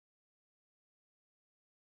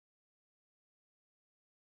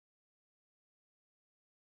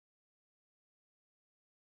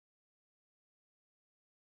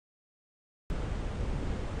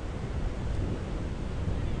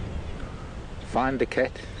find the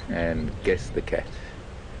cat and guess the cat.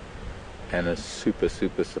 And a super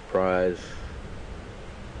surprise.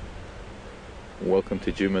 Welcome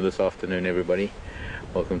to Djuma this afternoon, everybody.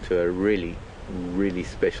 Welcome to a really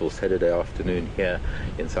special Saturday afternoon here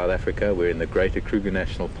in South Africa. We're in the Greater Kruger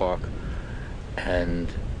National Park, and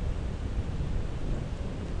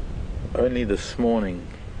only this morning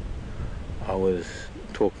I was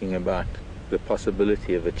talking about the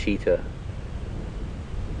possibility of a cheetah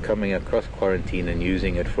coming across quarantine and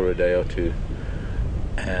using it for a day or two.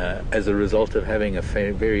 As a result of having a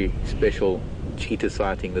very special cheetah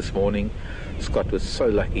sighting this morning, Scott was so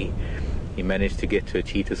lucky. He managed to get to a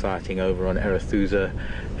cheetah sighting over on Arathusa,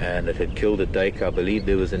 and it had killed a duiker. I believe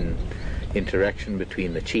there was an interaction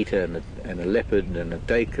between the cheetah and a leopard and a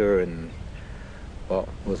duiker, and well,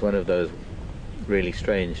 it was one of those really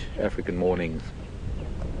strange African mornings.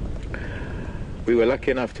 We were lucky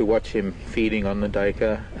enough to watch him feeding on the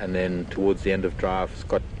duiker, and then towards the end of drive,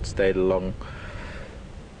 Scott stayed a little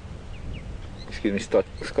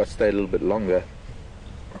bit longer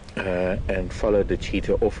and followed the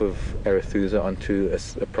cheetah off of Arathusa onto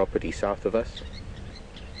a property south of us.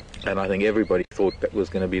 And I think everybody thought that was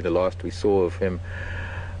going to be the last we saw of him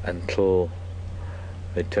until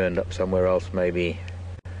they turned up somewhere else, maybe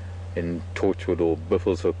in Torchwood or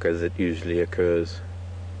Buffelshoek, as it usually occurs.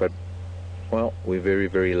 But well, we're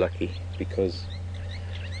very lucky, because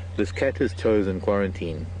this cat has chosen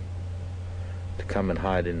quarantine to come and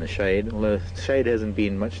hide in the shade. Although the shade hasn't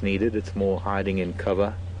been much needed, it's more hiding in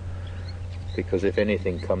cover, because if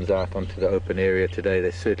anything comes out onto the open area today,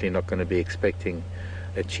 they're certainly not going to be expecting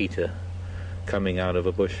a cheetah coming out of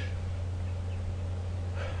a bush.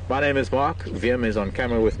 My name is Mark. Wiem is on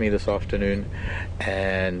camera with me this afternoon,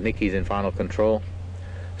 and Nikki's in final control.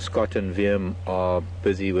 Scott and Wiem are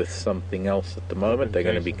busy with something else at the moment. They're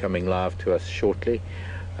going to be coming live to us shortly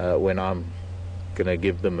when I'm going to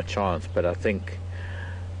give them a chance, but I think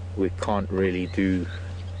we can't really do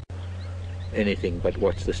anything but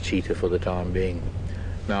watch this cheetah for the time being.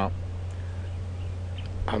 Now,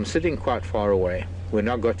 I'm sitting quite far away. When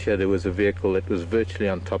I got here, there was a vehicle that was virtually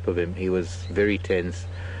on top of him. He was very tense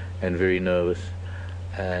and very nervous,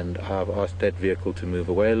 and I've asked that vehicle to move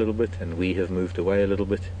away a little bit, and we have moved away a little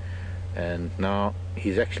bit, and now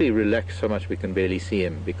he's actually relaxed so much we can barely see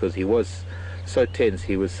him, because he was so tense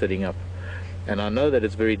he was sitting up. And I know that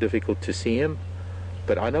it's very difficult to see him,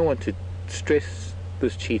 but I don't want to stress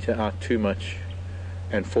this cheetah out too much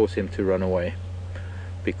and force him to run away,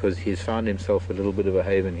 because he's found himself a little bit of a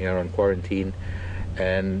haven here on quarantine.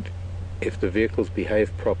 And if the vehicles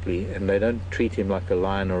behave properly and they don't treat him like a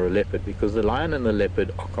lion or a leopard, because the lion and the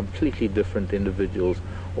leopard are completely different individuals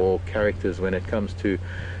or characters when it comes to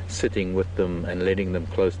sitting with them and letting them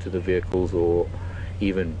close to the vehicles, or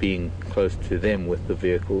even being close to them with the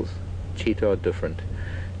vehicles. Cheetah are different.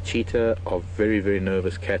 Cheetah are very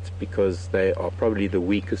nervous cats, because they are probably the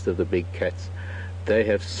weakest of the big cats. They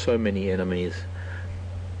have so many enemies.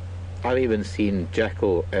 I've even seen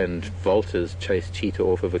jackal and vultures chase cheetah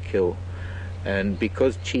off of a kill. And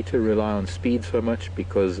because cheetah rely on speed so much,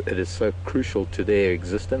 because it is so crucial to their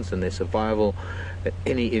existence and their survival, that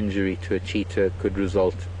any injury to a cheetah could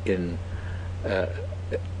result in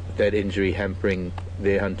that injury hampering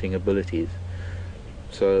their hunting abilities.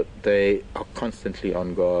 So they are constantly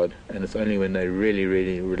on guard, and it's only when they're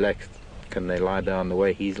really relaxed can they lie down the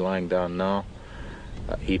way he's lying down now.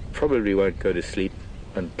 He probably won't go to sleep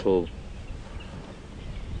until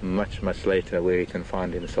much later, where he can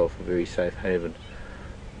find himself a very safe haven.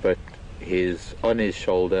 But he's on his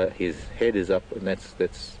shoulder, his head is up, and that's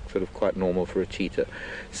sort of quite normal for a cheetah.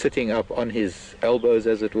 Sitting up on his elbows,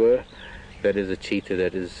 as it were, that is a cheetah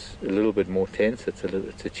that is a little bit more tense. It's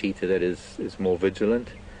a cheetah that is more vigilant.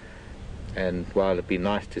 And while it'd be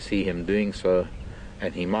nice to see him doing so,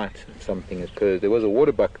 and he might if something occurs. There was a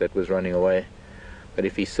waterbuck that was running away, but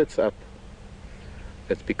if he sits up,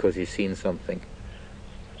 that's because he's seen something.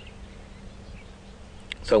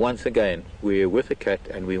 So once again, we're with a cat,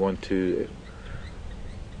 and we want to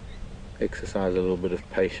exercise a little bit of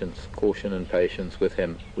patience, caution and patience with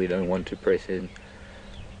him. We don't want to press in.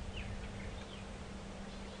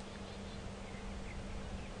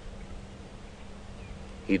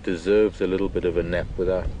 He deserves a little bit of a nap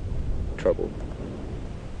without trouble.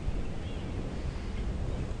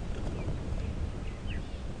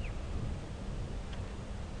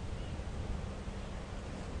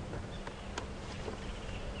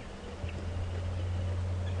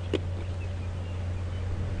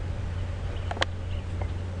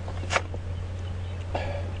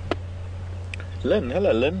 Lynn,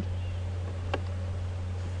 hello Lynn,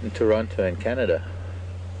 in Toronto in Canada.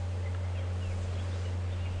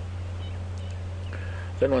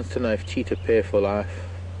 Then wants to know if Cheetah pair for life.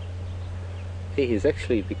 He's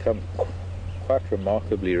actually become quite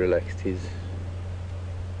remarkably relaxed. He's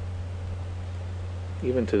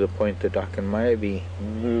even to the point that I can maybe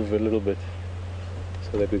move a little bit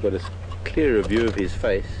so that we've got a clearer view of his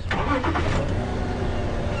face.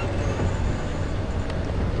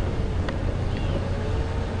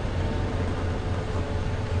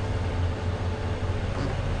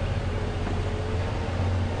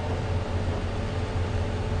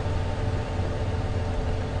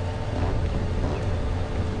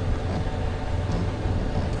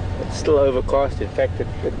 Still overcast. In fact,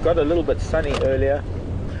 it got a little bit sunny earlier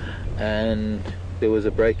and there was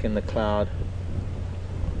a break in the cloud,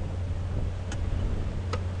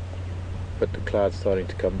 but the cloud's starting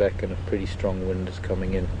to come back and a pretty strong wind is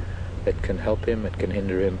coming in. It can help him, it can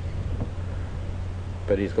hinder him,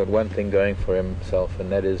 but he's got one thing going for himself,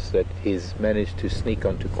 and that is that he's managed to sneak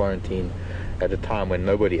onto quarantine at a time when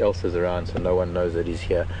nobody else is around, so no one knows that he's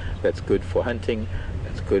here. That's good for hunting,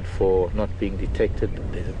 that's good for not being detected.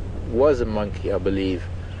 There was a monkey, I believe,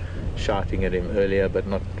 shouting at him earlier, but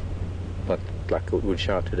not like it would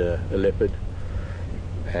shout at a leopard.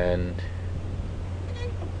 And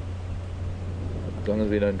as long as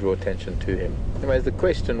we don't draw attention to him. Anyways, the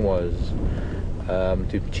question was,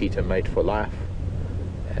 do cheetah mate for life?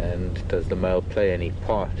 And does the male play any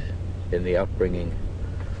part in the upbringing?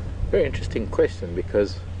 Very interesting question,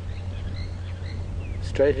 because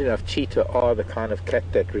straight enough, cheetah are the kind of cat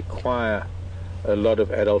that require a lot of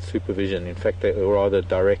adult supervision, in fact, or rather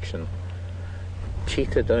direction.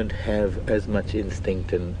 Cheetah don't have as much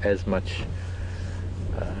instinct and as much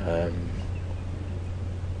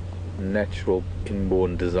natural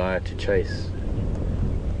inborn desire to chase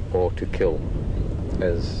or to kill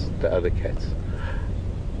as the other cats.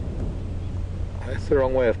 That's the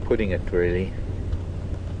wrong way of putting it, really.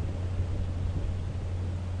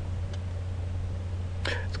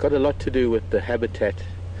 It's got a lot to do with the habitat,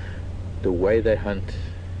 the way they hunt,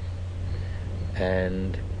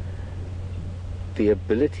 and the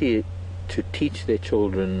ability to teach their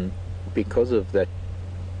children. Because of that,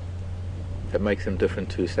 that makes them different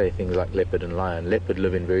to, say, things like leopard and lion. Leopard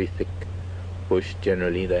live in very thick bush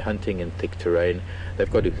generally. They're hunting in thick terrain.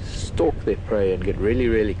 They've got to stalk their prey and get really,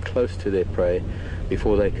 really close to their prey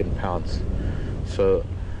before they can pounce. So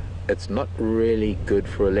it's not really good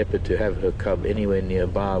for a leopard to have her cub anywhere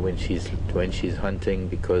nearby when she's hunting,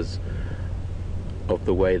 because of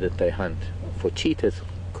the way that they hunt. For cheetahs,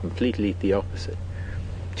 completely the opposite.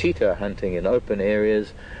 Cheetah are hunting in open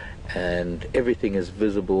areas and everything is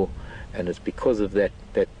visible, and it's because of that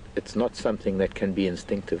that it's not something that can be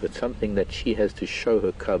instinctive. It's something that she has to show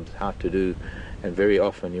her cubs how to do. And very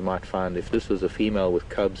often you might find, if this was a female with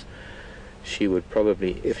cubs, she would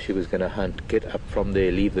probably, if she was going to hunt, get up from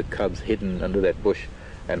there, leave the cubs hidden under that bush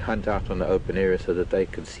and hunt out on the open area so that they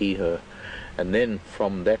could see her. And then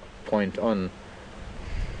from that point on,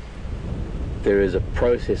 there is a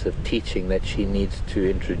process of teaching that she needs to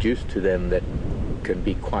introduce to them that can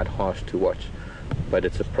be quite harsh to watch. But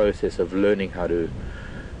it's a process of learning how to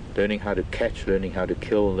catch, learning how to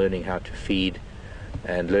kill, learning how to feed,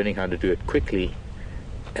 and learning how to do it quickly,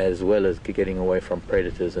 as well as getting away from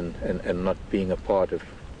predators and not being a part of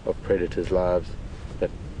predators' lives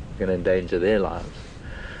that can endanger their lives.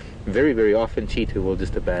 Very, very often cheetah will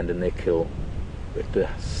just abandon their kill with the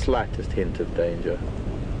slightest hint of danger.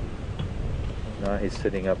 Now he's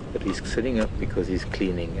sitting up, but he's sitting up because he's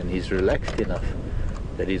cleaning, and he's relaxed enough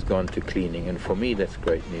that he's gone to cleaning, and for me that's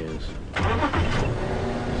great news.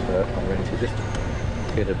 So I'm going to just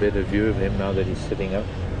get a better view of him now that he's sitting up.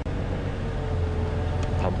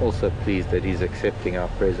 I'm also pleased that he's accepting our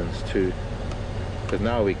presence too, because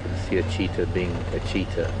now we can see a cheetah being a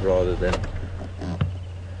cheetah rather than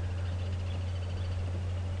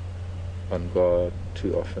on guard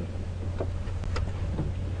too often.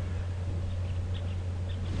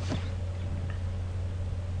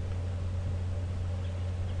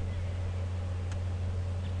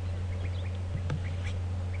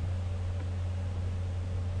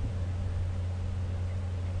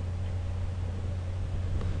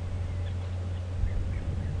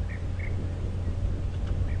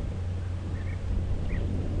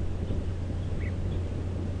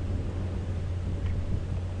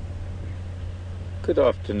 Good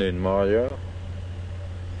afternoon, Mario.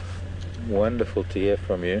 Wonderful to hear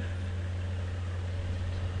from you.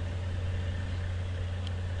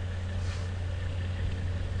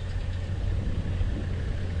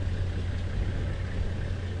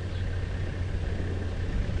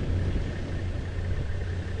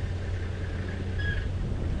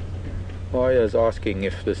 Mario's asking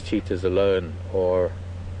if this cheetah's alone, or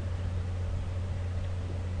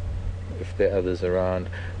if there are others around.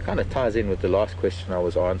 Kind of ties in with the last question I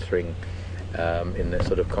was answering in the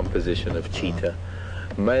sort of composition of cheetah.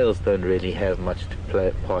 Males don't really have much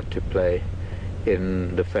part to play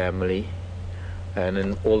in the family, and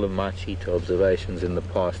in all of my cheetah observations in the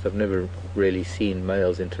past, I've never really seen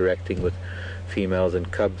males interacting with females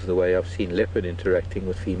and cubs the way I've seen leopard interacting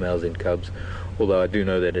with females in cubs, although I do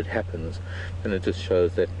know that it happens, and it just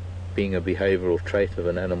shows that being a behavioral trait of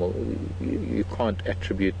an animal, you can't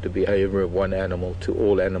attribute the behavior of one animal to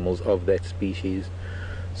all animals of that species.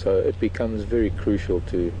 So it becomes very crucial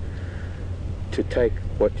to take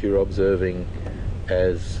what you're observing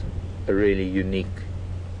as a really unique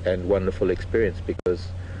and wonderful experience, because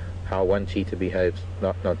how one cheetah behaves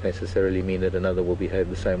not necessarily mean that another will behave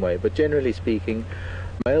the same way. But generally speaking,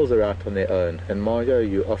 males are out on their own, and Margot,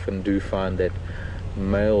 you often do find that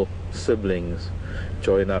male siblings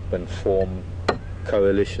join up and form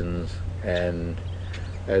coalitions, and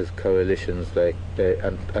as coalitions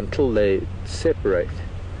until they separate,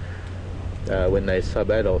 when they're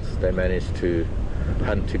sub-adults, they manage to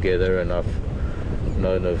hunt together, and I've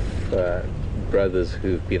known of brothers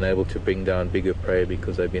who've been able to bring down bigger prey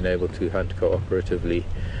because they've been able to hunt cooperatively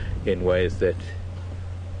in ways that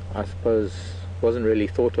I suppose wasn't really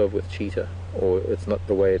thought of with cheetah, or it's not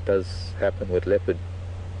the way it does happen with leopard.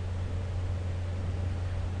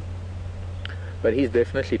 But he's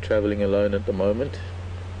definitely traveling alone at the moment.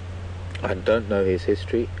 I don't know his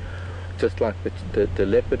history. Just like the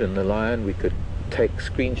leopard and the lion, we could take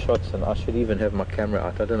screenshots, and I should even have my camera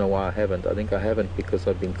out. I don't know why I haven't. I think I haven't because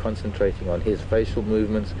I've been concentrating on his facial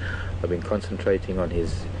movements. I've been concentrating on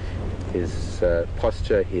his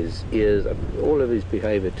posture, his ears, all of his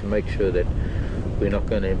behavior, to make sure that we're not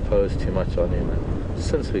going to impose too much on him. And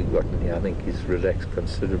since we've gotten here, I think he's relaxed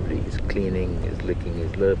considerably. He's cleaning, he's licking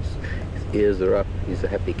his lips, his ears are up. He's a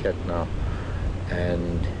happy cat now,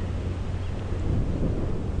 and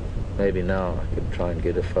maybe now I could try and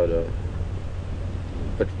get a photo.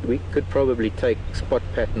 But we could probably take spot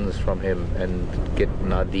patterns from him and get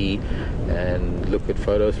Nadi and look at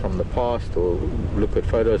photos from the past, or look at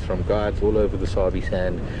photos from guides all over the Sabi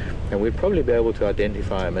Sand, and we'd probably be able to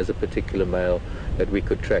identify him as a particular male that we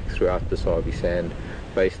could track throughout the Sabi Sand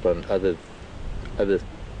based on other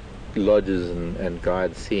lodges and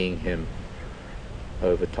guides seeing him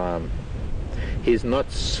over time. He's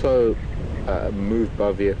not so moved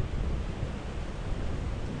by vehicle.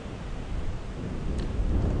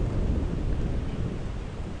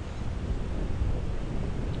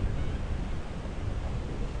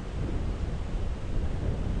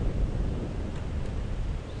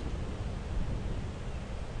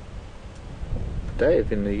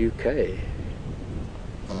 Dave in the UK.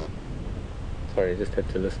 Sorry, I just had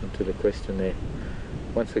to listen to the question there.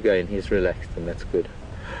 Once again, he's relaxed, and that's good.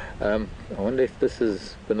 I wonder if this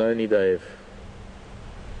is Benoni Dave.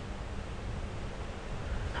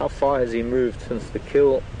 How far has he moved since the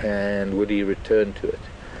kill, and would he return to it?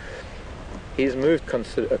 He's moved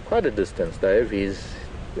quite a distance, Dave.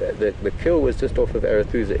 The kill was just off of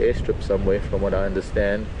Arathusa airstrip somewhere, from what I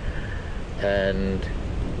understand, and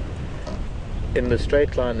in the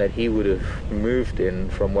straight line that he would have moved in,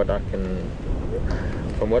 from what I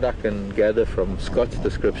can gather from Scott's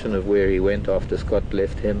description of where he went after Scott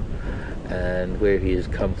left him and where he has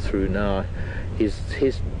come through now, he's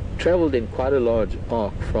travelled in quite a large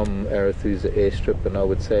arc from Arathusa airstrip, and I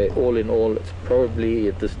would say all in all it's probably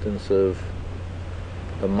a distance of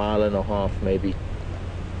 1.5 miles,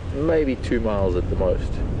 maybe 2 miles at the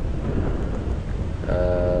most.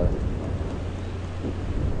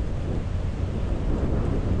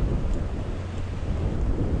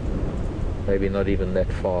 Maybe not even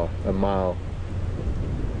that far, 1 mile.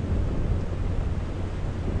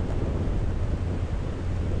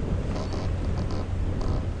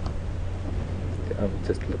 I'm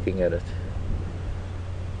just looking at it.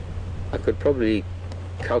 I could probably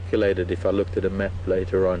calculate it if I looked at a map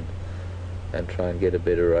later on and try and get a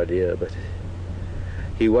better idea, but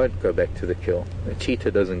he won't go back to the kill. A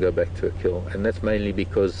cheetah doesn't go back to a kill, and that's mainly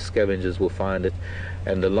because scavengers will find it,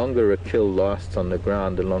 and the longer a kill lasts on the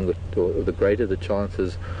ground, the greater the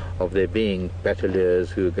chances of there being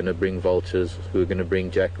battaliers who are going to bring vultures, who are going to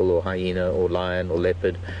bring jackal or hyena or lion or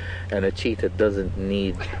leopard, and a cheetah doesn't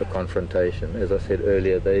need a confrontation. As I said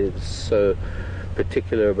earlier, they're so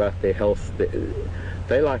particular about their health.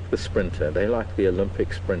 They like the sprinter, they like the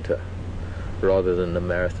Olympic sprinter, rather than the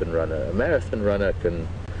marathon runner. A marathon runner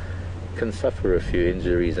can suffer a few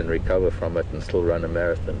injuries and recover from it and still run a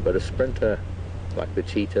marathon, but a sprinter like the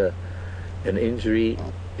cheetah, an injury,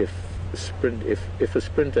 if a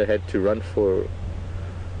sprinter had to run for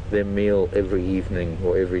their meal every evening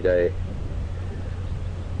or every day,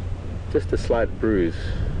 just a slight bruise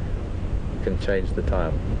can change the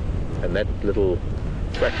time, and that little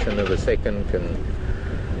fraction of a second can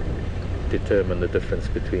determine the difference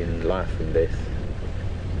between life and death.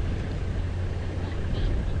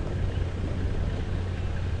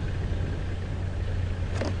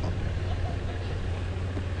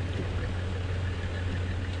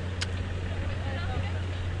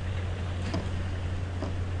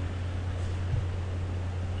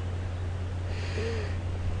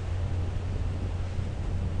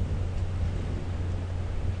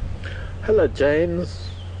 Hello James,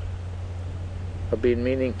 I've been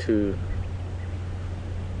meaning to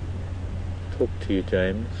talk to you,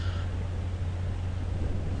 James.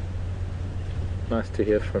 Nice to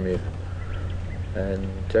hear from you. And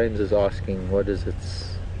James is asking what is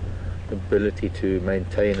its ability to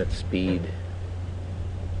maintain its speed.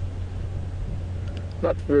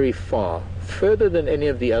 Not very far, further than any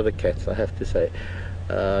of the other cats, I have to say.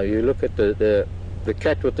 You look at the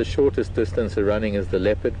cat with the shortest distance of running is the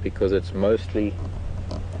leopard, because it's mostly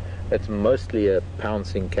a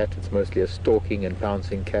pouncing cat. It's mostly a stalking and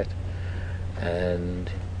pouncing cat.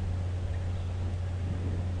 And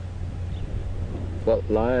well,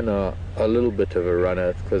 lion are a little bit of a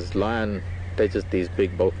runner, because lion, they're just these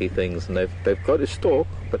big bulky things, and they've got to stalk,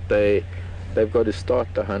 but they've got to start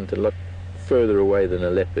the hunt a lot further away than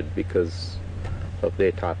a leopard because of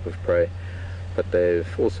their type of prey. But they've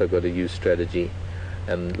also got to use strategy.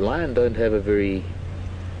 And lion don't have a very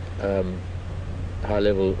high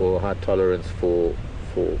level or high tolerance for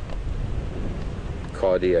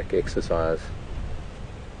cardiac exercise.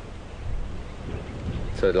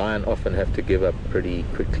 So lion often have to give up pretty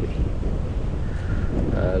quickly.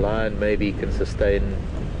 Lion maybe can sustain,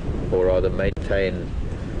 or rather maintain,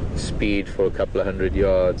 speed for a couple of 100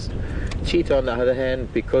 yards. Cheetah, on the other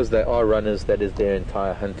hand, because they are runners, that is their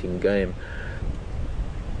entire hunting game.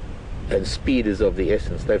 And speed is of the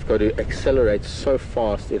essence. They've got to accelerate so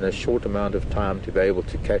fast in a short amount of time to be able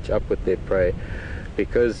to catch up with their prey.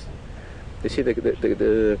 Because, you see,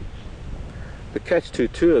 the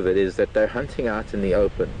catch-22 of it is that they're hunting out in the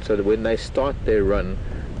open. So that when they start their run,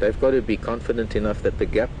 they've got to be confident enough that the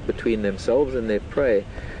gap between themselves and their prey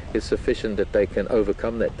is sufficient that they can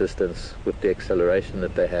overcome that distance with the acceleration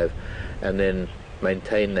that they have, and then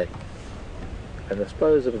maintain that. And I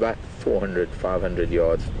suppose about 400, 500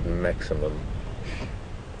 yards maximum.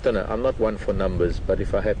 Don't know, I'm not one for numbers, but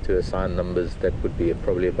if I have to assign numbers, that would be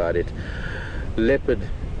probably about it. Leopard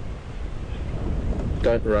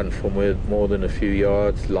don't run for more than a few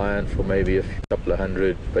yards, lion for maybe a couple of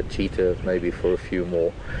hundred, but cheetah maybe for a few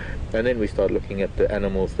more. And then we start looking at the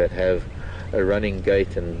animals that have a running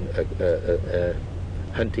gait and a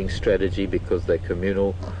hunting strategy, because they're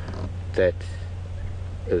communal, that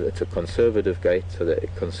it's a conservative gait, so they're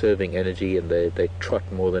conserving energy, and they trot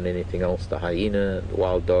more than anything else. The hyena, the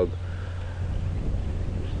wild dog,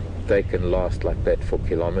 they can last like that for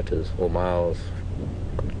kilometers or miles,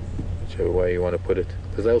 whichever way you want to put it,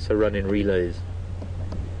 because they also run in relays.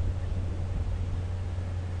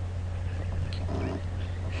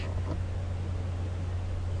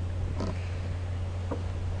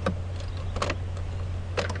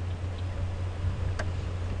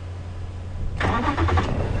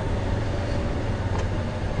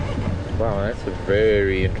 Wow, that's a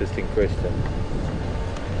very interesting question,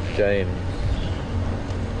 James.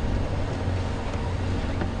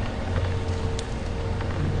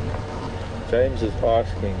 James is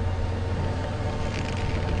asking,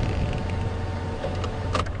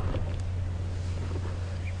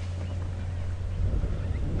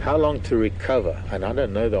 how long to recover? And I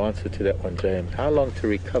don't know the answer to that one, James. How long to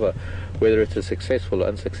recover, whether it's a successful or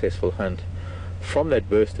unsuccessful hunt, from that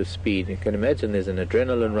burst of speed? You can imagine there's an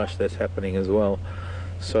adrenaline rush that's happening as well.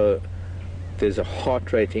 So there's a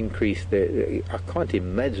heart rate increase there. I can't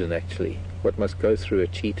imagine actually what must go through a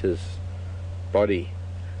cheetah's body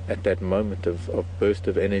at that moment of burst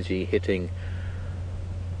of energy, hitting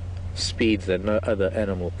speeds that no other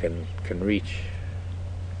animal can reach.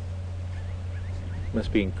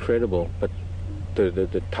 Must be incredible. But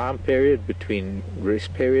the time period between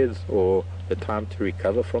rest periods, or the time to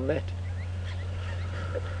recover from that,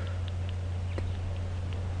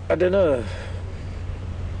 I don't know.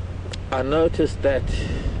 I noticed that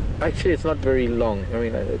actually it's not very long. I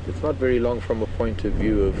mean, it's not very long from a point of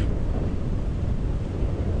view of,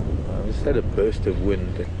 I just had a burst of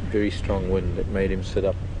wind, a very strong wind that made him sit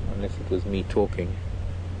up, unless it was me talking.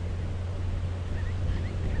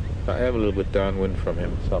 I am a little bit downwind from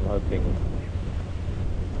him, so I'm hoping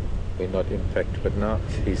we're not impacted. But now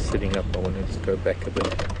he's sitting up, I want to just go back a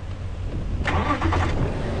bit.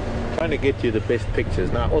 Trying to get you the best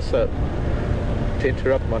pictures. Now also, to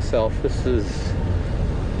interrupt myself,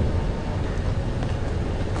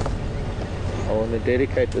 I want to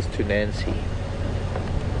dedicate this to Nancy.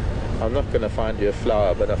 I'm not going to find you a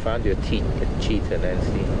flower, but I found you a cheetah,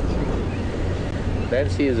 Nancy.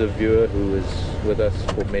 Nancy is a viewer who was with us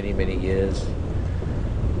for many, many years,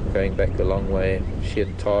 going back a long way. She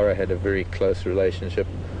and Tara had a very close relationship,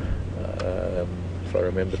 if I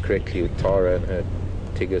remember correctly, with Tara and her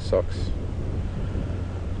tiger socks.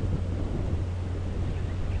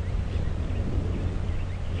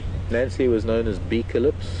 Nancy was known as Beaker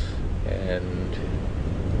Lips, and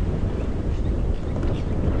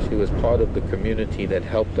she was part of the community that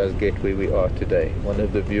helped us get where we are today. One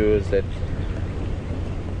of the viewers that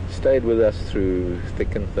stayed with us through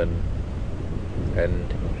thick and thin,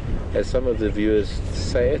 and as some of the viewers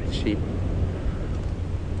say it, she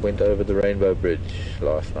went over the Rainbow Bridge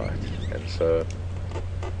last night. And so,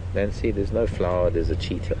 Nancy, there's no flower, there's a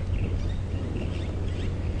cheetah.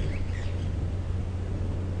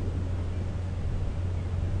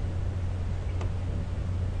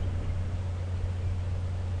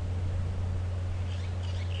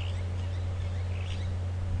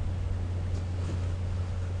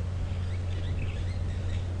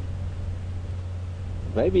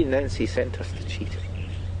 Maybe Nancy sent us the cheetah.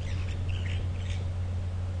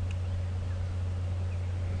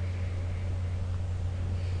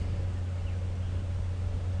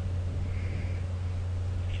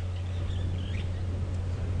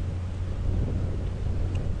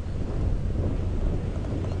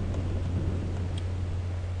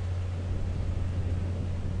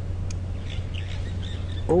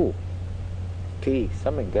 Oh, gee,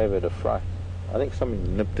 something gave it a fright. I think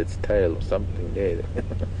something nipped its tail or something there. It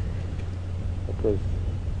was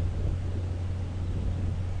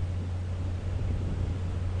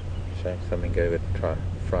shame something gave it a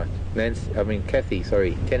fright. Kathy,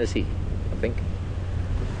 sorry, Tennessee, I think.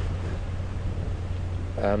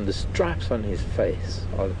 The stripes on his face,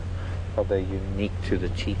 are they unique to the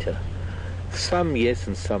cheetah? Some yes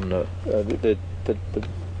and some no. The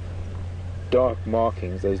dark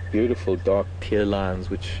markings, those beautiful dark tear lines,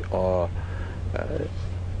 which are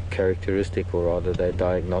characteristic, or rather they're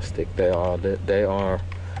diagnostic. They are the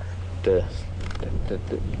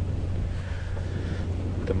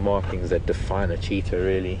markings that define a cheetah,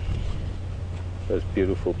 really. Those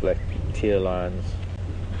beautiful black tear lines.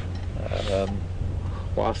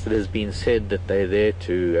 Whilst it has been said that they're there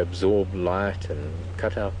to absorb light and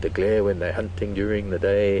cut out the glare when they're hunting during the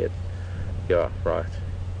day, yeah, right,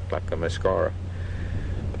 like a mascara.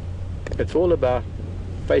 It's all about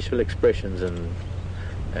facial expressions and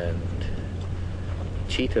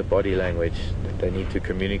cheetah body language that they need to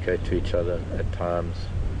communicate to each other at times.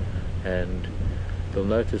 And you'll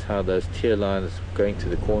notice how those tear lines going to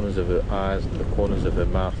the corners of her eyes and the corners of her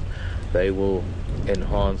mouth, they will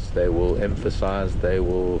enhance, they will emphasize, they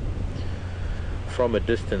will from a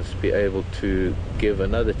distance be able to give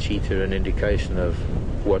another cheetah an indication of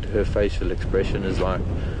what her facial expression is like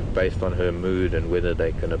based on her mood and whether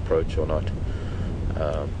they can approach or not.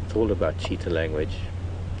 It's all about cheetah language.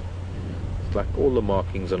 It's like all the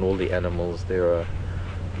markings on all the animals. There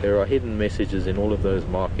are hidden messages in all of those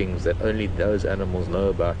markings that only those animals know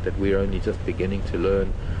about, that we're only just beginning to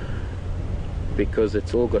learn, because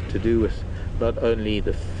it's all got to do with not only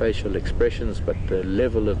the facial expressions but the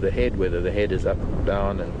level of the head, whether the head is up or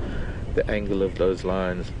down, and the angle of those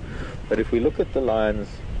lines. But if we look at the lines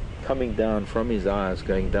coming down from his eyes,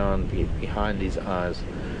 going down behind his eyes,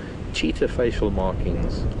 cheetah facial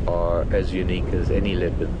markings are as unique as any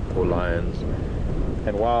leopard or lions.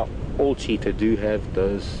 And while all cheetah do have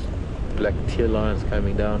those black tear lines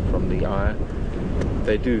coming down from the eye,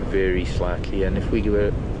 they do vary slightly, and if we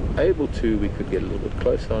were able to, we could get a little bit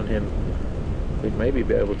closer on him, we'd maybe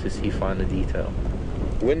be able to see finer detail.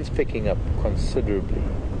 Wind's picking up considerably,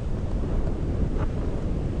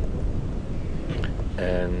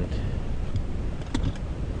 and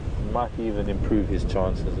might even improve his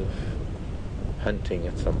chances of hunting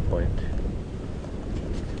at some point.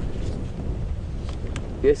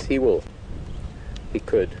 Yes, he will. He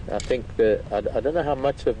could. I think I don't know how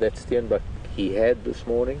much of that steenbok he had this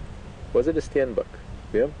morning. Was it a steenbok?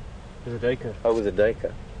 Yeah? It was a duiker. Oh, it was a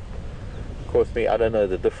duiker. Of course, I don't know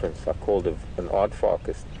the difference. I called an aardvark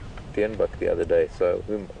a steenbok the other day, so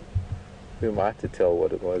who am I to tell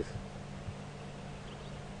what it was?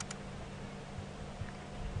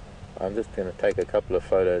 I'm just going to take a couple of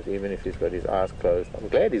photos, even if he's got his eyes closed. I'm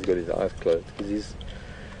glad he's got his eyes closed, because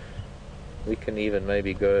we can even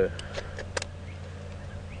maybe go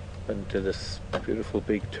into this beautiful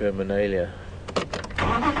big terminalia,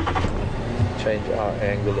 change our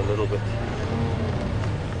angle a little bit.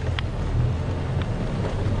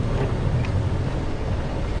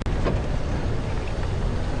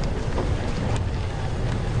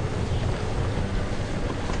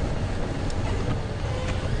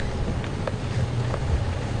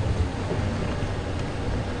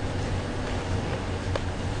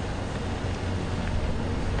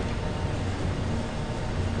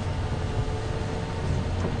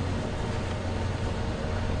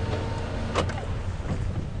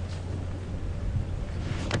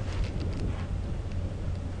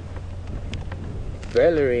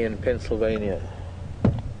 Valerie in Pennsylvania.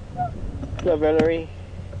 Hello, Valerie.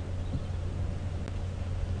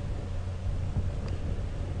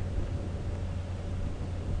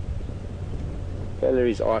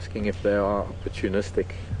 Valerie's asking if they are opportunistic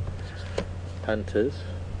hunters.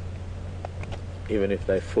 Even if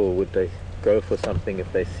they're full, would they go for something if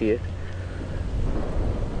they see it?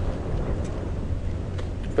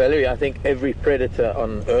 Valerie, I think every predator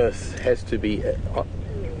on Earth has to be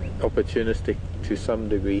opportunistic to some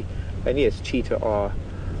degree. And yes, cheetah are,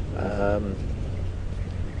 I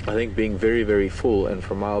think, being very, very full. And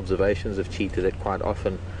from my observations of cheetah, that quite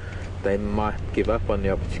often they might give up on the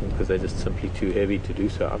opportunity because they're just simply too heavy to do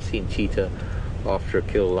so. I've seen cheetah after a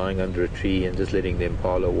kill lying under a tree and just letting the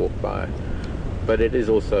impala walk by. But it is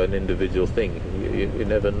also an individual thing. You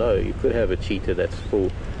never know. You could have a cheetah that's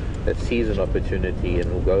full, that sees an opportunity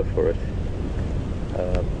and will go for it.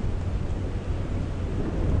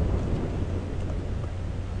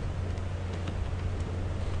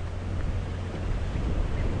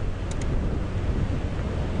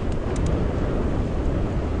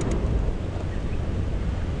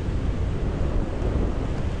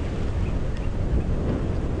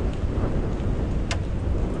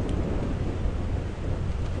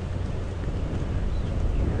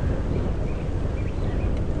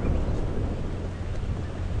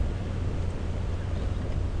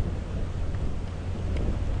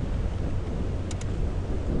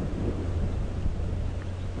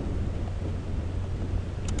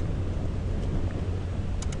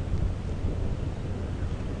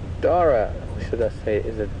 Dara, or should I say,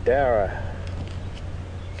 is it Dara?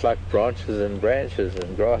 It's like branches and branches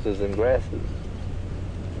and grasses and grasses.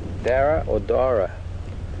 Dara or Dara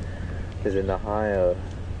is in Ohio.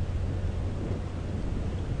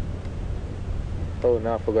 Oh,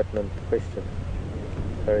 now I've forgotten the question.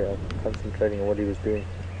 Sorry, I'm concentrating on what he was doing.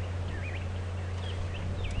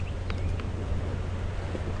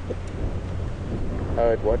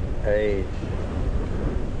 Oh, at what age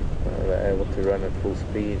are they able to run at full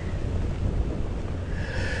speed?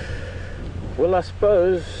 Well, I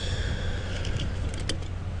suppose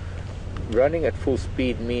running at full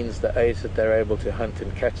speed means the age that they're able to hunt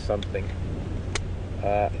and catch something.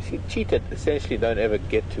 See, cheetah essentially don't ever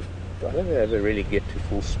get to, I don't think they ever really get to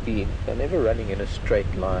full speed. They're never running in a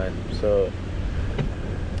straight line, so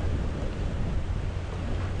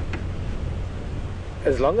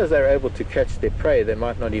as long as they're able to catch their prey, they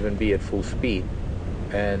might not even be at full speed.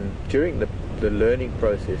 And during the learning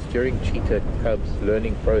process, during cheetah cubs'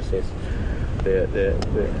 learning process,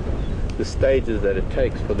 the stages that it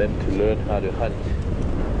takes for them to learn how to hunt,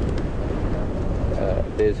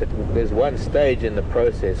 there's one stage in the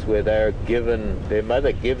process where they're given, their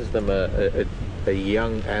mother gives them a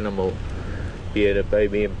young animal, be it a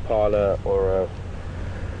baby impala or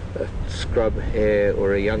a scrub hare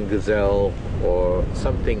or a young gazelle or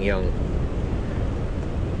something young,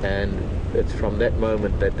 and it's from that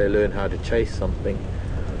moment that they learn how to chase something.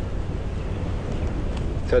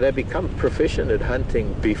 So they become proficient at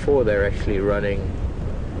hunting before they're actually running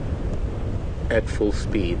at full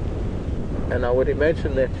speed. And I would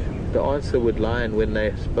imagine that the answer would lie in when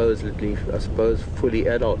they supposedly, I suppose, fully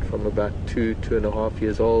adult, from about 2.5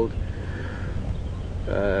 years old.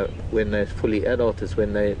 When they're fully adult is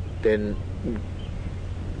when they then,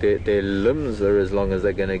 their limbs are as long as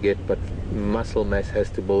they're going to get, but muscle mass has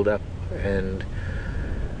to build up. And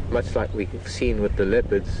much like we've seen with the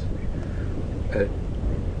leopards,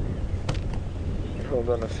 hold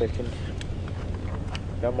on a second.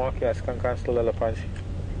 Ja, maak jy, as kan kansel hulle punch.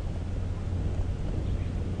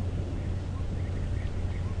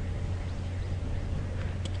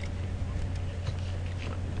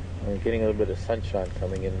 I'm getting a little bit of sunshine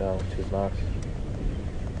coming in now, which is nice.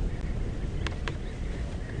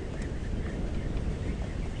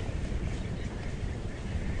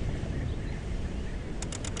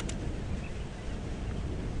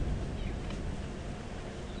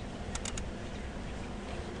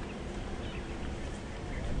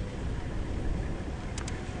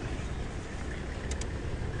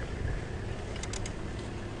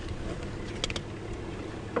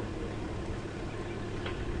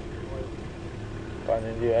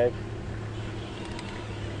 Finding you, Abe.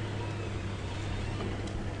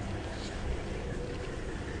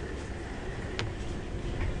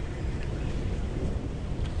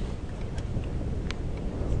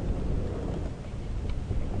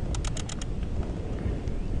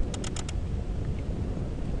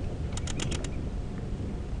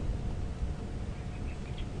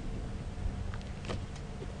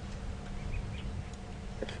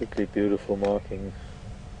 Perfectly beautiful markings.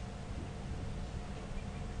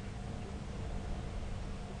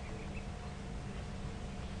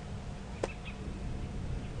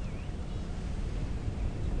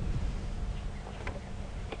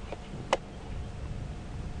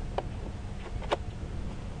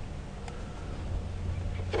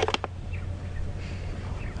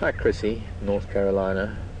 Hi Chrissy, North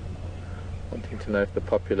Carolina. Wanting to know if the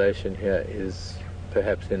population here is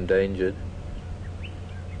perhaps endangered.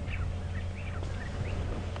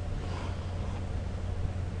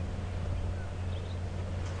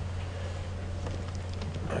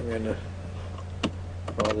 I'm gonna,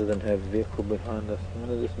 rather than have a vehicle behind us, I'm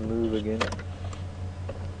gonna just move again.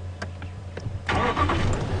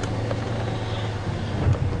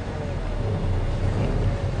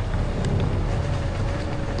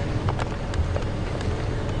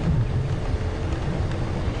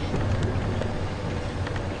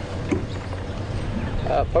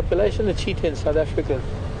 Population of cheetah in South Africa is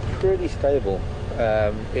pretty stable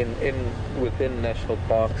within national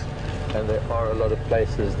parks, and there are a lot of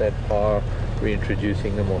places that are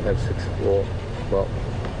reintroducing them or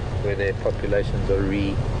where their populations are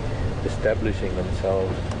re-establishing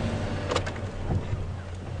themselves.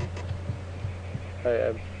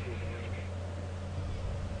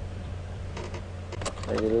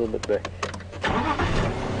 Maybe a little bit back.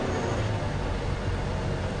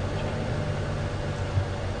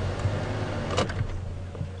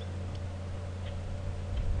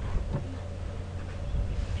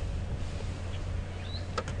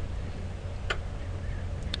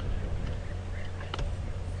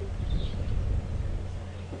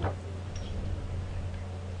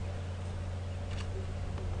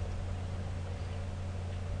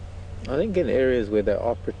 I think in areas where they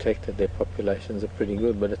are protected, their populations are pretty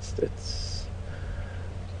good, but it's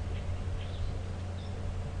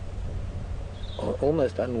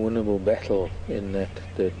almost unwinnable battle in that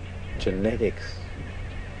the genetics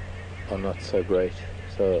are not so great.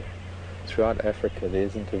 So throughout Africa there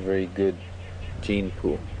isn't a very good gene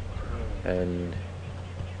pool, and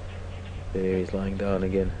there he's lying down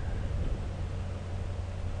again.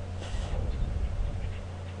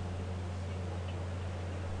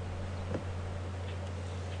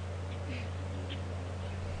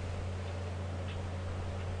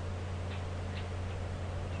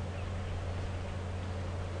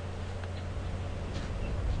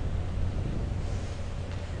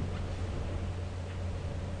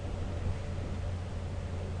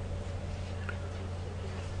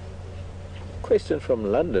 Question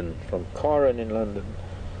from London, from Karen in London.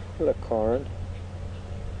 Hello Karen.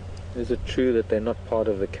 Is it true that they're not part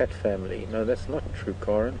of the cat family? No, that's not true,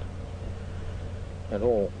 Karen, at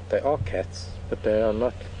all. They are cats, but they are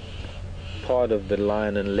not part of the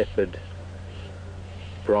lion and leopard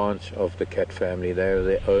branch of the cat family. They are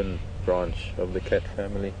their own branch of the cat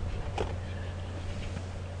family.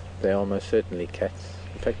 They are most certainly cats.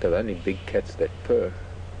 In fact, they're only big cats that purr.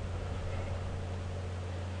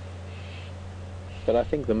 But I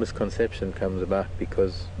think the misconception comes about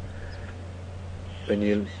because when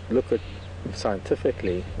you look at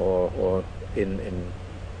scientifically or in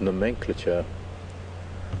nomenclature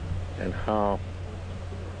and how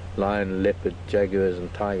lion, leopard, jaguars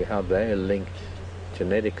and tiger, how they are linked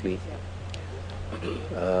genetically,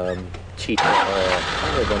 cheetah are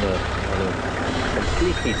kind of on a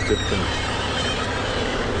completely different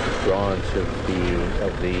branch of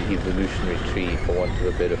the evolutionary tree, for want of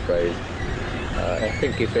a better phrase. I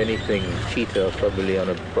think if anything, cheetah are probably on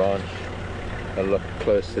a branch a lot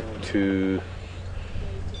closer to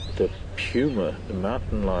the puma, the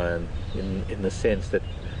mountain lion, in the sense that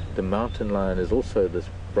the mountain lion is also this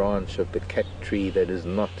branch of the cat tree that is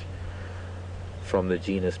not from the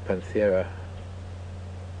genus Panthera.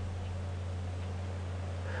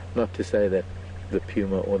 Not to say that the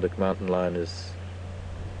puma or the mountain lion is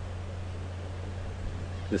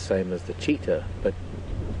the same as the cheetah, but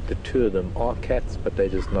the two of them are cats, but they're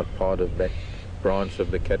just not part of that branch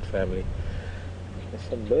of the cat family. There's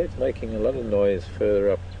some birds making a lot of noise further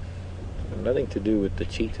up. Nothing to do with the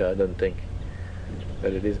cheetah, I don't think,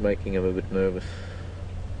 but it is making them a bit nervous.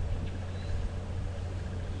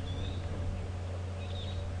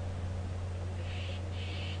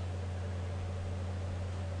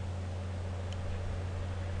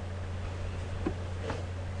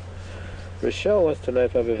 Rochelle wants to know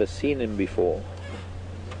if I've ever seen him before.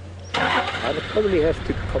 I'd probably have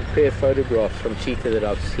to compare photographs from cheetah that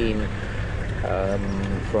I've seen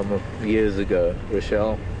from years ago,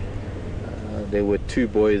 Rochelle. There were two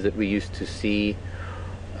boys that we used to see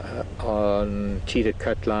on Cheetah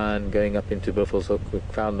Cut Line going up into Buffelshoek. We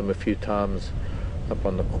found them a few times up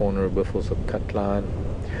on the corner of Buffelshoek Cut Line.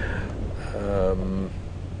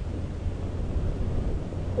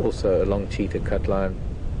 Also along Cheetah Cut Line.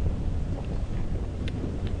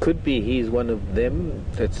 Could be he's one of them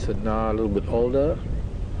that's now a little bit older,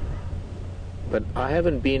 but I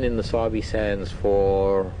haven't been in the Sabi Sands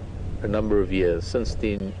for a number of years, since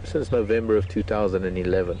November of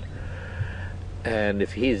 2011, And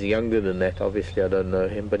if he's younger than that, obviously I don't know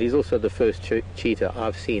him, but he's also the first cheetah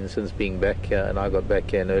I've seen since being back here, and I got back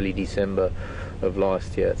here in early December of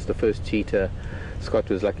last year. It's the first cheetah. Scott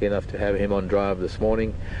was lucky enough to have him on drive this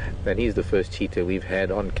morning, and he's the first cheetah we've had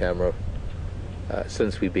on camera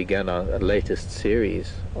since we began our latest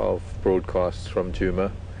series of broadcasts from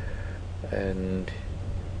Djuma. And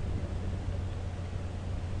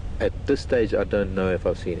at this stage I don't know if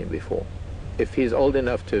I've seen him before. If he's old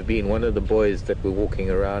enough to have been one of the boys that were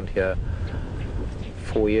walking around here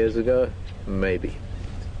 4 years ago, maybe.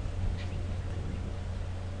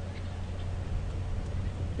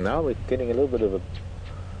 Now we're getting a little bit of a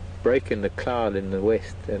break in the cloud in the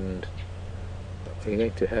west, and we're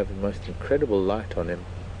going to have the most incredible light on him.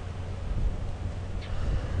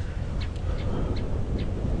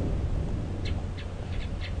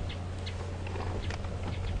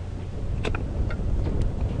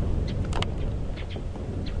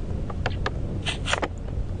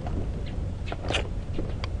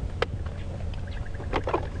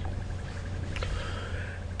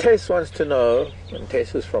 Tess wants to know, and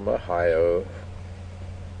Tess is from Ohio,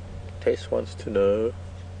 Tess wants to know,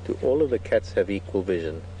 do all of the cats have equal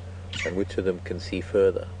vision, and which of them can see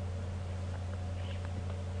further?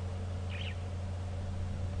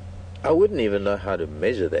 I wouldn't even know how to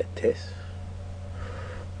measure that, Tess,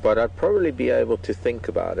 but I'd probably be able to think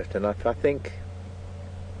about it. And I think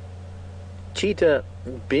cheetah,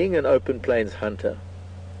 being an open plains hunter,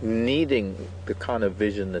 needing the kind of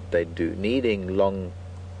vision that they do, needing long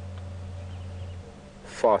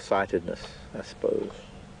far-sightedness, I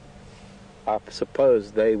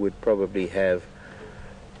suppose they would probably have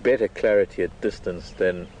better clarity at distance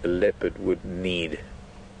than a leopard would need.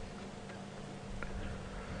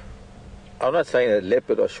 I'm not saying that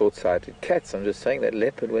leopard are short-sighted cats. I'm just saying that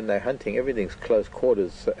leopard, when they're hunting, everything's close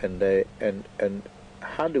quarters, and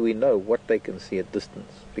how do we know what they can see at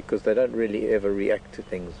distance? Because they don't really ever react to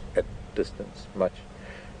things at distance much.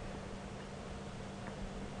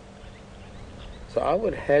 So I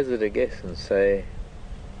would hazard a guess and say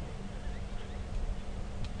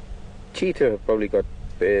cheetah have probably got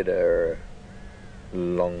better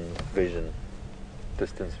long vision,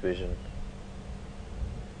 distance vision.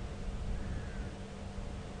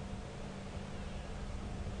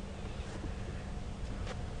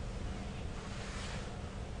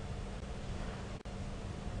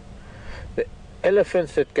 The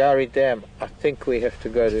elephants at Gowrie Dam, I think we have to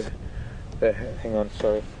go to hang on,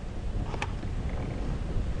 sorry.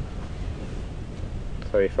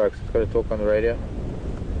 Sorry folks, I've got to talk on the radio.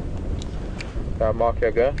 Mark,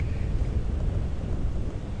 you go.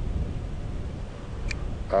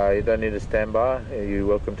 You don't need to stand by. You're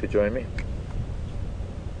welcome to join me.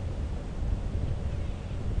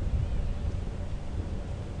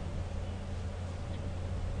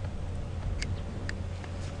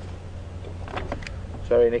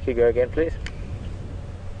 Sorry, Nikki, go again, please.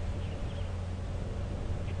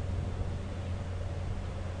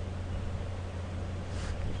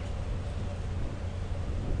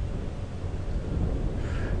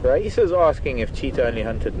 Raisa's asking if cheetah only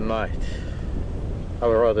hunt at night,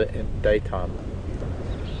 or rather in daytime,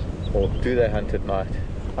 or do they hunt at night?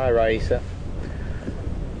 Hi Raisa,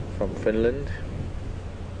 from Finland.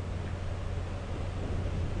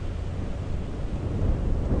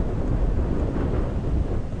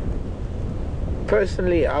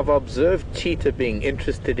 Personally, I've observed cheetah being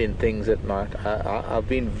interested in things at night. I've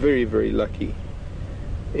been very, very lucky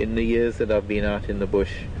in the years that I've been out in the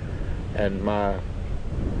bush, and my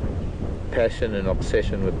passion and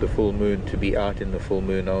obsession with the full moon, to be out in the full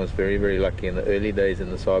moon. I was very, very lucky in the early days in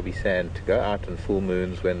the Sabi Sand to go out on full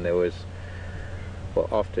moons when there was, well,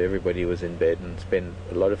 after everybody was in bed, and spend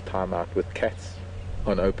a lot of time out with cats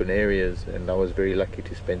on open areas. And I was very lucky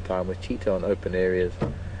to spend time with cheetah on open areas,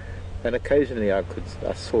 and occasionally I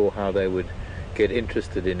saw how they would get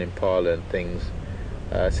interested in impala and things,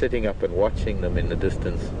 sitting up and watching them in the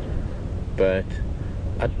distance. But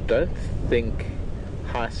I don't think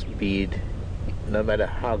high speed, no matter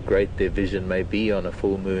how great their vision may be on a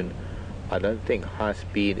full moon, I don't think high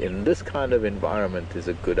speed in this kind of environment is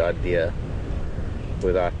a good idea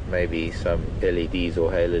without maybe some LEDs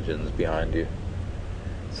or halogens behind you.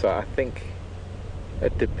 So I think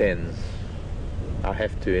it depends. I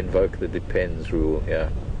have to invoke the depends rule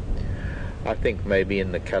here. I think maybe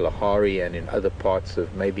in the Kalahari and in other parts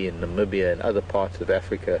of, maybe in Namibia and other parts of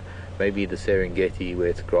Africa, maybe the Serengeti where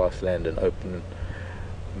it's grassland and open,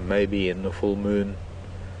 maybe in the full moon,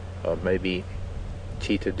 or maybe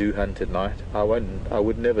cheetah do hunt at night. I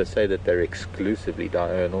would never say that they're exclusively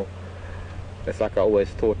diurnal. It's like I always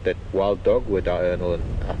thought that wild dog were diurnal,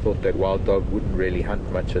 and I thought that wild dog wouldn't really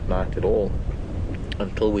hunt much at night at all.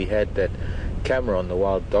 until we had that camera on the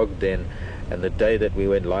wild dog den. And the day that we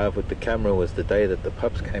went live with the camera was the day that the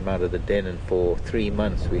pups came out of the den, and for 3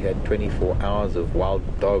 months we had 24 hours of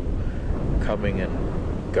wild dog coming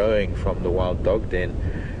and going from the wild dog den,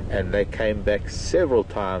 and they came back several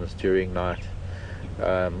times during night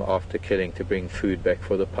after killing to bring food back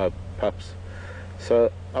for the pups.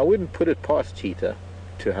 So I wouldn't put it past Cheetah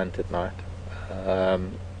to hunt at night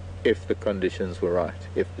if the conditions were right,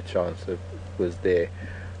 if the chance was there.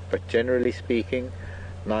 But generally speaking,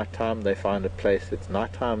 nighttime they find a place. It's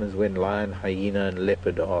nighttime is when lion, hyena and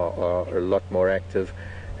leopard are a lot more active,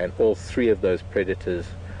 and all three of those predators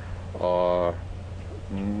are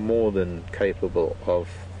more than capable of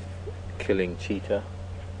killing cheetah.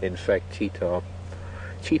 In fact, cheetah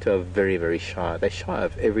are very, very shy. They're shy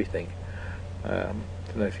of everything. I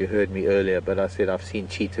don't know if you heard me earlier, but I said I've seen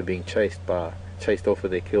cheetah being chased off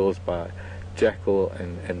of their kills by jackal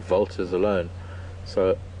and vultures alone.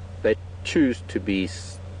 So they choose to be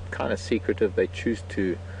kind of secretive. They choose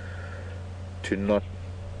to not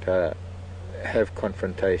have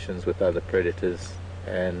confrontations with other predators,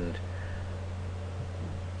 and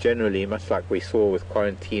generally, much like we saw with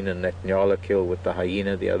Quarantine and that Nyala kill with the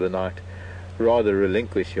hyena the other night, rather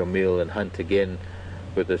relinquish your meal and hunt again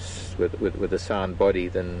with a sound body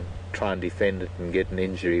than try and defend it and get an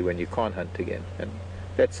injury when you can't hunt again. And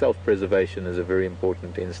that self-preservation is a very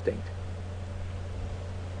important instinct.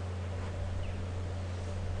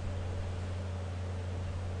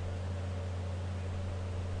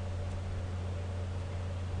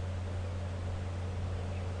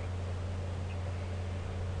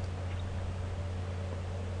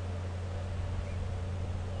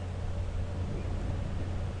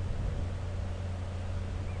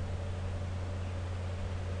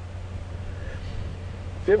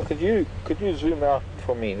 Jim, could you zoom out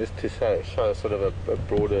for me just to show sort of a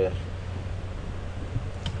broader,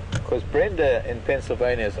 because Brenda in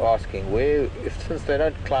Pennsylvania is asking since they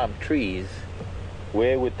don't climb trees,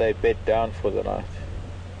 where would they bed down for the night?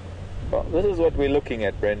 Well, this is what we're looking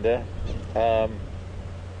at, Brenda.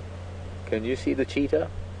 Can you see the cheetah?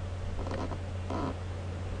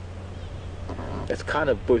 It's kind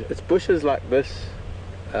of it's bushes like this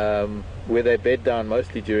where they bed down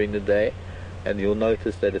mostly during the day. And you'll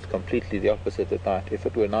notice that it's completely the opposite at night. If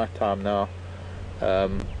it were nighttime now,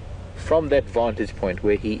 from that vantage point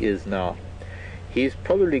where he is now, he's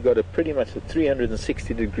probably got pretty much a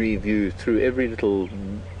 360 degree view through every little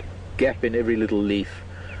gap in every little leaf.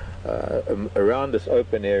 Around this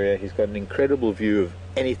open area, he's got an incredible view of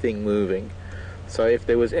anything moving. So if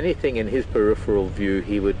there was anything in his peripheral view,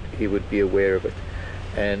 he would be aware of it.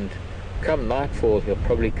 And come nightfall, he'll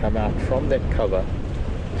probably come out from that cover,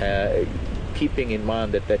 keeping in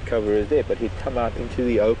mind that cover is there, but he'd come out into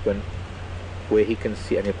the open where he can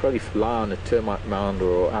see, and he'll probably fly on a termite mound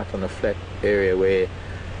or out on a flat area where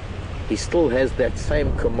he still has that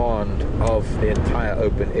same command of the entire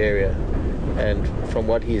open area. And from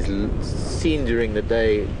what he's seen during the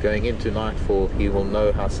day going into nightfall, he will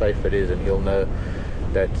know how safe it is, and he'll know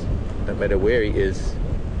that no matter where he is,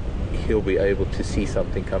 he'll be able to see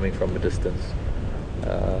something coming from a distance.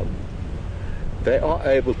 They are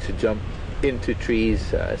able to jump into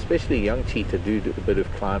trees, especially young cheetah do a bit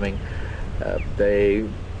of climbing. They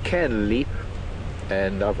can leap,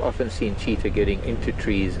 and I've often seen cheetah getting into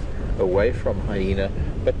trees away from hyena,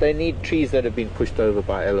 but they need trees that have been pushed over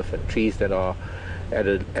by elephant, trees that are at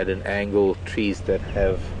an angle, trees that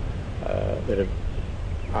have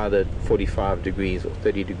either 45 degrees or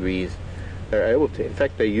 30 degrees. They're able to, in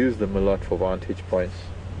fact they use them a lot for vantage points.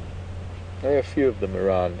 There are a few of them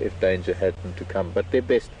around if danger happened to come, but their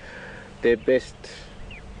best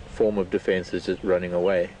form of defense is just running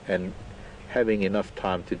away and having enough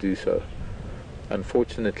time to do so.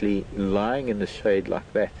 Unfortunately, lying in the shade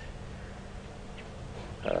like that,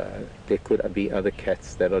 there could be other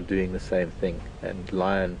cats that are doing the same thing, and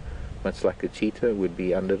lion, much like a cheetah, would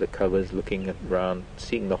be under the covers looking around,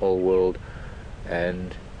 seeing the whole world.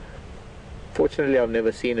 And fortunately I've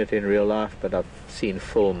never seen it in real life, but I've seen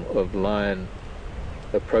film of lion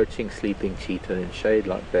approaching sleeping cheetah in shade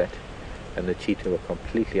like that, and the cheetah were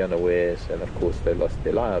completely unawares, and of course they lost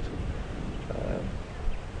their lives.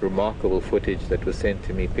 Remarkable footage that was sent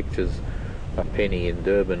to me, pictures by Penny in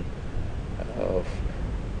Durban of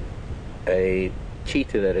a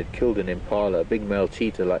cheetah that had killed an impala, a big male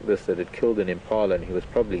cheetah like this that had killed an impala, and he was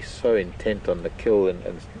probably so intent on the kill and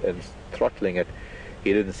throttling it,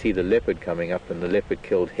 he didn't see the leopard coming up, and the leopard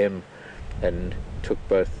killed him and took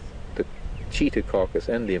both the cheetah carcass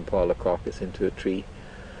and the impala carcass into a tree.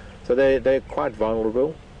 So they're quite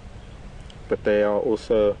vulnerable, but they are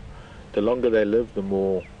also, the longer they live, the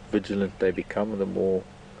more vigilant they become, the more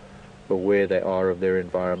aware they are of their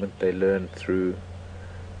environment. They learn through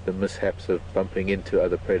the mishaps of bumping into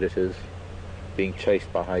other predators, being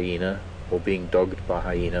chased by hyena or being dogged by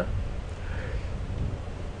hyena.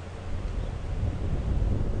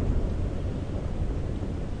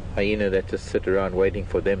 Hyena that just sit around waiting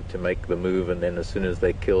for them to make the move, and then as soon as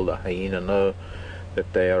they kill the hyena, know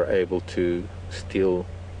that they are able to steal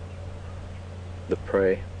the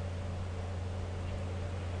prey.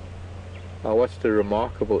 I watched a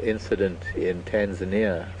remarkable incident in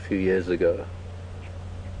Tanzania a few years ago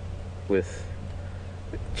with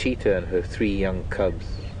Cheetah and her 3 young cubs,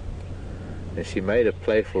 and she made a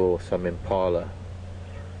play for some impala,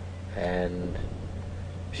 and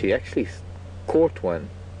she actually caught one,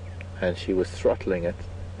 and she was throttling it,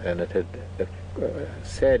 and it had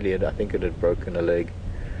sadly, I think it had broken a leg.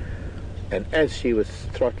 And as she was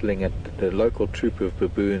throttling it, the local troop of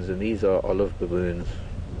baboons, and these are olive baboons,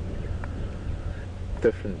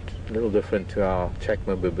 a little different to our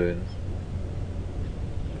Chacma baboons.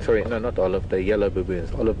 Sorry, no, not olive, they're yellow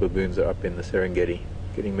baboons. Olive baboons are up in the Serengeti,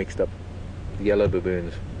 getting mixed up. Yellow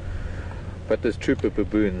baboons. But this troop of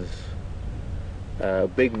baboons, a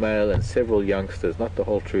big male and several youngsters, not the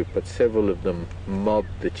whole troop, but several of them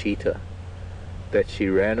mobbed the cheetah, that she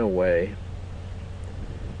ran away.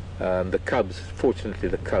 The cubs, fortunately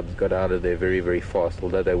the cubs got out of there very, very fast,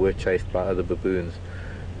 although they were chased by other baboons,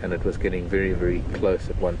 and it was getting very, very close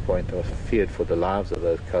at one point. I was feared for the lives of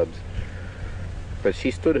those cubs. But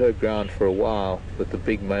she stood her ground for a while with the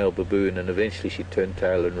big male baboon, and eventually she turned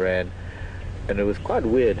tail and ran. And it was quite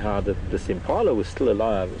weird how this impala was still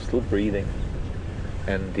alive, was still breathing,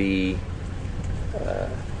 and the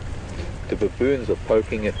baboons were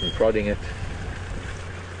poking it and prodding it.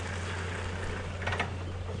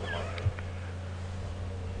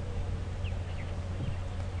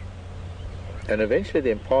 And eventually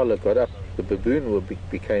the impala got up, the baboon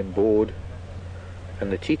became bored, and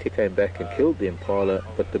the cheetah came back and killed the impala,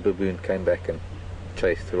 but the baboon came back and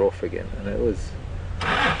chased her off again. And it was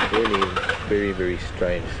really very, very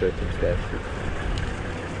strange circumstances.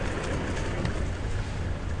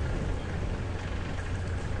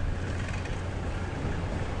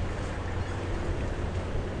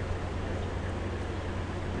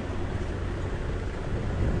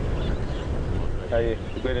 How are you?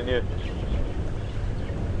 Good, and you?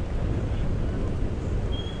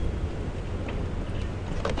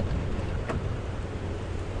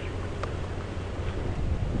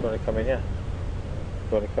 You want to come in here?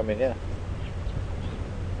 You want to come in here?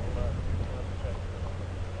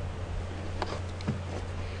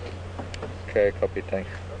 Okay, copy, thanks.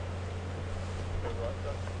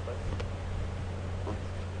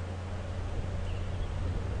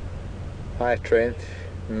 Hi, Trent.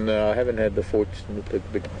 No, I haven't had the fortune,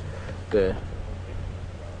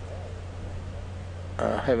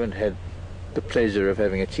 I haven't had the pleasure of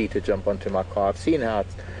having a cheetah jump onto my car. I've seen how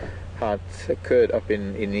it's occurred up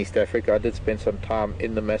in East Africa. I did spend some time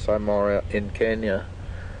in the Masai Mara in Kenya,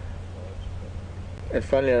 and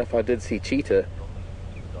funnily enough, I did see cheetah.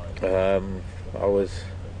 I was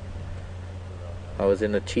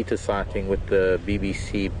in a cheetah sighting with the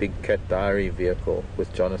BBC Big Cat Diary vehicle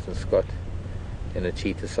with Jonathan Scott in a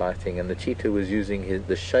cheetah sighting, and the cheetah was using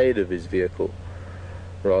the shade of his vehicle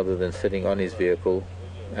rather than sitting on his vehicle,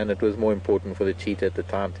 and it was more important for the cheetah at the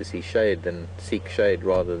time to see shade than seek shade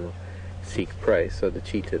rather than seek prey. So the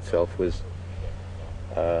cheetah itself was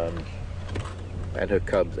and her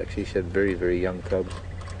cubs, actually she had very, very young cubs,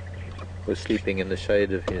 was sleeping in the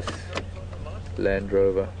shade of his Land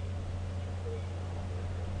Rover.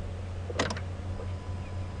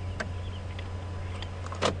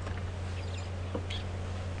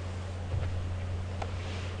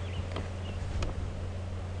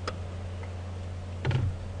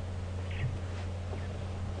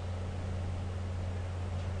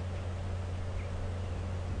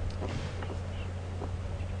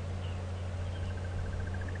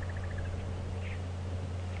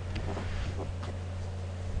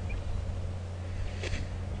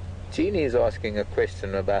 Jeannie is asking a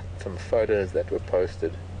question about some photos that were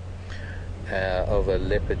posted of a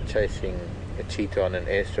leopard chasing a cheetah on an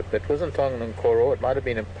airstrip. That wasn't on Nkoro. It might have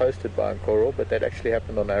been posted by Nkoro, but that actually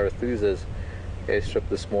happened on Arathusa's airstrip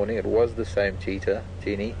this morning. It was the same cheetah,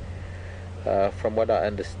 Jeannie. From what I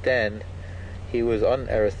understand, he was on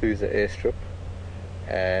Arathusa airstrip,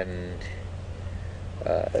 and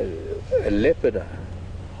a leopard,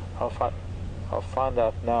 I'll find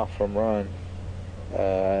out now from Ryan.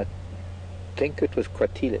 I think it was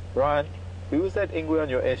Kwatile. Ryan, who was that Ingwe on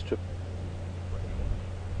your airstrip?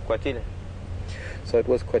 Kwatile. So it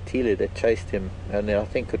was Kwatile that chased him, and I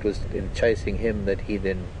think it was in chasing him that he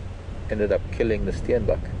then ended up killing the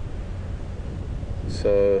steenbok.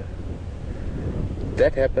 So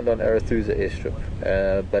that happened on Arathusa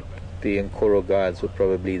airstrip, but the Nkoro guides were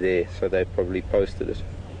probably there, so they probably posted it.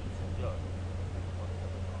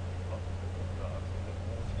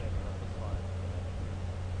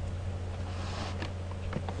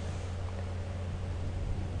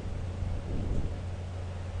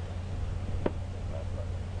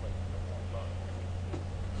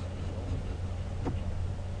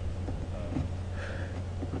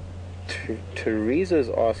 Teresa's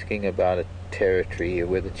asking about a territory,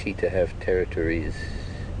 whether cheetah have territories.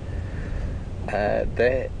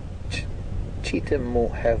 Cheetah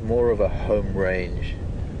have more of a home range.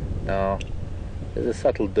 Now, there's a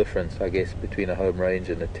subtle difference, I guess, between a home range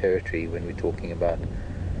and a territory when we're talking about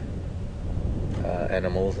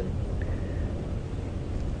animals. And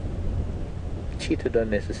cheetah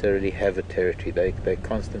don't necessarily have a territory. They're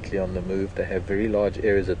constantly on the move. They have very large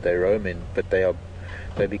areas that they roam in, but they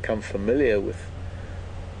become familiar with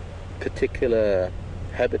particular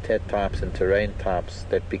habitat types and terrain types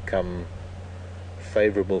that become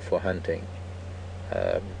favorable for hunting,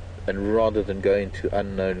 and rather than going to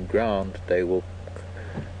unknown ground, they will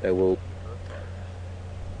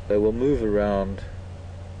move around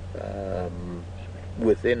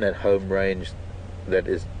within that home range that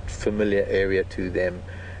is familiar area to them,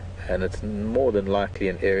 and it's more than likely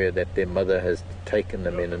an area that their mother has taken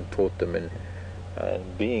them in and taught them in,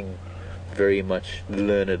 being very much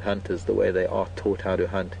learned hunters the way they are taught how to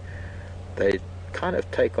hunt. They kind of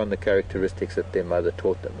take on the characteristics that their mother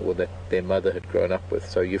taught them, or that their mother had grown up with.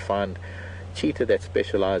 So you find cheetah that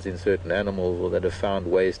specialize in certain animals, or that have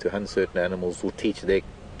found ways to hunt certain animals, will teach their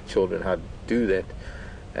children how to do that,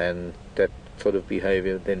 and that sort of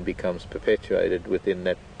behavior then becomes perpetuated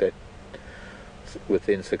within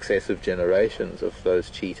within successive generations of those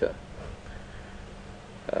cheetah.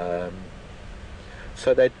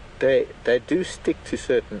 So they do stick to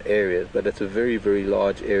certain areas, but it's a very, very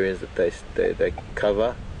large areas that they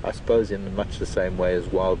cover, I suppose, in much the same way as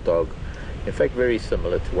wild dog. In fact, very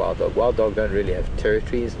similar to wild dog. Wild dog don't really have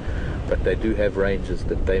territories, but they do have ranges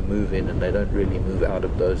that they move in, and they don't really move out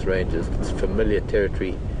of those ranges. It's familiar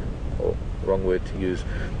territory, or wrong word to use,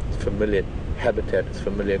 it's familiar habitat, it's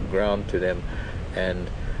familiar ground to them, and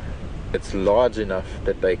it's large enough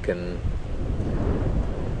that they can,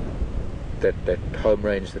 that home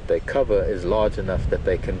range that they cover is large enough that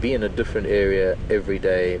they can be in a different area every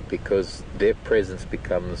day, because their presence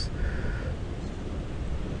becomes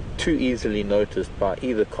too easily noticed by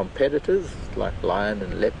either competitors like lion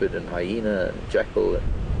and leopard and hyena and jackal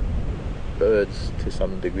and birds to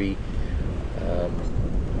some degree,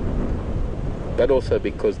 but also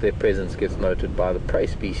because their presence gets noted by the prey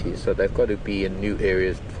species. So they've got to be in new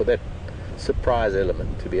areas for that surprise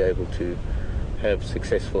element, to be able to have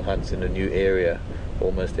successful hunts in a new area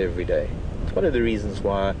almost every day. It's one of the reasons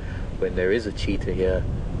why when there is a cheetah here,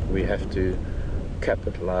 we have to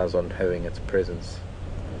capitalize on having its presence,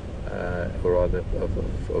 or rather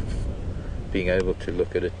of being able to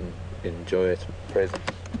look at it and enjoy its presence.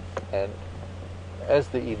 And as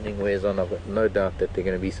the evening wears on, I've got no doubt that there are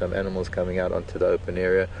going to be some animals coming out onto the open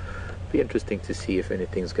area. It'll be interesting to see if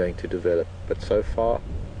anything's going to develop, but so far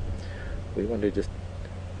we want to just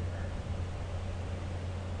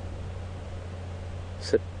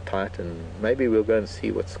sit tight, and maybe we'll go and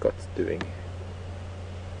see what Scott's doing.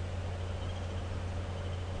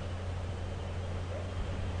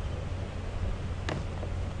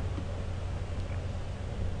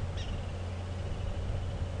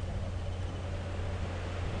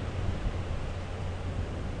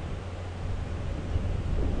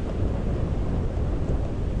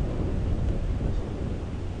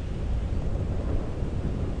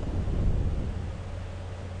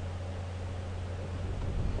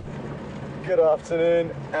 Good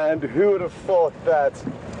afternoon, and who would have thought that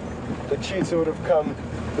the cheetah would have come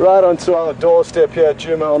right onto our doorstep here at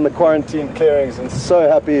Djuma on the quarantine clearings, and so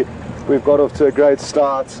happy we've got off to a great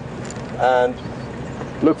start, and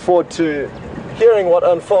look forward to hearing what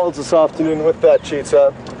unfolds this afternoon with that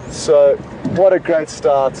cheetah. So what a great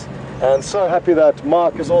start, and so happy that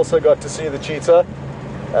Mark has also got to see the cheetah,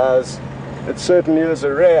 as it certainly is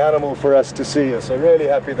a rare animal for us to see, so really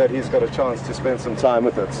happy that he's got a chance to spend some time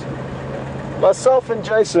with it. Myself and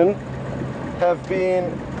Jason have been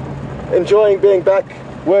enjoying being back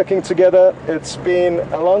working together. It's been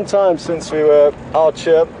a long time since we were out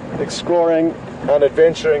here exploring and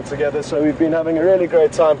adventuring together, so we've been having a really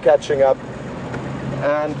great time catching up.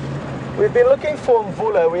 And we've been looking for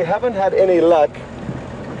mvula. We haven't had any luck.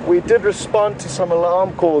 We did respond to some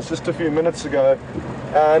alarm calls just a few minutes ago,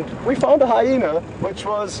 and we found a hyena, which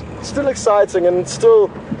was still exciting and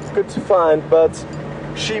still good to find, but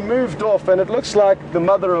she moved off, and it looks like the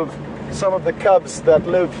mother of some of the cubs that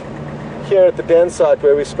live here at the den site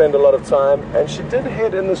where we spend a lot of time, and she did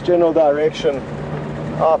head in this general direction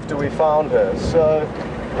after we found her. So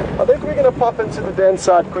I think we're going to pop into the den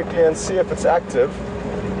site quickly and see if it's active.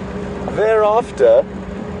 Thereafter,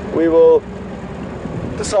 we will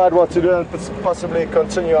decide what to do and possibly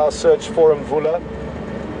continue our search for Mvula.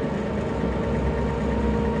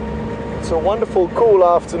 It's a wonderful, cool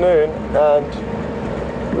afternoon,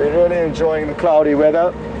 and we're really enjoying the cloudy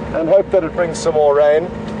weather and hope that it brings some more rain,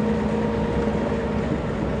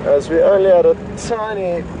 as we only had a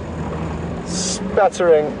tiny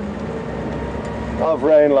spattering of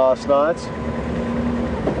rain last night.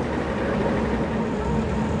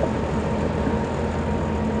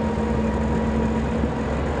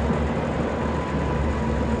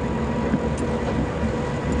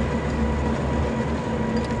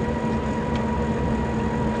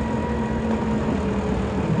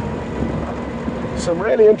 Some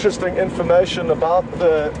really interesting information about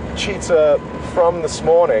the cheetah from this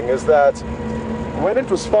morning is that when it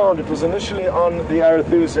was found, it was initially on the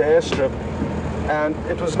Arathusa airstrip, and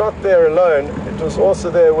it was not there alone. It was also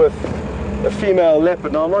there with a female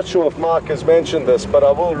leopard. Now, I'm not sure if Mark has mentioned this, but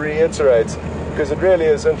I will reiterate because it really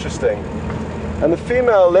is interesting. And the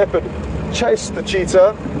female leopard chased the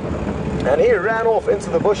cheetah, and he ran off into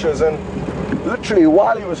the bushes, and literally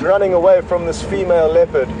while he was running away from this female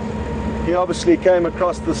leopard, he obviously came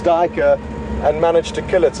across this duiker and managed to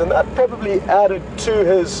kill it, and that probably added to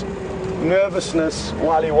his nervousness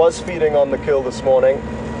while he was feeding on the kill this morning,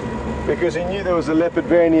 because he knew there was a leopard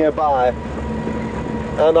very nearby,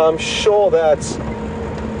 and I'm sure that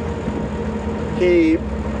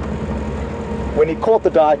when he caught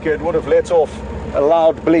the duiker, it would have let off a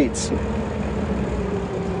loud bleat.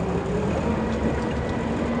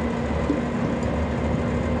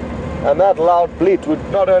 And that loud bleat would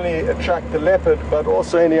not only attract the leopard, but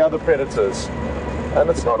also any other predators. And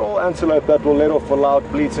it's not all antelope that will let off a loud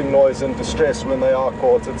bleating noise in distress when they are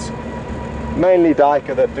caught. It's mainly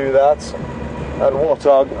duiker that do that, and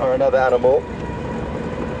warthog are another animal.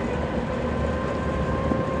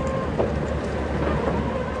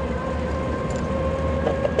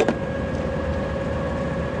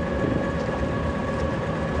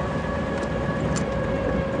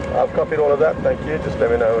 I've copied all of that, thank you. Just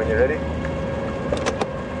let me know when you're ready.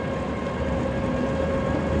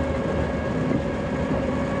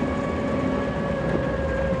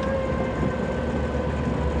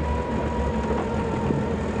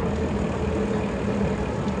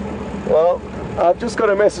 Well, I've just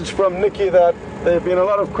got a message from Nikki that there have been a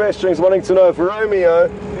lot of questions wanting to know if Romeo,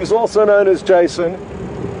 who's also known as Jason,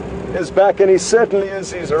 is back, and he certainly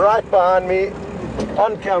is. He's right behind me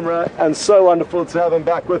on camera, and so wonderful to have him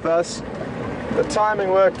back with us. The timing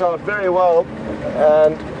worked out very well,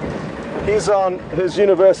 and he's on his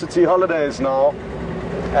university holidays now,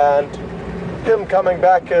 and him coming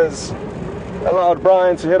back has allowed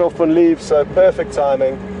Brian to head off and leave, so perfect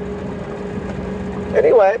timing.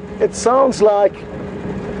 Anyway, it sounds like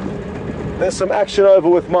there's some action over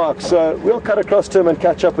with Mark, so we'll cut across to him and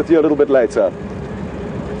catch up with you a little bit later.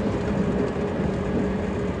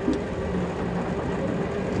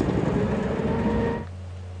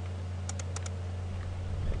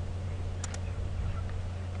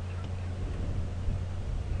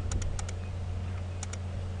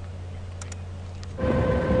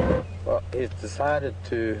 He's decided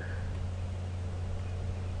to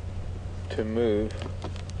move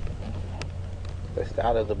just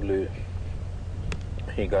out of the blue.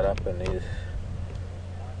 He got up and he's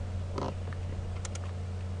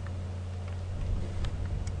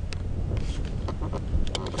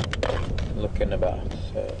looking about,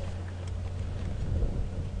 so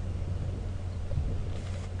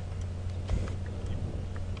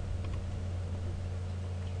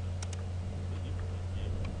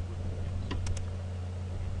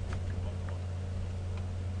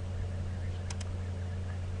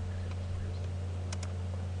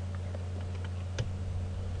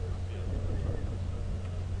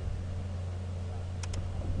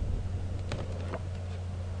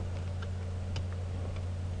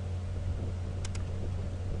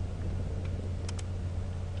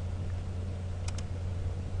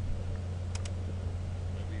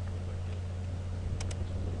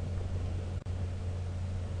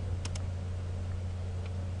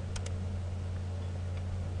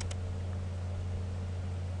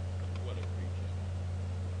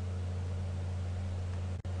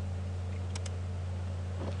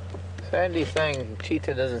Andy's saying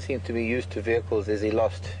Cheetah doesn't seem to be used to vehicles. Is he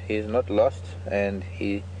lost? He's not lost, and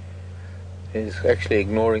he is actually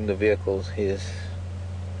ignoring the vehicles. He's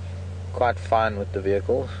quite fine with the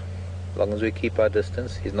vehicles, as long as we keep our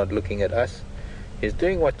distance. He's not looking at us. He's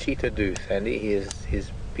doing what cheetah do, Sandy.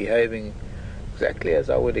 He's behaving exactly as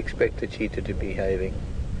I would expect a cheetah to be behaving.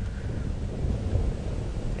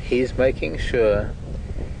 He's making sure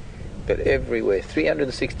that everywhere,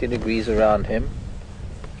 360 degrees around him,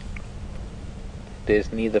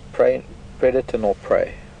 there's neither predator nor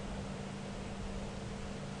prey.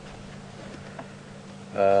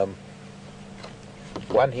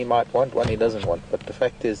 One he might want, one he doesn't want, but the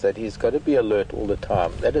fact is that he's got to be alert all the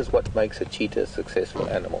time. That is what makes a cheetah a successful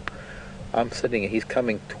animal. I'm sitting here, he's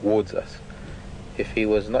coming towards us. If he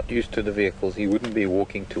was not used to the vehicles, he wouldn't be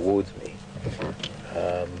walking towards me.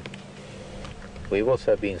 We've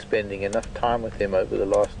also been spending enough time with him over the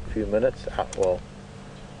last few minutes. Well,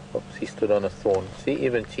 oops, he stood on a thorn. See,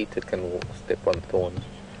 even cheetah can step on thorns.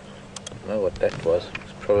 I don't know what that was.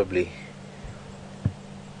 It's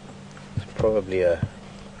probably a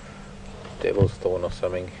devil's thorn or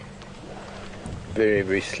something. Very,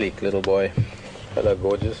 very sleek little boy. Hello,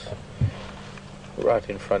 gorgeous. Right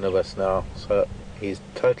in front of us now. So he's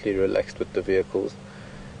totally relaxed with the vehicles.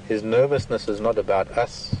 His nervousness is not about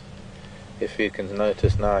us. If you can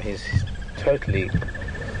notice now, he's totally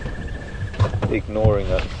ignoring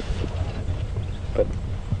us. But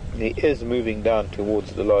he is moving down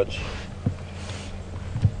towards the lodge.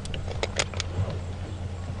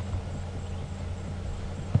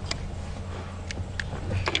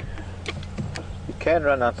 You can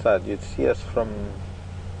run outside. You'd see us from,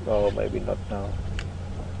 oh, maybe not now.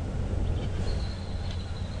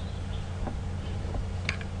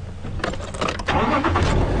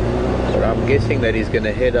 But I'm guessing that he's going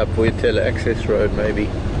to head up Voyatella Access Road, maybe.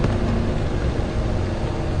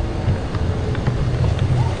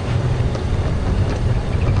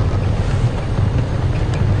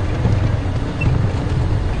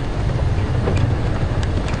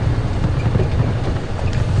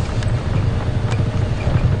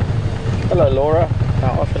 Hello, Laura.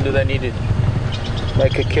 How often do they need to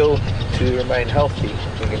make a kill to remain healthy?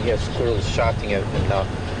 You can hear squirrels shouting at him now.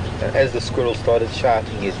 And as the squirrel started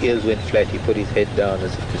shouting, his ears went flat. He put his head down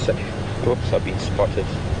as if to say, "Whoops, I've been spotted."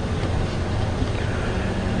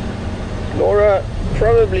 Laura,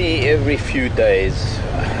 probably every few days.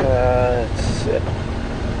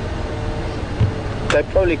 They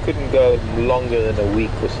probably couldn't go longer than a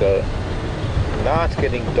week or so. Now it's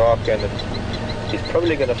getting dark, and he's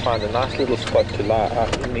probably going to find a nice little spot to lie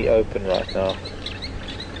out in the open right now.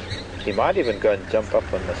 He might even go and jump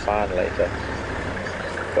up on the sign later.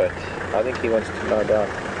 But I think he wants to lie down.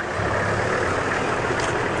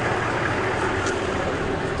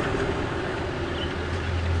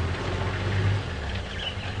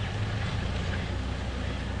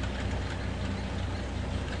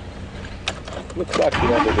 Looks like he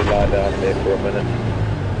wanted to lie down there for a minute.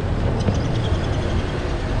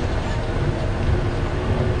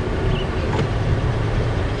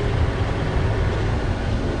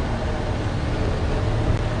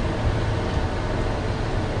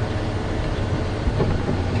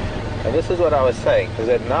 And this is what I was saying, is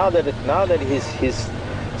that now that he's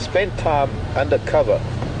spent time undercover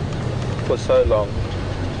for so long,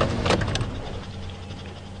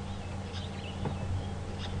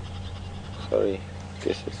 sorry,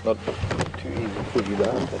 guess it's not too easy for you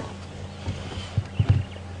down.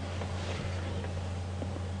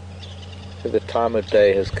 So the time of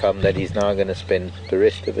day has come that he's now going to spend the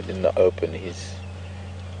rest of it in the open.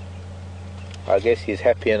 I guess he's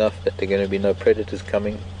happy enough that there are going to be no predators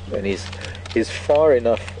coming, and he's far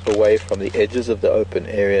enough away from the edges of the open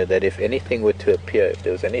area that if anything were to appear, if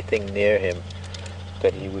there was anything near him,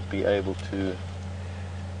 that he would be able to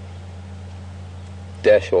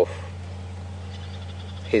dash off.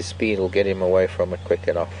 His speed will get him away from it quick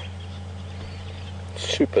enough.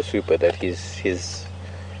 Super that he's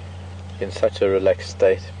in such a relaxed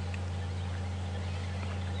state.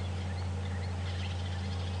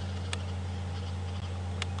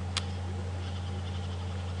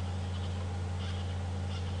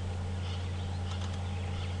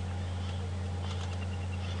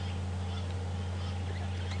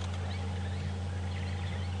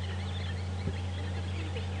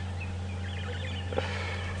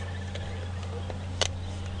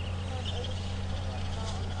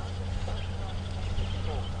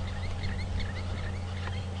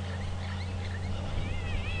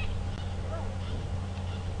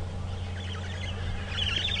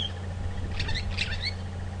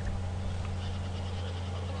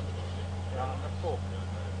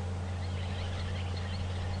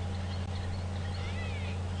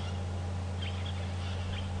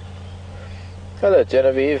 Hello,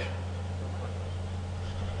 Genevieve.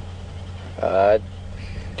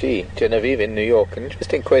 Gee, Genevieve in New York. An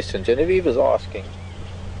interesting question. Genevieve is asking,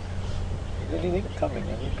 is anything coming?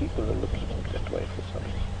 I mean, people are looking that way for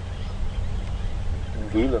something.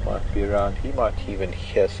 Gula might be around. He might even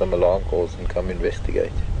hear some alarm calls and come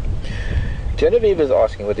investigate. Genevieve is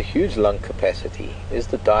asking, with a huge lung capacity, is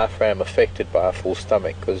the diaphragm affected by a full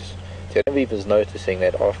stomach? Because Genevieve is noticing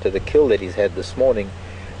that after the kill that he's had this morning,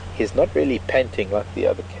 he's not really panting like the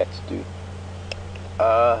other cats do.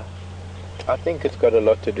 I think it's got a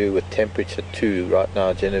lot to do with temperature too right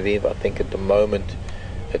now, Genevieve. I think at the moment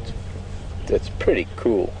it's pretty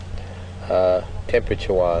cool,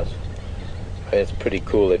 temperature-wise. It's pretty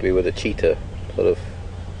cool that we were the Cheetah, sort of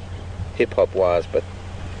hip-hop wise, but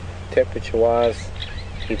temperature-wise,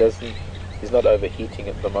 he's not overheating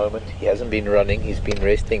at the moment. He hasn't been running. He's been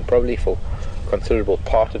resting probably for a considerable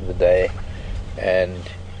part of the day, and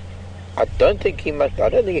I don't think he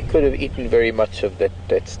could have eaten very much of that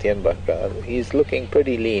steenbok. He's looking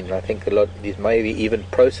pretty lean. I think he's maybe even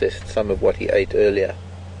processed some of what he ate earlier,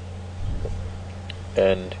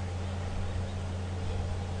 and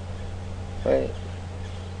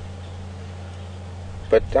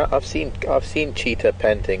but I've seen cheetah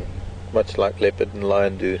panting, much like leopard and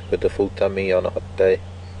lion do, with a full tummy on a hot day.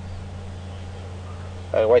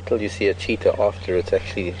 And wait till you see a cheetah after it's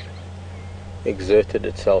actually exerted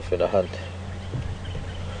itself in a hunt.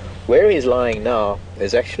 Where he's lying now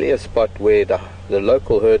is actually a spot where the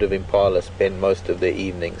local herd of impala spend most of their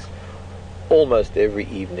evenings. Almost every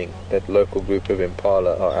evening that local group of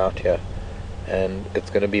impala are out here, and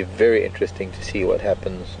it's going to be very interesting to see what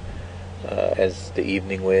happens as the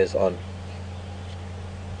evening wears on.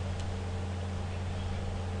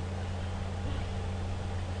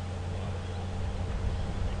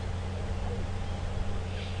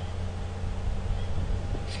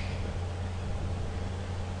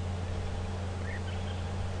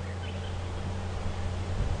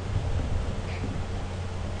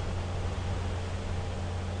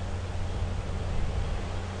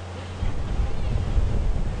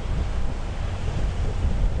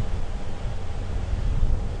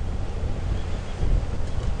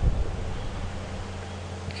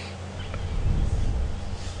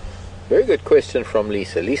 Very good question from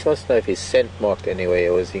Lisa. Lisa wants to know if he's scent marked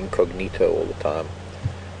anywhere or is he incognito all the time.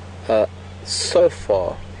 So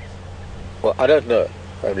far, well, I don't know.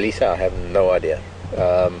 Lisa, I have no idea.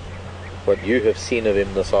 What you have seen of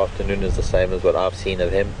him this afternoon is the same as what I've seen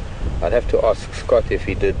of him. I'd have to ask Scott if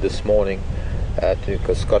he did this morning,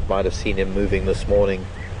 because Scott might have seen him moving this morning.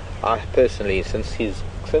 I personally, since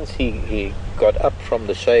he got up from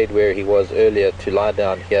the shade where he was earlier to lie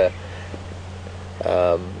down here,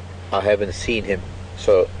 I haven't seen him,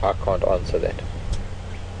 so I can't answer that.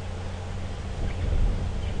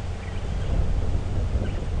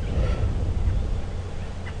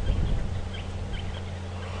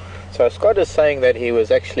 So Scott is saying that he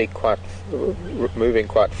was actually moving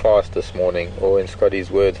quite fast this morning, or in Scotty's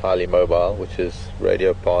words, highly mobile, which is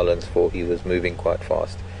radio parlance for he was moving quite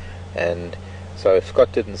fast. And so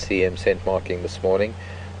Scott didn't see him scent marking this morning.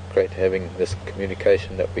 Great having this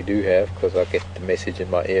communication that we do have, because I get the message in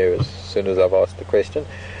my ear as soon as I've asked the question.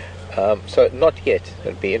 So not yet.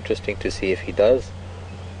 It'd be interesting to see if he does.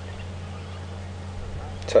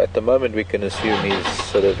 So at the moment we can assume he's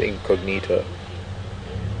sort of incognito.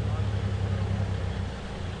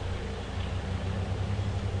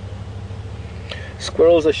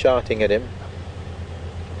 Squirrels are shouting at him.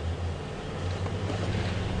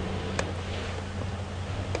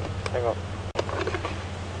 Hang on.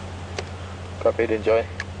 Copy it, enjoy.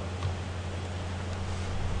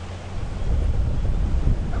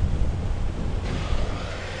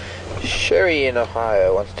 Sherry in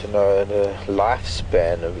Ohio wants to know the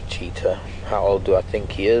lifespan of a cheetah. How old do I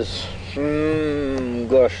think he is?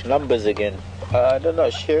 Gosh, numbers again. I don't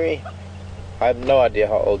know, Sherry. I have no idea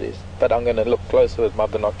how old he is, but I'm going to look closer with my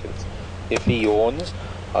binoculars. If he yawns,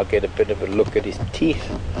 I'll get a bit of a look at his teeth.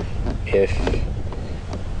 If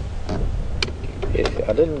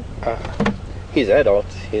I didn't... he's adult.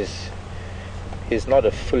 He's not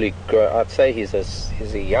a fully grown. I'd say he's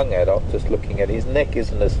a young adult. Just looking at his neck,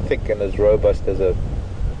 isn't as thick and as robust as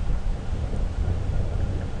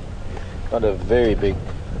not a very big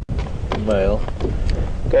male.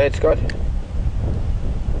 Go ahead, Scott.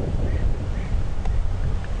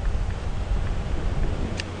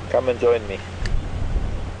 Come and join me.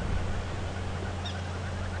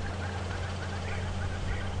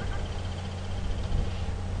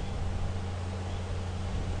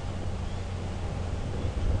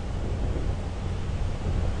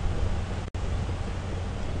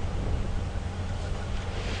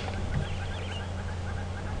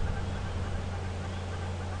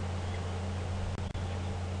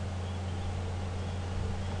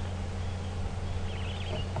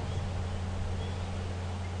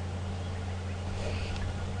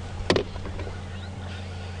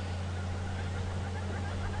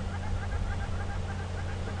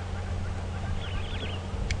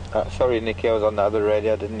 Sorry, Nikki, I was on the other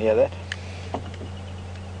radio. I didn't hear that.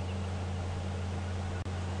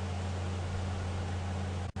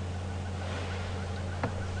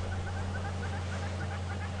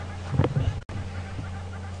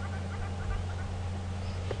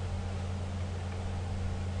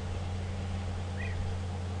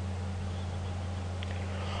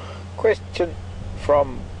 Question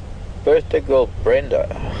from birthday girl Brenda.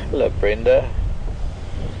 Hello, Brenda.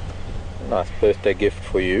 Nice birthday gift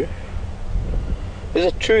for you. Is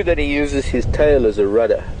it true that he uses his tail as a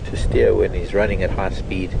rudder to steer when he's running at high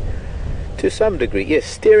speed? To some degree, yes,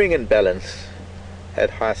 steering and balance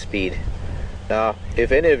at high speed. Now,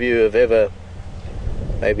 if any of you have ever,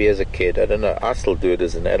 maybe as a kid, I don't know, I still do it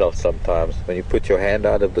as an adult sometimes, when you put your hand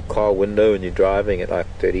out of the car window and you're driving at like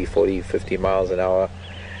 30, 40, 50 miles an hour,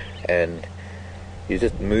 and you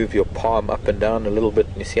just move your palm up and down a little bit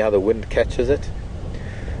and you see how the wind catches it.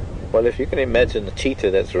 Well, if you can imagine a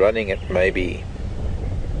cheetah that's running at maybe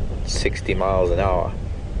 60 miles an hour,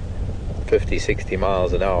 50, 60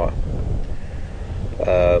 miles an hour,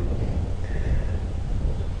 the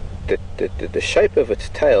shape of its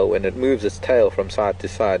tail, when it moves its tail from side to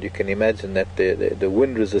side, you can imagine that the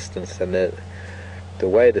wind resistance and the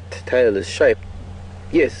way the tail is shaped,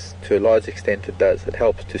 yes, to a large extent it does. It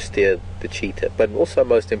helps to steer the cheetah. But also,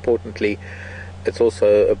 most importantly, it's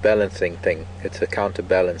also a balancing thing. It's a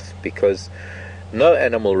counterbalance, because no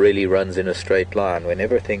animal really runs in a straight line.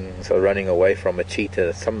 Whenever things are running away from a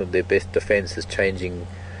cheetah, some of their best defense is changing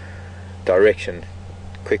direction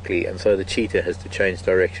quickly, and so the cheetah has to change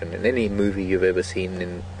direction. In any movie you've ever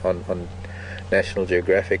seen on National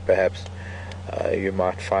Geographic, perhaps, you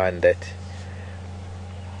might find that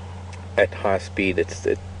at high speed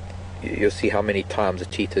you'll see how many times a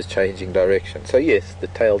cheetah is changing direction. So yes, the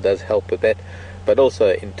tail does help with that, but also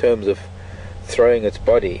in terms of throwing its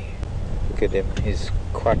body. Look at him, he's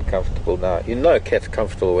quite comfortable now. You know a cat's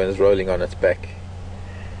comfortable when it's rolling on its back.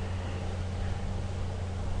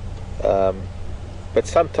 But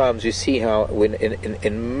sometimes you see how when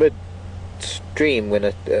in mid-stream, when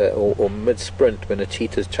or mid-sprint, when a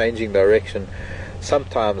cheetah is changing direction,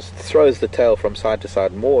 sometimes throws the tail from side to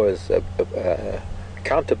side more as a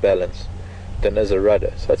counterbalance than as a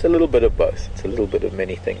rudder. So it's a little bit of both. It's a little bit of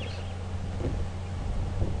many things.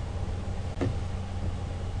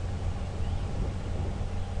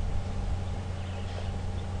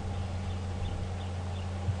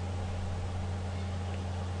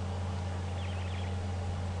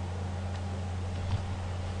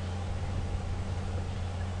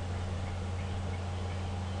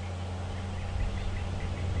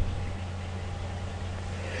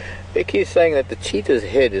 Vicky is saying that the cheetah's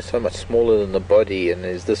head is so much smaller than the body, and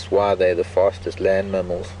is this why they're the fastest land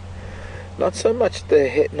mammals? Not so much the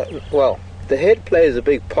head. Well, the head plays a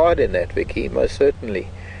big part in that, Vicky, most certainly.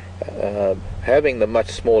 Having the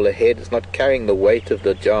much smaller head is not carrying the weight of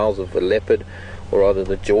the jowls of a leopard, or rather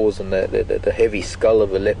the jaws and the heavy skull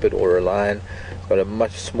of a leopard or a lion. It's got a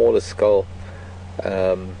much smaller skull,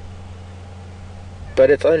 but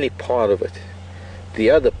it's only part of it. The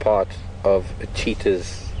other part of a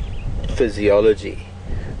cheetah's physiology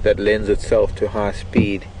that lends itself to high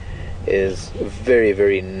speed is a very,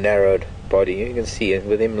 very narrowed body. You can see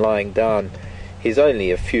with him lying down, he's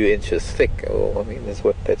only a few inches thick, or I mean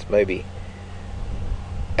that's maybe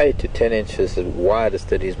 8 to 10 inches at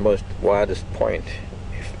widest, at his most widest point,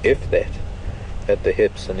 if that, at the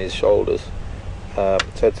hips and his shoulders. So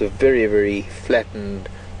it's a very, very flattened,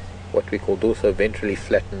 what we call dorsoventrally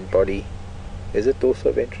flattened body. Is it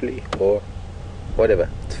dorsoventrally or whatever?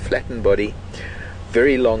 It's a flattened body,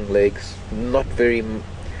 very long legs, not very.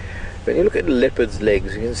 When you look at leopards'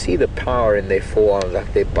 legs, you can see the power in their forearms,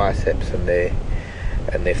 like their biceps and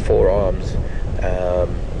their forearms,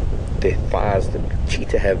 their thighs. The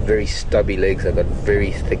cheetah have very stubby legs. They've got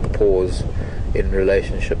very thick paws in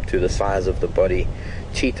relationship to the size of the body.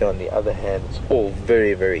 Cheetah, on the other hand, it's all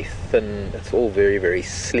very, very thin. It's all very, very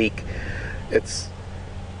sleek. It's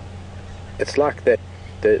like that.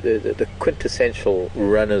 The quintessential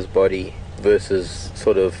runner's body versus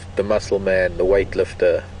sort of the muscle man, the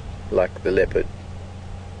weightlifter, like the leopard.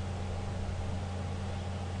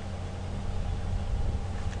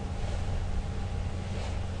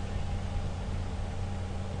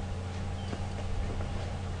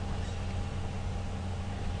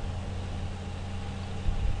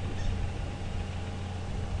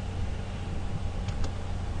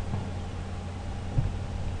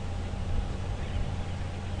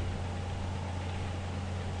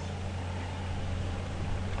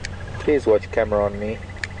 Please watch camera on me.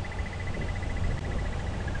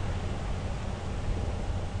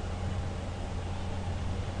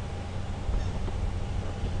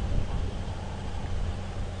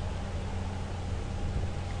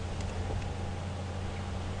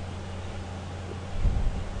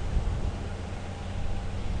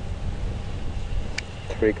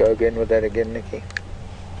 Should we go again with that again, Nikki?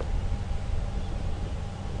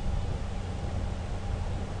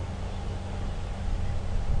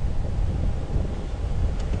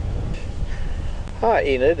 Hi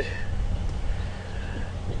Enid.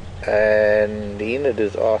 And Enid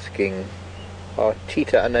is asking, are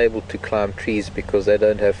cheetah unable to climb trees because they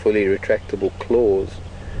don't have fully retractable claws?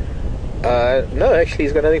 No, actually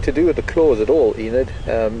it's got nothing to do with the claws at all, Enid.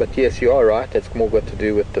 But yes, you are right, it's more got to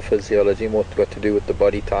do with the physiology, more got to do with the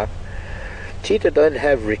body type. Cheetah don't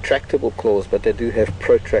have retractable claws, but they do have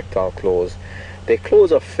protractile claws. Their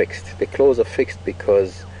claws are fixed. Their claws are fixed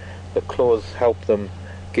because the claws help them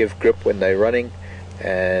give grip when they're running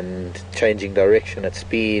and changing direction at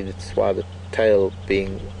speed. It's why the tail,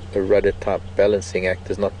 being a rudder type balancing act,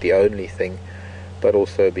 is not the only thing, but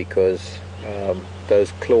also because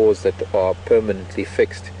those claws that are permanently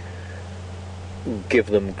fixed give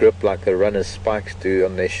them grip like a runner's spikes do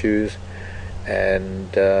on their shoes,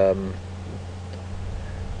 and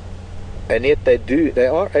yet they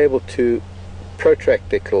are able to protract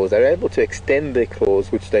their claws. They're able to extend their claws,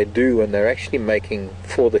 which they do when they're actually making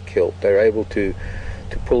for the kill. They're able to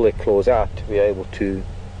pull their claws out to be able to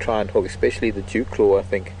try and hook, especially the dew claw, I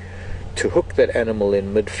think, to hook that animal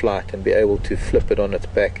in mid-flight and be able to flip it on its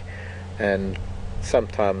back. And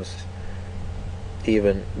sometimes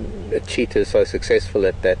even a cheetah is so successful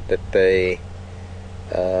at that the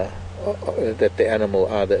animal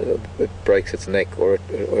either it breaks its neck or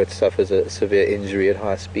it suffers a severe injury at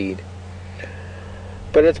high speed.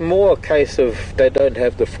 But it's more a case of they don't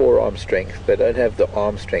have the forearm strength, they don't have the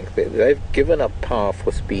arm strength. They've given up power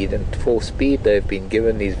for speed, and for speed they've been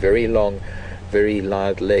given these very long, very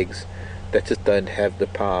lithe legs that just don't have the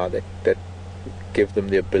power that give them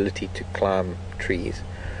the ability to climb trees.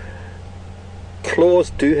 Claws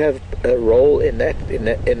do have a role in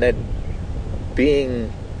that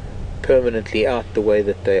being permanently out the way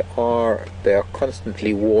that they are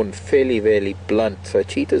constantly worn fairly blunt, so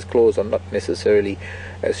cheetah's claws are not necessarily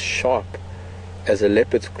as sharp as a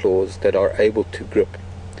leopard's claws that are able to grip,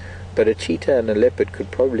 but a cheetah and a leopard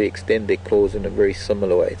could probably extend their claws in a very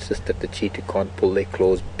similar way. It's just that the cheetah can't pull their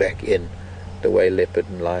claws back in the way leopard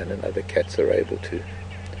and lion and other cats are able to.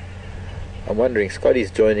 I'm wondering,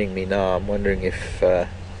 Scotty's joining me now. I'm wondering if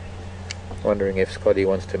Scotty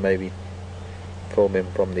wants to maybe film him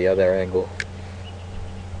from the other angle.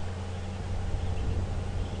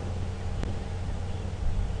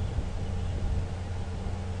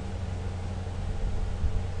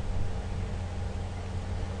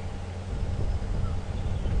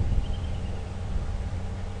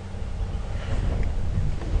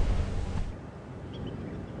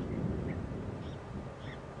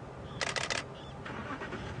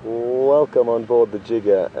 Welcome on board the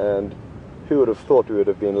Jigger, and who would have thought we would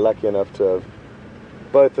have been lucky enough to have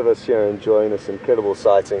both of us here enjoying this incredible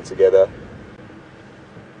sighting together.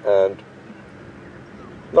 And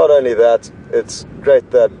not only that, it's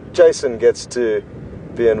great that Jason gets to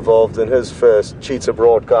be involved in his first cheetah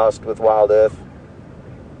broadcast with Wild Earth.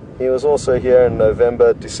 He was also here in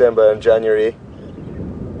November, December and January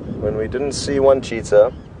when we didn't see one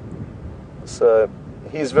cheetah, so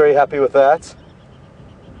he's very happy with that.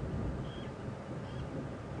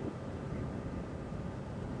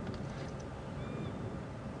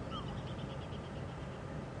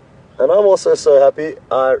 And I'm also so happy.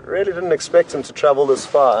 I really didn't expect him to travel this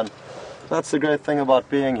far, and that's the great thing about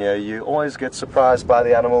being here. You always get surprised by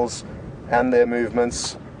the animals and their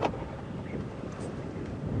movements.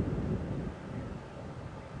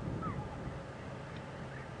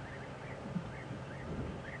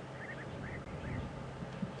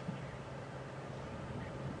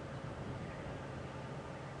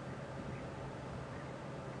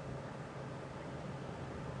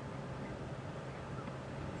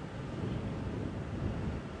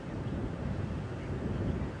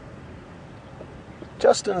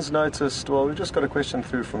 Justin's noticed, well, we've just got a question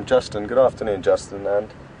through from Justin. Good afternoon, Justin.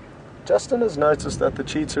 And Justin has noticed that the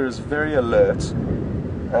cheetah is very alert,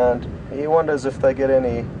 and he wonders if they get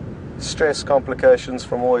any stress complications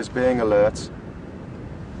from always being alert.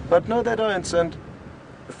 But no, they don't. And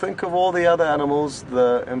think of all the other animals,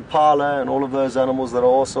 the impala and all of those animals that are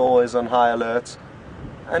also always on high alert.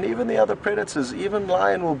 And even the other predators, even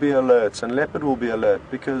lion will be alert and leopard will be alert,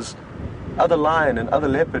 because other lion and other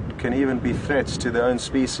leopard can even be threats to their own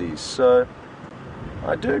species. So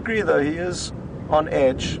I do agree, though, he is on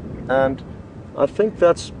edge, and I think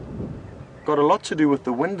that's got a lot to do with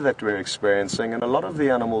the wind that we're experiencing, and a lot of the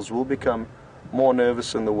animals will become more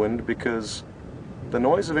nervous in the wind because the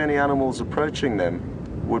noise of any animals approaching them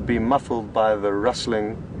would be muffled by the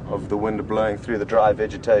rustling of the wind blowing through the dry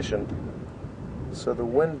vegetation. So the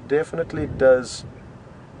wind definitely does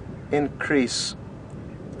increase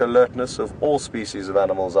alertness of all species of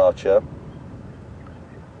animals out here.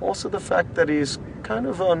 Also the fact that he's kind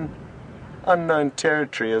of on unknown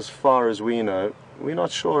territory as far as we know. We're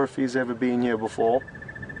not sure if he's ever been here before,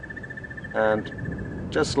 and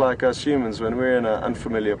just like us humans, when we're in an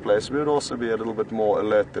unfamiliar place, we would also be a little bit more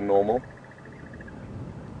alert than normal.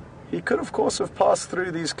 He could of course have passed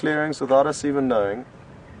through these clearings without us even knowing,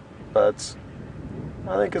 but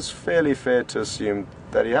I think it's fairly fair to assume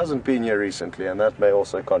that he hasn't been here recently, and that may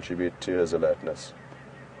also contribute to his alertness.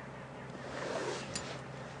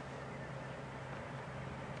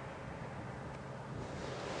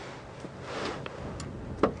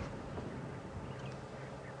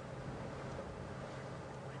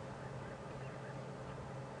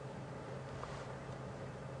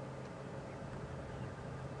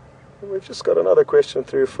 We've just got another question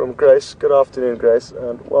through from Grace. Good afternoon, Grace,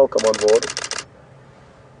 and welcome on board.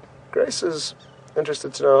 Grace is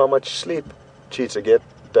interested to know how much sleep cheetah get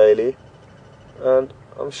daily, and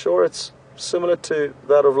I'm sure it's similar to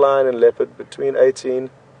that of lion and leopard, between 18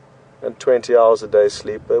 and 20 hours a day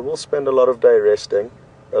sleep. They will spend a lot of the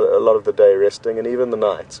day resting, and even the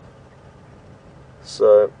night.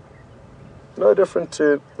 So, no different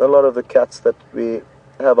to a lot of the cats that we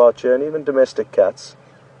have out here, and even domestic cats.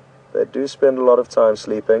 They do spend a lot of time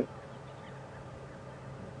sleeping.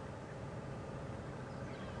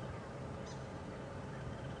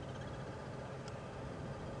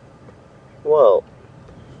 Well,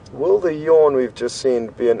 will the yawn we've just seen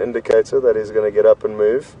be an indicator that he's going to get up and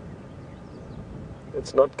move?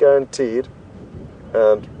 It's not guaranteed,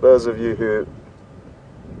 and those of you who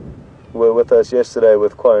were with us yesterday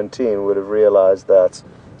with quarantine would have realized that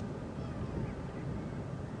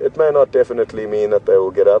it may not definitely mean that they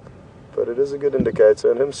will get up, but it is a good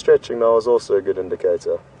indicator, and him stretching now is also a good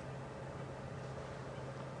indicator.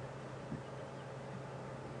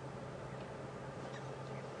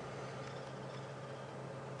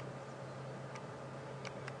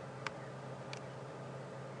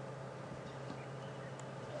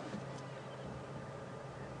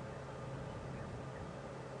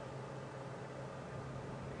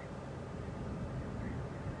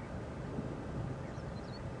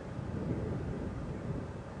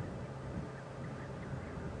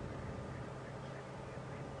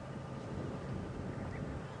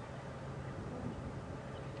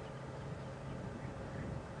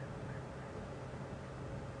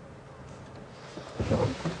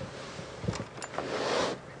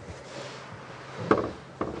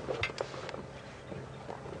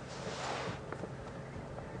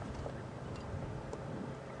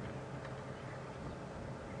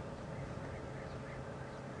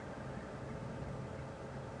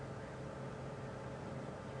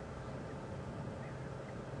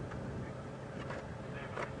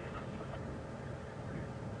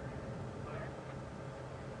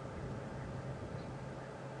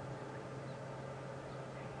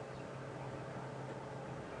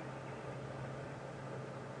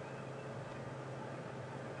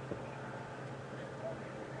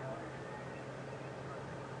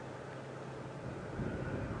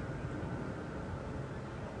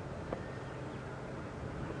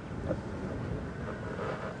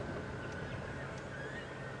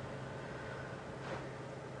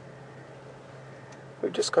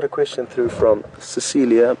 We've just got a question through from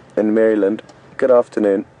Cecilia in Maryland. Good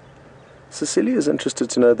afternoon. Cecilia is interested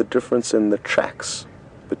to know the difference in the tracks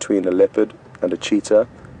between a leopard and a cheetah,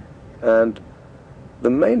 and the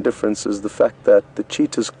main difference is the fact that the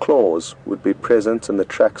cheetah's claws would be present in the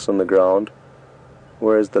tracks on the ground,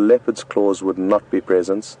 whereas the leopard's claws would not be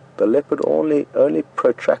present. The leopard only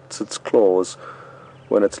protracts its claws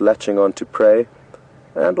when it's latching onto prey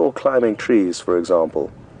and or climbing trees, for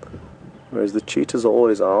example. Whereas the cheetahs are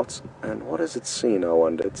always out. And what has it seen, I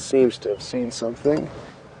wonder? It seems to have seen something.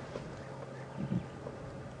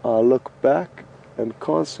 I'll look back and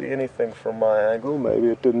can't see anything from my angle. Maybe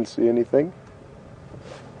it didn't see anything.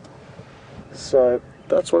 So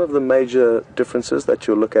that's one of the major differences that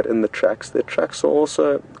you'll look at in the tracks. Their tracks are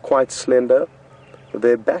also quite slender.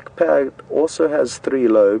 Their backpack also has 3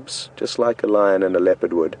 lobes, just like a lion and a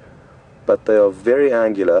leopard would. But they are very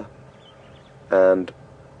angular, and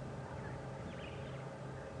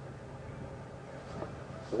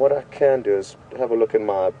what I can do is have a look in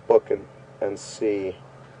my book and see.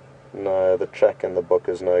 No, the track in the book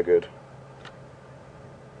is no good.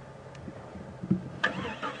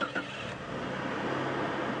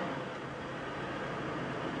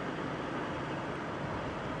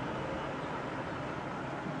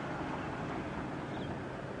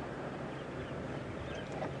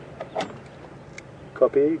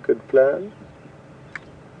 Copy, good plan.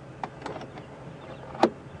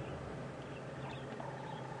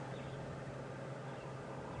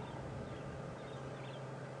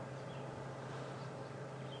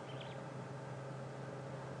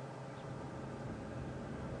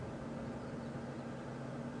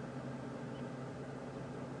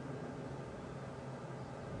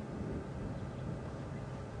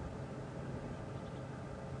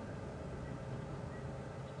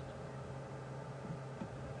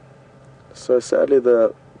 So sadly,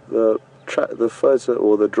 the photo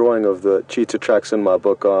or the drawing of the cheetah tracks in my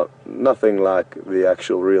book are nothing like the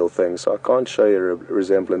actual real thing, so I can't show you a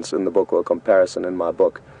resemblance in the book or a comparison in my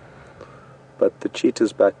book. But the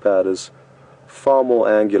cheetah's back pad is far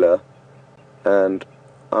more angular, and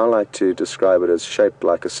I like to describe it as shaped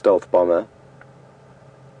like a stealth bomber,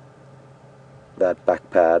 that back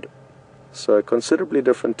pad. So considerably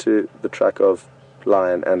different to the track of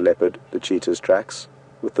lion and leopard, the cheetah's tracks,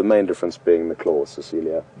 with the main difference being the claws,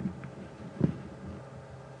 Cecilia.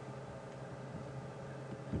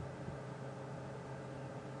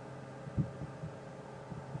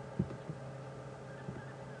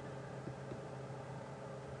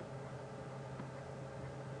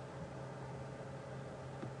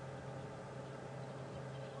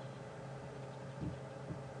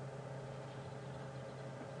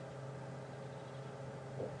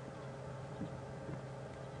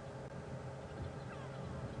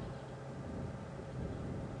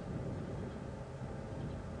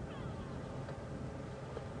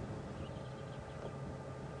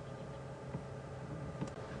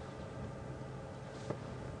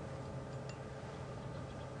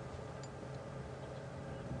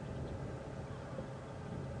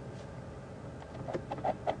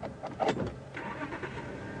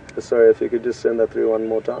 Sorry, if you could just send that through one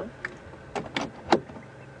more time.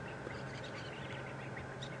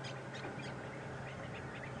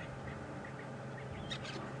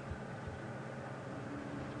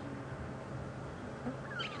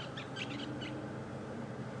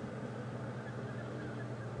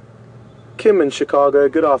 Kim in Chicago,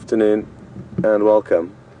 good afternoon and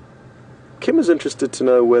welcome. Kim is interested to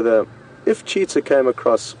know whether, if cheetah came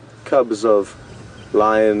across cubs of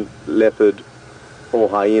lion, leopard, or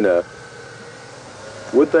hyena,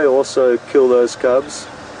 would they also kill those cubs?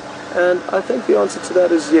 And I think the answer to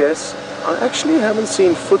that is yes. I actually haven't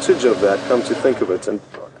seen footage of that, come to think of it, and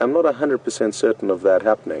I'm not 100% certain of that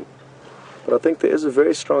happening. But I think there is a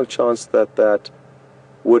very strong chance that that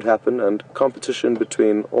would happen, and competition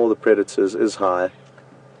between all the predators is high,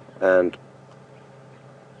 and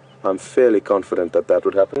I'm fairly confident that that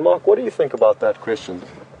would happen. Mark, what do you think about that question?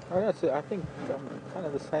 I think I'm kind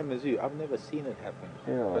of the same as you. I've never seen it happen.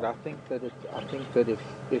 Yeah. But I think that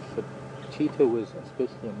if a cheetah was,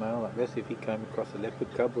 especially a male like this, if he came across a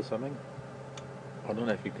leopard cub or something, I don't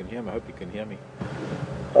know if you can hear me. I hope you can hear me.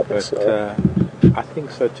 I think so. I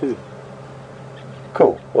think so too.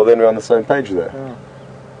 Cool. Well, then we're on the same page there. Yeah,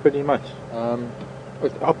 pretty much.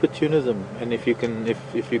 With opportunism, and if you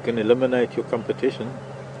can eliminate your competition,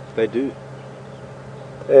 they do.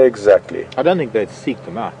 Exactly. I don't think they'd seek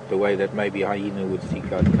them out the way that maybe hyena would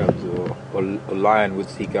seek out cubs, or lion would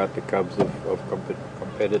seek out the cubs of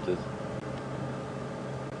competitors.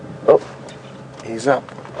 Oh, he's up.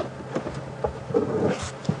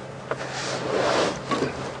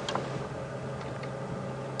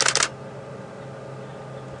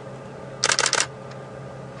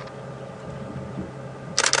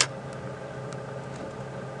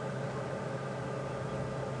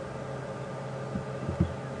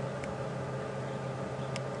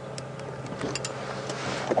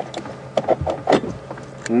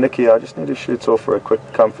 Nikki, I just need to shoot off for a quick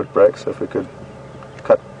comfort break, so if we could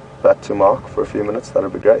cut back to Mark for a few minutes, that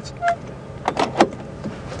would be great.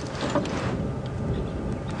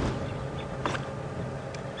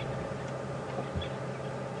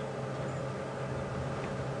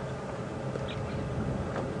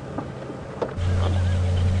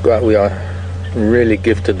 Well, we are really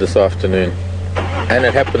gifted this afternoon, and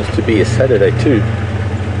it happens to be a Saturday too,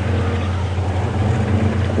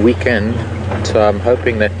 weekend. So I'm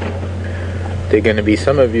hoping that there are going to be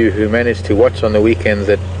some of you who manage to watch on the weekends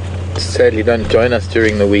that sadly don't join us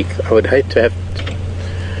during the week. I would hate to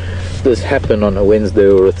have this happen on a Wednesday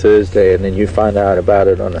or a Thursday and then you find out about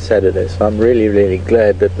it on a Saturday. So I'm really, really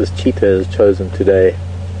glad that this cheetah is chosen today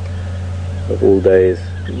of all days.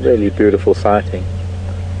 Really beautiful sighting.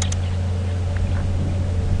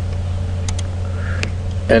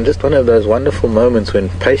 And just one of those wonderful moments when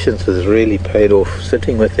patience has really paid off,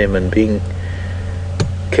 sitting with him and being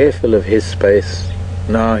careful of his space.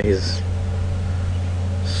 Now he's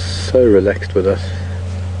so relaxed with us.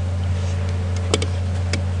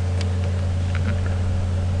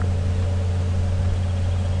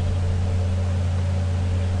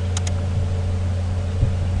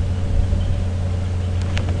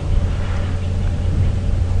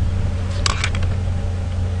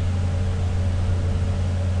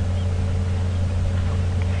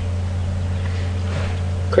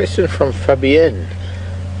 Question from Fabienne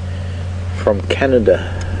from Canada.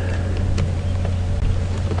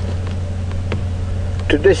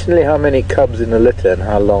 Traditionally, how many cubs in a litter and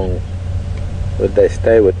how long Would they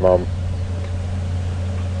stay with mom?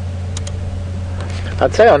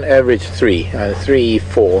 I'd say on average 3,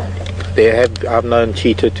 4. I've known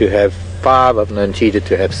Cheetah to have 5. I've known Cheetah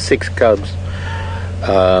to have 6 cubs.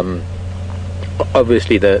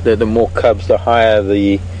 Obviously, the more cubs, the higher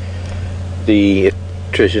the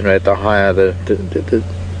attrition rate, the higher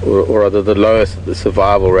or rather the lowest the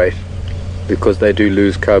survival rate, because they do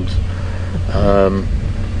lose cubs.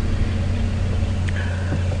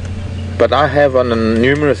 But I have on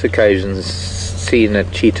numerous occasions seen a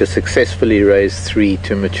cheetah successfully raise 3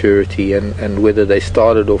 to maturity, and whether they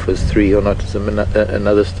started off as 3 or not is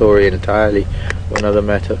another story entirely, or another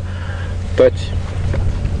matter. But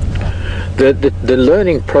the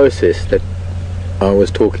learning process that I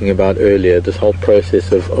was talking about earlier, this whole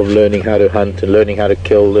process of learning how to hunt and learning how to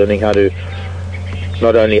kill, learning how to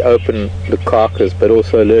not only open the carcass but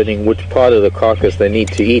also learning which part of the carcass they need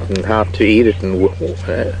to eat and how to eat it,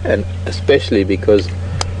 and especially because,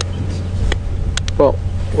 well,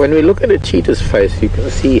 when we look at a cheetah's face, you can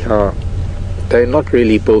see how they're not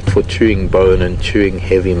really built for chewing bone and chewing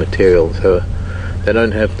heavy material. So they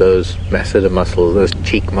don't have those masseter muscles, those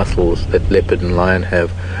cheek muscles that leopard and lion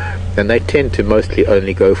have, and they tend to mostly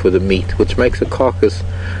only go for the meat, which makes a carcass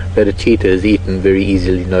that a cheetah has eaten very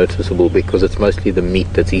easily noticeable, because it's mostly the meat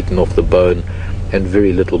that's eaten off the bone and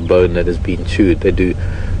very little bone that has been chewed. They do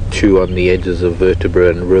chew on the edges of vertebrae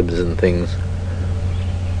and ribs and things.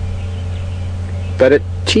 But a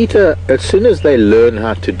cheetah, as soon as they learn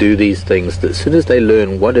how to do these things, as soon as they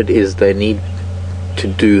learn what it is they need to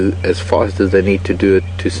do as fast as they need to do it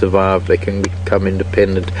to survive, they can become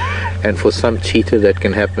independent. And for some cheetah that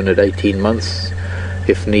can happen at 18 months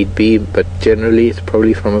if need be, but generally it's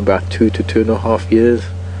probably from about 2 to 2.5 years.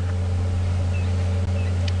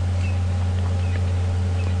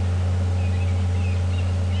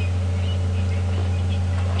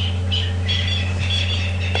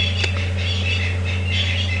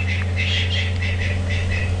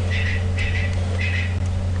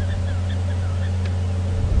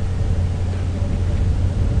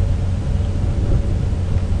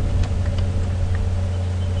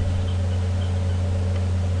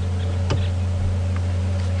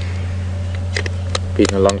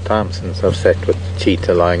 Been a long time since I've sat with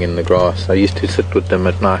cheetah lying in the grass. I used to sit with them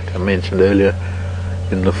at night, I mentioned earlier,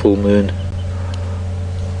 in the full moon.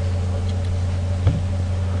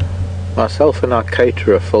 Myself and our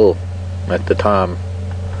caterer Phil, at the time,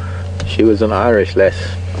 she was an Irish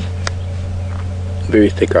lass, very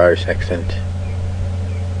thick Irish accent.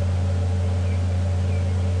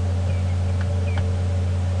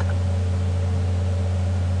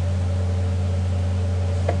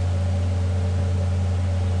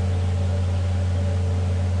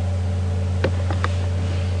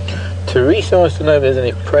 Teresa wants to know if there's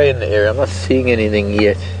any prey in the area. I'm not seeing anything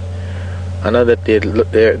yet. I know that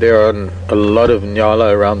there are a lot of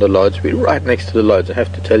nyala around the lodge. We're right next to the lodge. I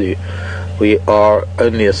have to tell you, we are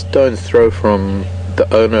only a stone's throw from the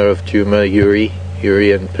owner of Djuma,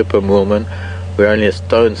 Yuri and Pippa Moorman. We're only a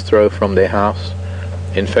stone's throw from their house.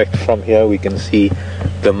 In fact, from here we can see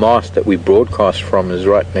the mast that we broadcast from is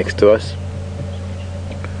right next to us.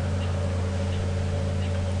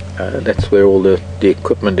 That's where all the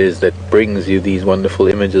equipment is that brings you these wonderful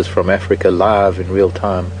images from Africa live in real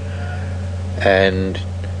time. And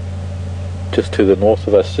just to the north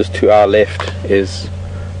of us, just to our left, is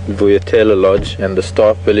Vuyatela Lodge and the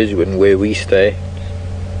staff village, where we stay,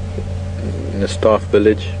 in the staff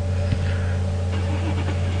village.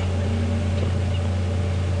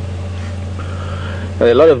 There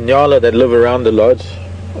are a lot of nyala that live around the lodge,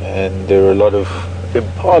 and there are a lot of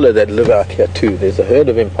impala that live out here too. There's a herd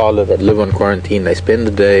of impala that live on quarantine. They spend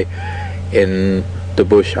the day in the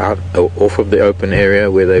bush out off of the open area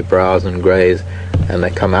where they browse and graze, and they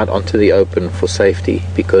come out onto the open for safety,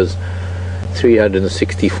 because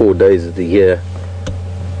 364 days of the year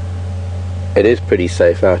it is pretty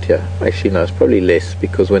safe out here. Actually no, it's probably less,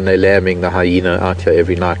 because when they're lambing, the hyena out here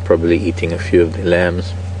every night probably eating a few of the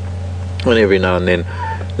lambs, and every now and then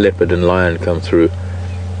leopard and lion come through.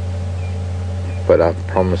 But I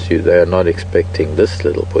promise you, they are not expecting this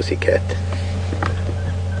little pussycat.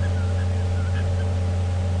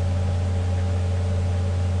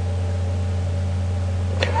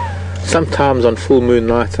 Sometimes on full moon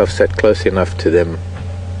nights I've sat close enough to them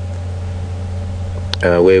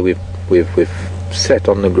where we've sat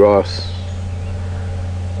on the grass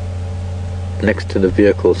next to the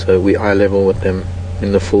vehicle, so we eye level with them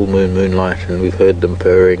in the full moonlight, and we've heard them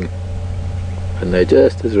purring. And they're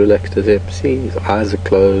just as relaxed as him. See, his eyes are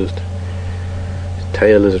closed, his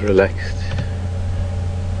tail is relaxed.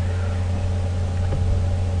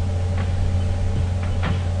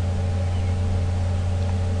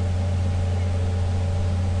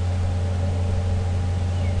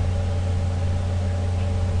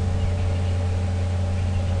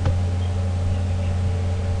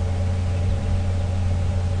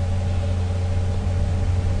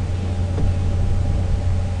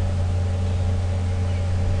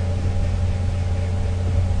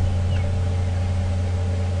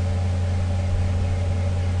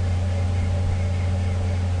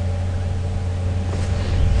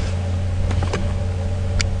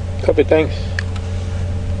 Copy, thanks.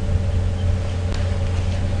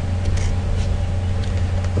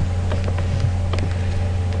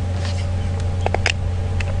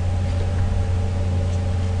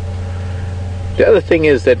 The other thing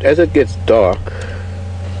is that as it gets dark,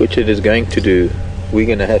 which it is going to do, we're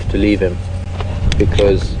going to have to leave him,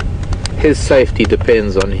 because his safety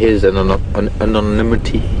depends on his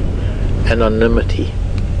anonymity,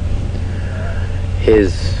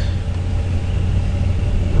 his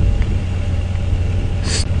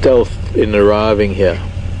stealth in arriving here.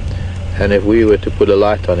 And if we were to put a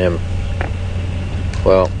light on him,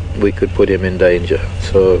 well, we could put him in danger.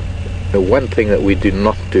 So the one thing that we do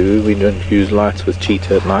not do, we don't use lights with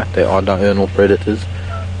Cheetah at night. They are diurnal predators,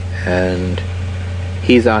 and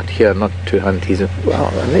he's out here not to hunt. Well,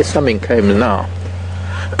 unless something came now,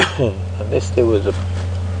 unless there was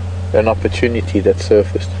an opportunity that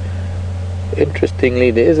surfaced.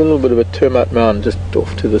 Interestingly, there is a little bit of a termite mound just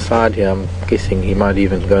off to the side here. I'm guessing he might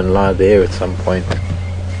even go and lie there at some point.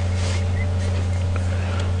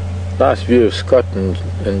 Nice view of Scott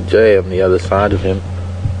and Jay on the other side of him.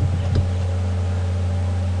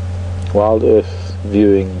 Wild Earth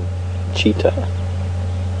viewing Cheetah.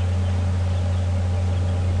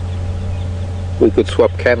 We could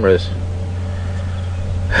swap cameras.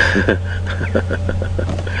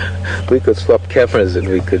 We could swap cameras and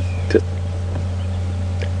we could just...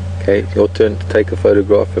 Okay, your turn to take a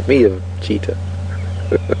photograph of me of Cheetah.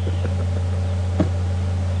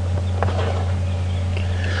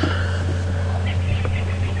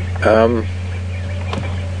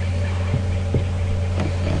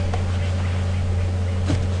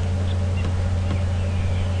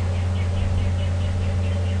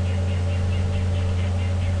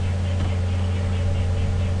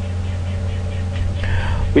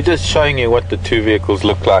 We're just showing you what the two vehicles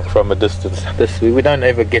look like from a distance. We don't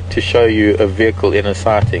ever get to show you a vehicle in a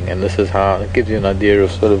sighting, and this is how it gives you an idea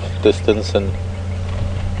of sort of distance and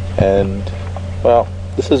well,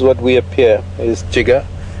 this is what we appear. Is Jigger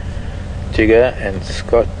and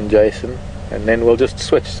Scott and Jason, and then we'll just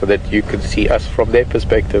switch so that you can see us from their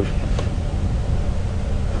perspective.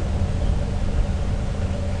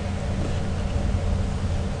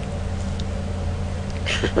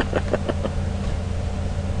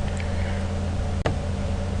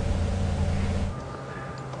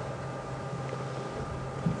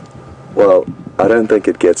 Well, I don't think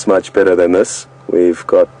it gets much better than this. We've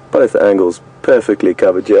got both angles perfectly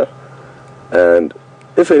covered here, and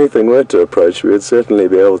if anything were to approach, we would certainly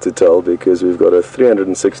be able to tell, because we've got a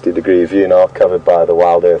 360-degree view now covered by the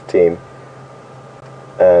Wild Earth team.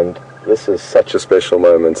 And this is such a special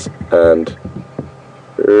moment, and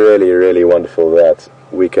really, really wonderful that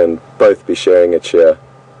we can both be sharing it here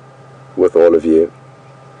with all of you.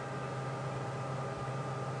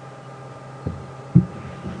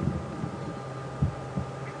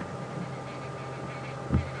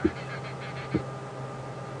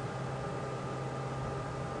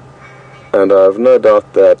 And I have no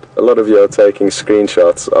doubt that a lot of you are taking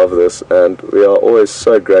screenshots of this, and we are always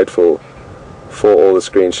so grateful for all the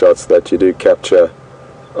screenshots that you do capture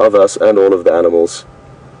of us and all of the animals.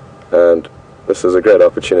 And this is a great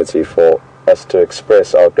opportunity for us to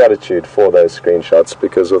express our gratitude for those screenshots,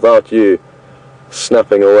 because without you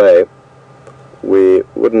snapping away, we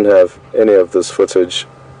wouldn't have any of this footage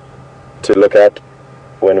to look at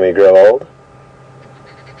when we grow old.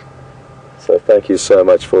 So thank you so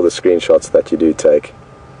much for the screenshots that you do take.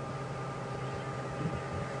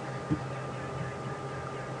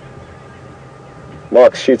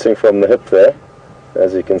 Mark's shooting from the hip there,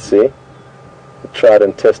 as you can see. A tried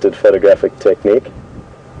and tested photographic technique.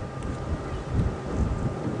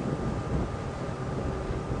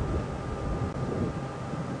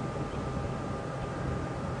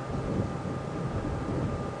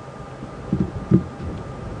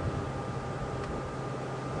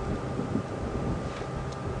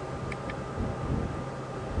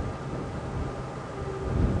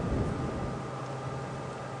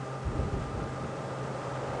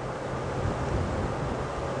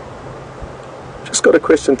 Just got a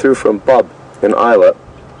question through from Bob in Iowa.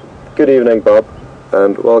 Good evening, Bob,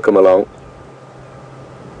 and welcome along.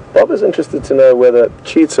 Bob is interested to know whether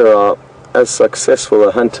cheetah are as successful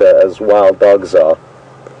a hunter as wild dogs are.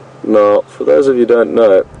 Now, for those of you who don't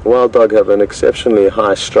know, wild dog have an exceptionally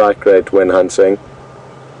high strike rate when hunting,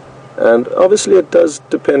 and obviously it does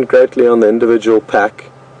depend greatly on the individual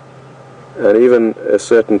pack, and even a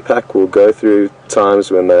certain pack will go through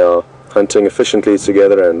times when they are hunting efficiently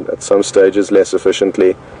together and at some stages less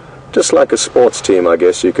efficiently, just like a sports team, I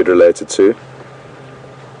guess you could relate it to.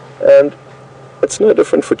 And it's no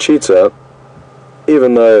different for cheetah,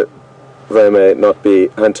 even though they may not be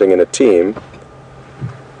hunting in a team,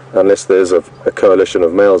 unless there's a coalition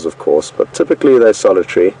of males, of course, but typically they're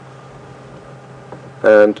solitary,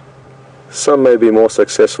 and some may be more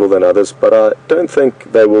successful than others, but I don't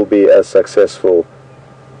think they will be as successful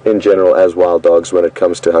in general as wild dogs when it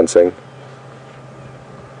comes to hunting.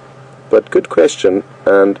 But good question,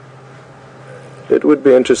 and it would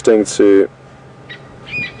be interesting to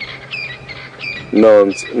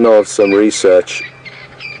know of some research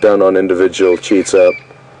done on individual cheetah,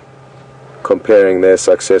 comparing their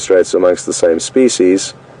success rates amongst the same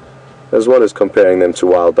species, as well as comparing them to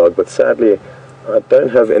wild dog. But sadly, I don't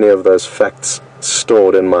have any of those facts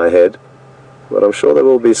stored in my head, but I'm sure they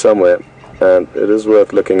will be somewhere, and it is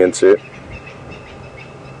worth looking into.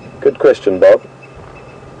 Good question, Bob.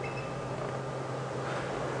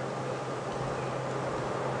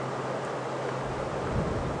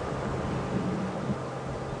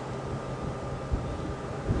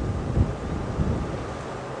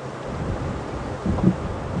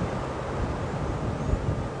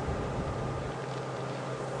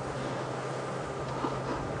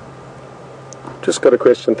 Just got a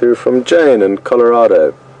question through from Jane in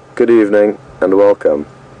Colorado. Good evening and welcome.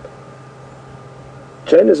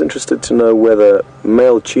 Jane is interested to know whether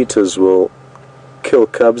male cheetahs will kill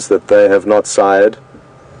cubs that they have not sired,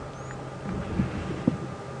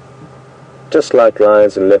 just like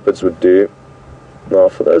lions and leopards would do. Now,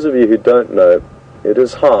 for those of you who don't know, it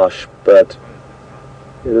is harsh, but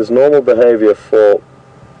it is normal behavior for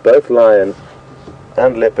both lion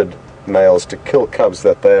and leopard males to kill cubs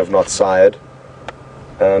that they have not sired.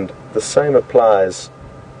 And the same applies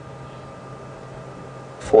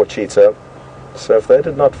for cheetah. So if they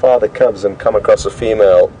did not father cubs and come across a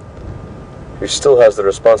female who still has the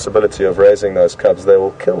responsibility of raising those cubs, they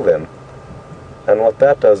will kill them. And what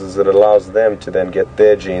that does is it allows them to then get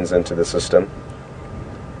their genes into the system.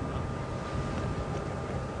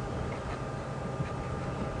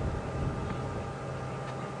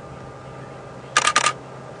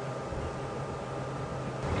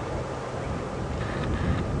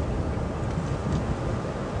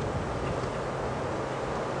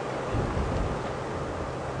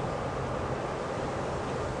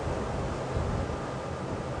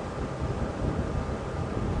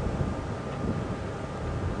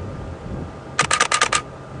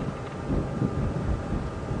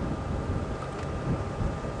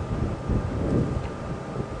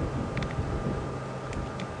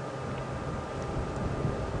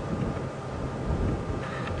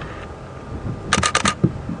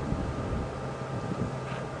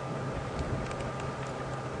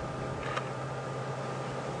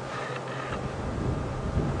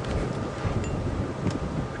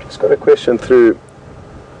 Got a question through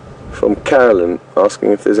from Carolyn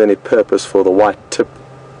asking if there's any purpose for the white tip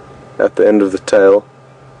at the end of the tail,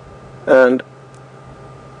 and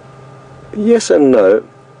yes and no.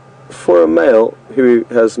 For a male who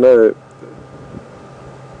has no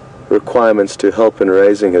requirements to help in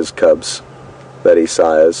raising his cubs that he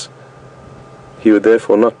sires, he would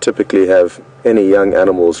therefore not typically have any young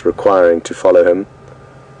animals requiring to follow him,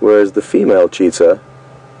 whereas the female cheetah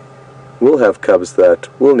will have cubs that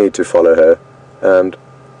will need to follow her, and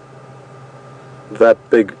that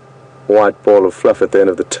big white ball of fluff at the end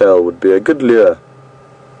of the tail would be a good lure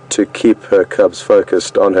to keep her cubs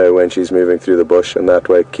focused on her when she's moving through the bush, and that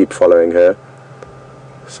way keep following her.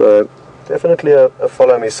 So definitely a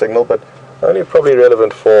follow me signal, but only probably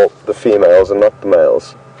relevant for the females and not the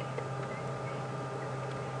males.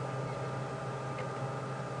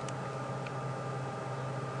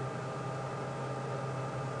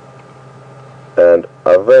 And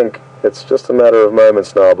I think it's just a matter of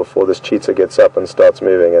moments now before this cheetah gets up and starts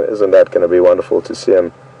moving, and isn't that going to be wonderful to see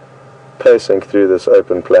him pacing through this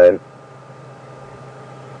open plain?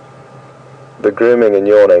 The grooming and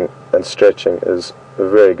yawning and stretching is a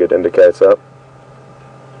very good indicator.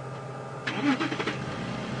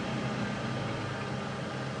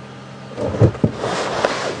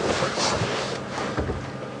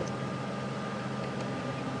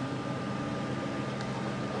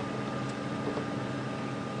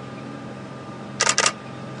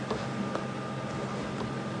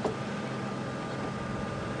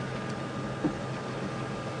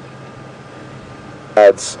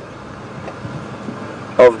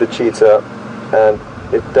 Of the cheetah,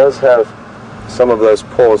 and it does have some of those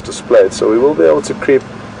paws displayed, so we will be able to creep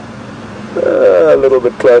a little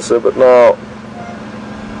bit closer, but now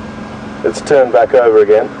it's turned back over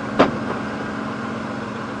again,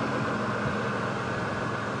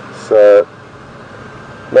 so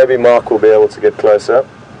maybe Mark will be able to get closer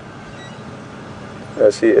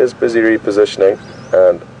as he is busy repositioning,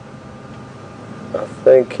 and I think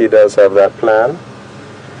think he does have that plan.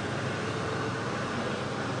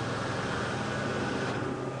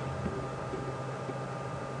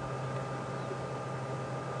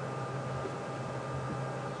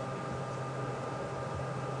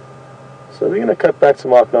 So we're going to cut back to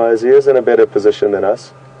Mark now, as he is in a better position than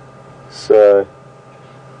us. So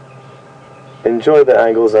enjoy the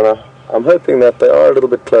angles, and I'm hoping that they are a little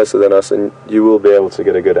bit closer than us and you will be able to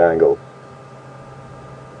get a good angle.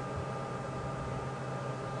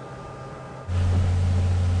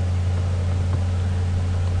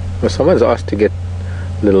 Well, someone's asked to get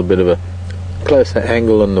a little bit of a closer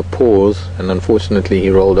angle on the paws, and unfortunately he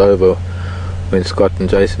rolled over when Scott and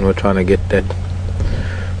Jason were trying to get that.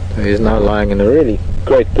 So he's now lying in a really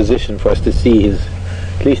great position for us to see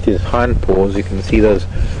at least his hind paws. You can see those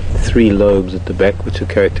 3 lobes at the back, which are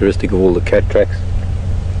characteristic of all the cat tracks,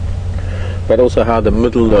 but also how the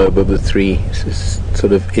middle lobe of the 3 is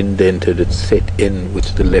sort of indented, it's set in,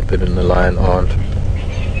 which the leopard and the lion aren't.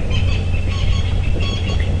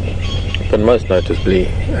 But most noticeably,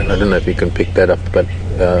 and I don't know if you can pick that up, but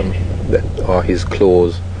that are his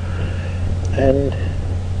claws, and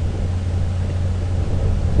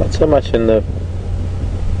not so much in the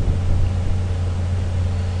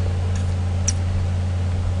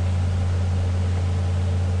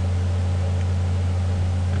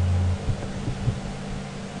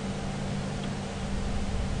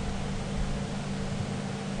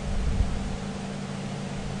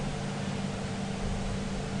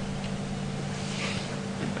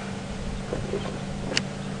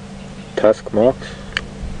tusk marks.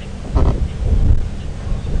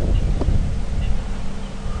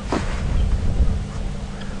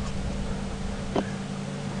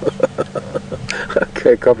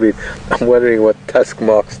 Okay, copy. I'm wondering what tusk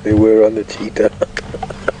marks there were on the cheetah.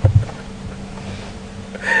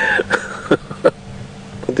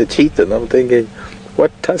 The cheetah, and I'm thinking,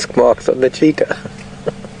 what tusk marks on the cheetah?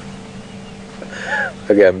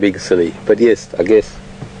 Okay, I'm being silly, but yes, I guess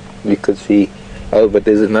you could see. Oh, but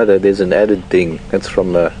there's an added thing. That's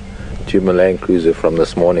from a Djuma Land Cruiser from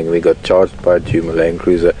this morning. We got charged by a Djuma Land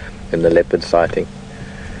Cruiser in the leopard sighting.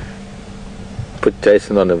 Put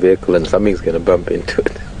Jason on a vehicle and something's going to bump into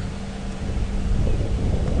it.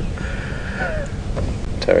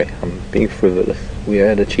 Sorry, I'm being frivolous. We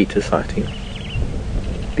had a cheetah sighting.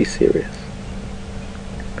 Be serious.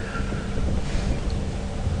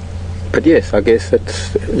 But yes, I guess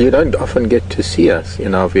that's, you don't often get to see us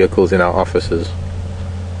in our vehicles, in our offices,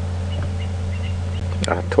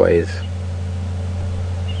 our toys.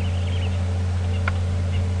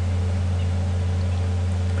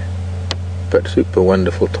 But super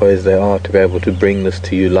wonderful toys they are, to be able to bring this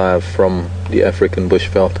to you live from the African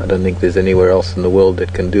bushveld. I don't think there's anywhere else in the world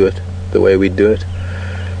that can do it the way we do it.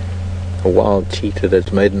 A wild cheetah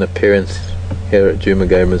that's made an appearance here at Djuma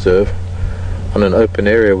Game Reserve on an open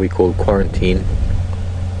area we call Quarantine.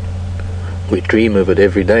 We dream of it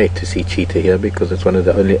every day to see cheetah here, because it's one of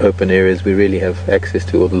the only open areas we really have access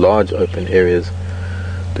to, or large open areas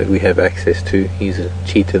that we have access to. He's a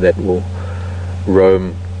cheetah that will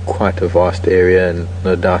roam quite a vast area, and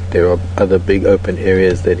no doubt there are other big open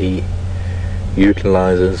areas that he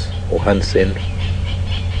utilizes or hunts in.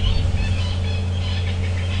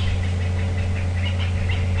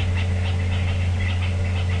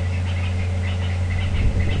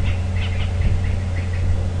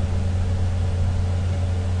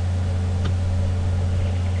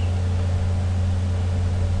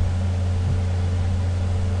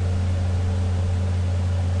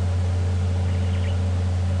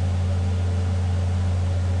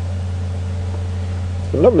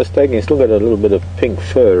 If I'm not mistaken, he's still got a little bit of pink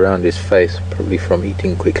fur around his face, probably from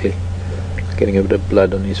eating quickly. He's getting a bit of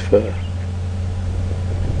blood on his fur.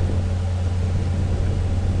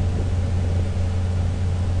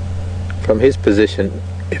 From his position,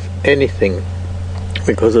 if anything,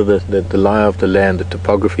 because of the lie of the land, the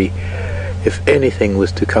topography, if anything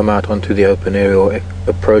was to come out onto the open area or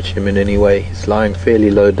approach him in any way, he's lying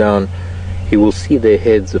fairly low down. He will see their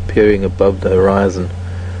heads appearing above the horizon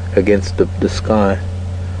against the sky.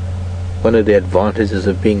 One of the advantages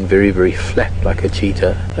of being very, very flat like a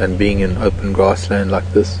cheetah and being in open grassland like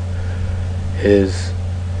this is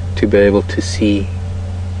to be able to see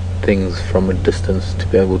things from a distance, to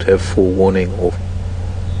be able to have forewarning or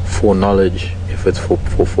foreknowledge if it's for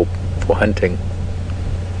hunting.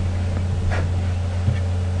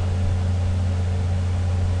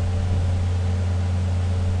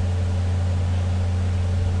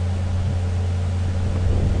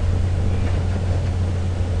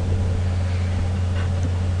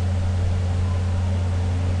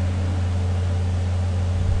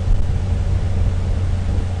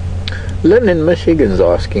 Lynn in Michigan's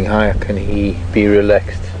asking how can he be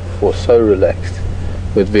relaxed or so relaxed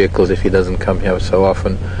with vehicles if he doesn't come here so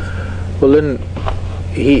often. Well, Lynn,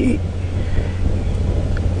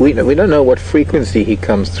 we don't know what frequency he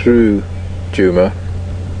comes through Djuma,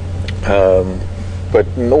 but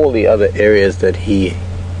in all the other areas that he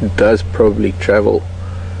does probably travel,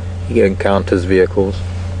 he encounters vehicles.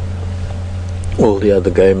 All the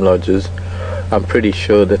other game lodges, I'm pretty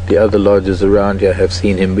sure that the other lodges around here have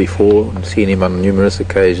seen him before and seen him on numerous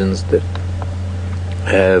occasions that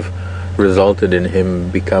have resulted in him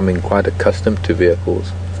becoming quite accustomed to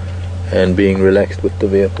vehicles and being relaxed with the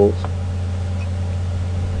vehicles.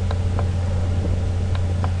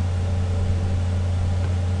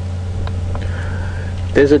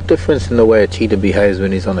 There's a difference in the way a cheetah behaves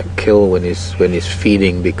when he's on a kill, when he's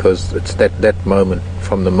feeding, because it's that moment,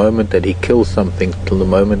 from the moment that he kills something till the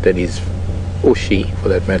moment that he's, or she for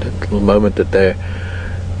that matter, till the moment that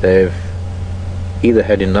they've either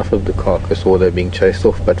had enough of the carcass or they're being chased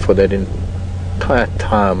off. But for that entire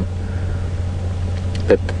time,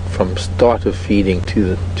 that from start of feeding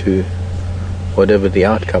to whatever the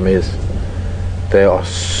outcome is, they are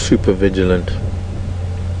super vigilant.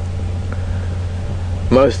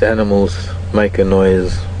 Most animals make a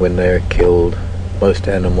noise when they are killed. Most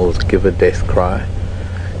animals give a death cry.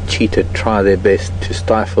 Cheetah try their best to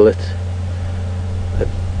stifle it. That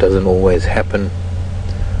doesn't always happen.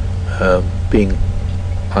 Being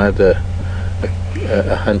either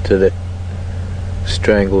a hunter that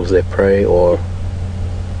strangles their prey, or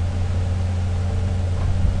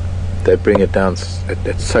they bring it down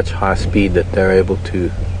at such high speed that they're able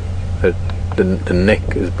to, the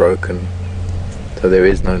neck is broken, so there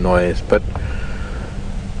is no noise. But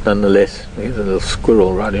nonetheless, there's a little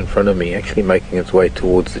squirrel right in front of me, actually making its way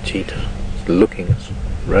towards the cheetah. It's looking, it's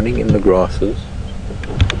running in the grasses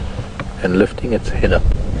and lifting its head up,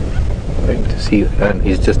 going to see, and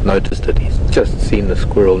he's just noticed it. He's just seen the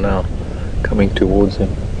squirrel now coming towards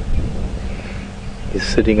him. He's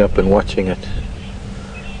sitting up and watching it.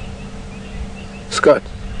 Scott,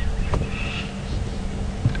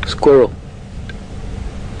 squirrel.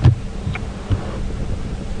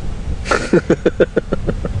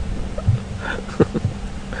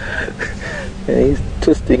 And he's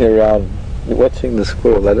twisting around watching the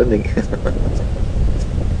squirrel. I don't think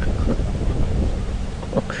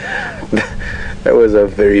that was a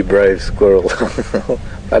very brave squirrel.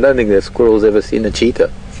 I don't think that squirrel's ever seen a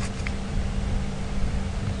cheetah.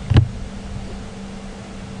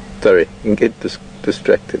 Sorry, you get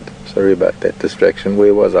distracted. Sorry about that distraction.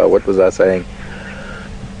 Where was I? What was I saying?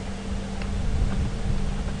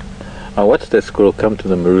 I watched that squirrel come to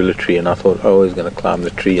the marula tree and I thought, oh, he's going to climb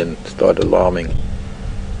the tree and start alarming.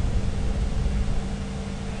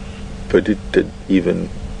 But it did even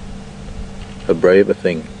a braver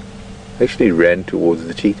thing. Actually ran towards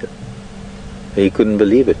the cheetah. He couldn't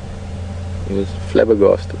believe it. He was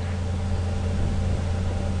flabbergasted.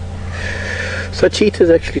 So cheetahs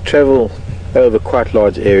actually travel over quite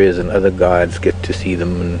large areas, and other guides get to see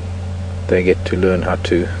them and they get to learn how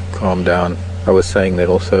to calm down. I was saying that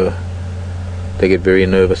also they get very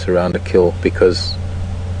nervous around a kill because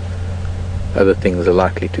other things are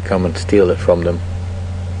likely to come and steal it from them.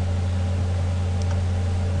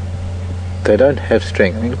 They don't have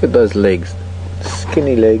strength. I mean, look at those legs,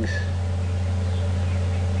 skinny legs,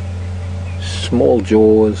 small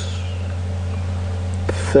jaws,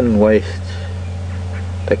 thin waist.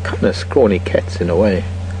 They're kind of scrawny cats in a way,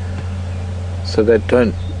 so they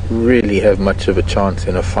don't really have much of a chance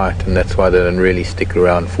in a fight, and that's why they don't really stick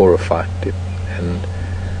around for a fight.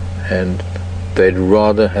 And they'd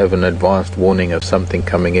rather have an advanced warning of something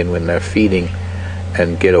coming in when they're feeding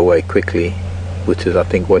and get away quickly, which is I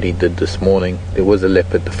think what he did this morning. There was a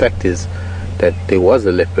leopard. The fact is that there was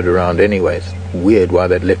a leopard around anyways. Weird why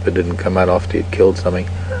that leopard didn't come out after he'd killed something,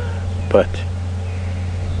 but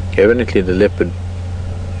evidently the leopard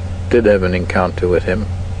did have an encounter with him.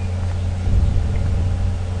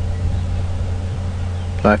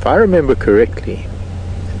 Now if I remember correctly,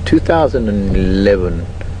 2011, I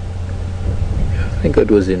think it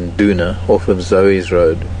was in Duna off of Zoe's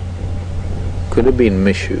Road. Could have been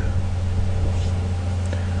Mishu.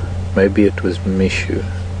 Maybe it was Mishu.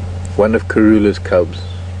 One of Karula's cubs,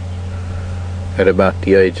 at about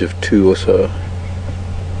the age of 2 or so,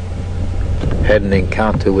 had an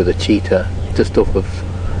encounter with a cheetah just off of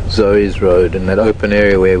Zoe's Road, in that open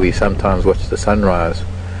area where we sometimes watch the sunrise.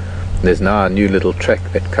 There's now a new little track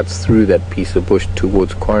that cuts through that piece of bush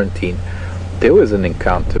towards Quarantine. There was an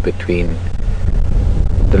encounter between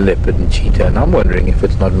the leopard and cheetah, and I'm wondering if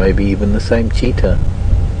it's not maybe even the same cheetah.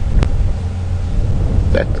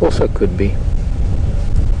 That also could be.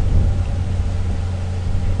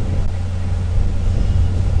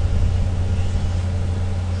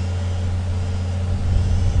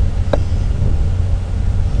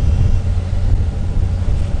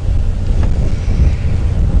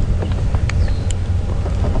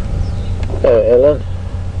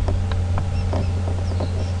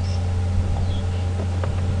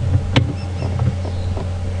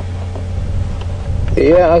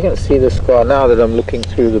 Yeah, I can see the scar now that I'm looking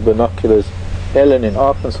through the binoculars. Ellen in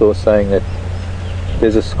Arkansas was saying that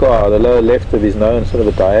there's a scar, the lower left of his nose, sort of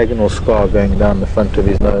a diagonal scar going down the front of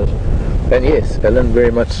his nose. And yes, Ellen, very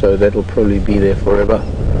much so. That'll probably be there forever.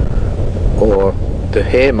 Or the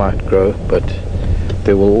hair might grow, but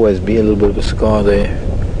there will always be a little bit of a scar there.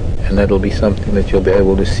 And that'll be something that you'll be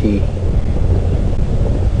able to see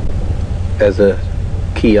as a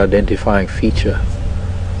key identifying feature,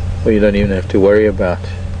 where you don't even have to worry about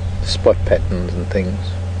spot patterns and things.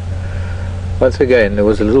 Once again, there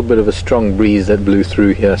was a little bit of a strong breeze that blew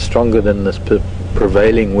through here, stronger than this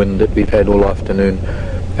prevailing wind that we've had all afternoon,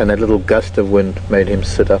 and that little gust of wind made him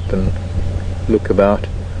sit up and look about.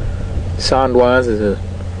 Sound-wise, there's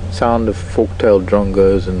a sound of fork-tailed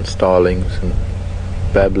drongos and starlings and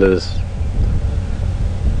babblers.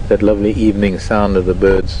 That lovely evening sound of the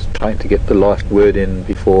birds trying to get the last word in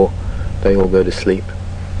before they all go to sleep.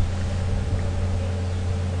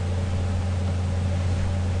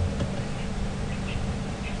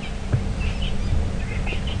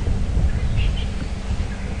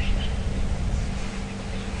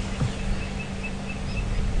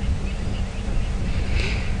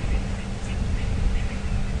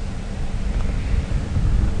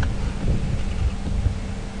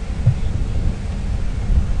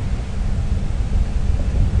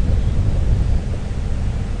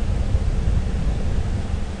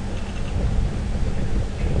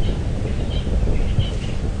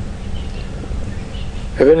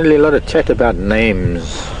 Evidently a lot of chat about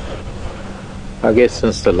names. I guess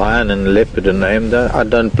since the lion and the leopard are named, I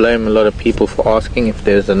don't blame a lot of people for asking if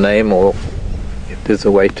there's a name or if there's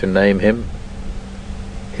a way to name him.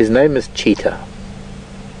 His name is Cheetah,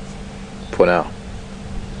 for now.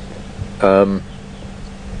 I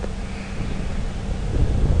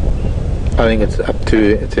think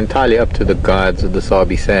it's entirely up to the guides of the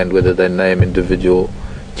Sabi Sand whether they name individual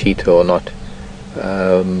cheetah or not.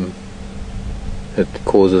 It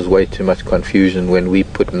causes way too much confusion when we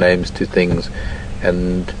put names to things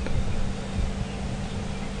and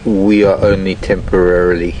we are only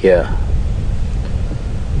temporarily here.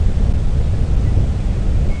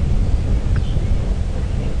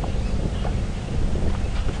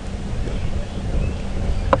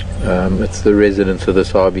 It's the residents of the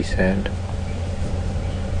Sabi Sand.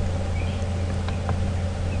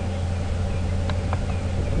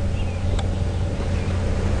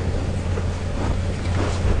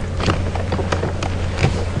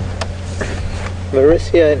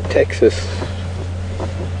 Marissa in Texas.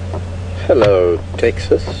 Hello,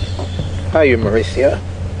 Texas. How are you, Marissa?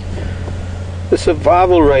 The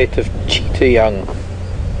survival rate of cheetah young,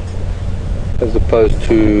 as opposed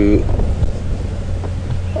to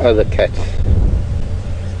other cats.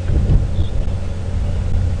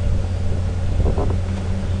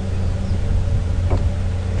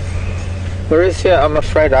 Marissa, I'm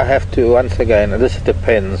afraid I have to, once again, this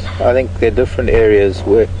depends. I think there are different areas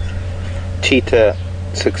where cheetah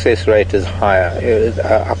success rate is higher.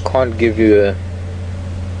 I can't give you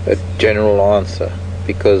a general answer,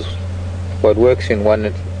 because what works in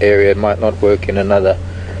one area might not work in another,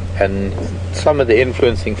 and some of the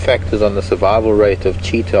influencing factors on the survival rate of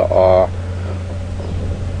cheetah are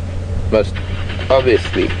most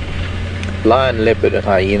obviously lion, leopard and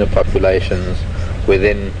hyena populations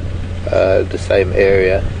within the same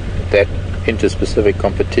area, that interspecific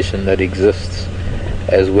competition that exists,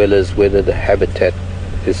 as well as whether the habitat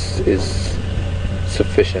is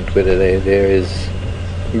sufficient, whether there is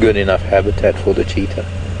good enough habitat for the cheetah.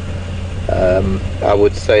 I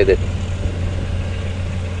would say that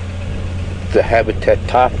the habitat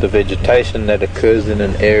type, the vegetation that occurs in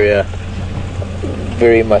an area,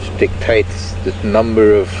 very much dictates the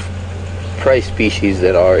number of prey species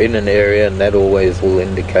that are in an area, and that always will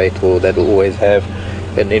indicate, or that will always have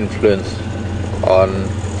an influence on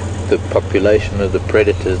the population of the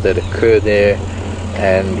predators that occur there.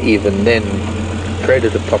 And even then,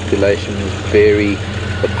 predator populations vary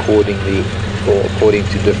accordingly, or according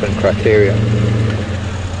to different criteria.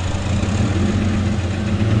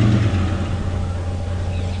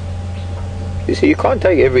 You see, you can't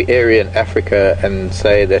take every area in Africa and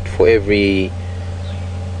say that for every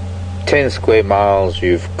 10 square miles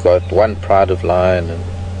you've got one pride of lion, and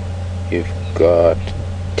you've got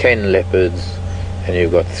 10 leopards, and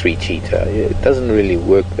you've got 3 cheetah. It doesn't really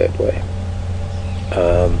work that way.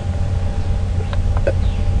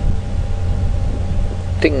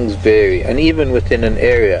 Things vary, and even within an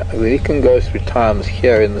area, we can go through times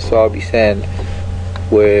here in the Sabi Sand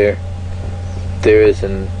where there is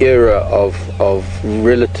an era of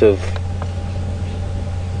relative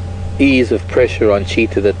ease of pressure on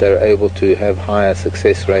cheetah, that they're able to have higher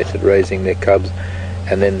success rates at raising their cubs,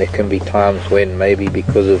 and then there can be times when maybe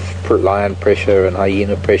because of lion pressure and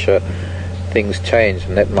hyena pressure things change,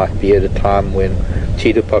 and that might be at a time when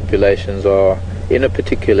cheetah populations are in a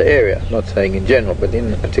particular area, not saying in general, but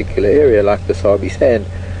in a particular area like the Sabi Sand,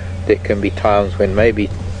 there can be times when maybe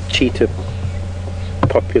cheetah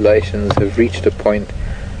populations have reached a point,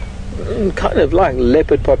 kind of like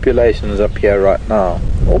leopard populations up here right now,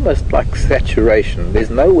 almost like saturation. There's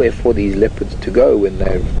nowhere for these leopards to go when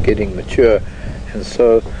they're getting mature, and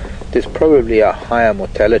so there's probably a higher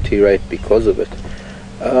mortality rate because of it.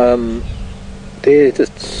 There's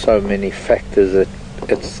just so many factors that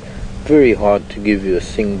it's very hard to give you a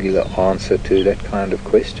singular answer to that kind of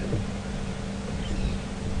question.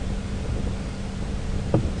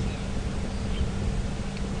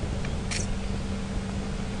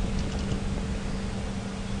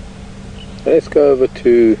 Let's go over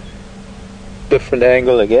to different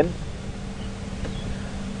angle again,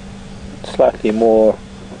 slightly more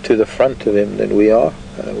to the front of him than we are.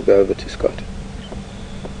 We'll go over to Scott.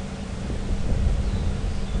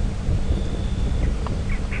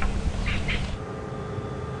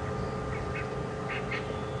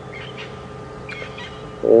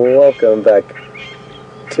 Welcome back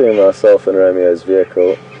to myself and Romeo's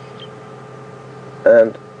vehicle,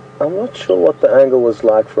 and I'm not sure what the angle was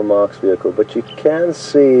like from Mark's vehicle, but you can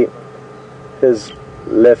see his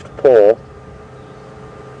left paw,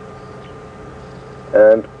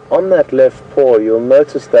 and on that left paw you'll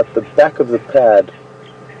notice that the back of the pad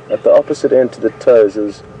at the opposite end to the toes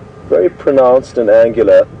is very pronounced and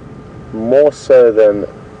angular, more so than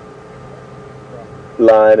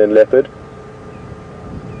lion and leopard.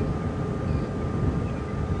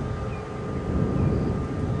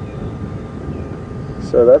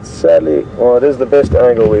 So that's sadly, well, it is the best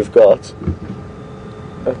angle we've got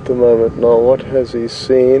at the moment. Now, what has he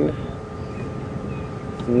seen?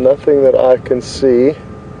 Nothing that I can see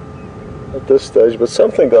at this stage, but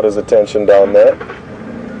something got his attention down there.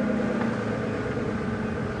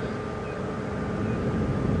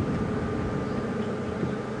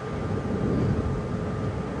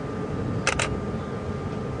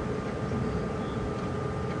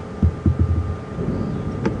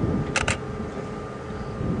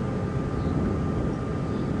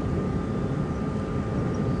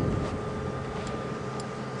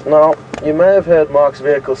 Now, you may have heard Mark's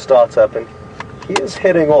vehicle start up, and he is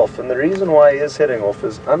heading off, and the reason why he is heading off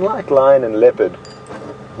is, unlike lion and leopard,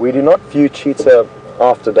 we do not view cheetah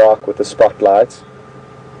after dark with the spotlights,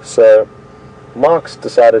 so Mark's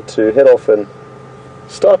decided to head off and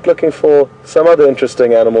start looking for some other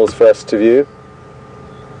interesting animals for us to view,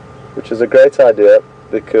 which is a great idea,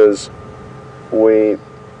 because we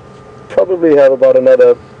probably have about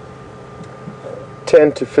another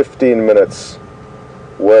 10 to 15 minutes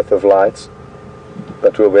worth of light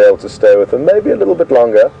that we'll be able to stay with him, maybe a little bit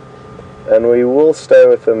longer, and we will stay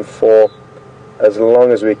with him for as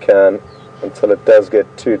long as we can until it does get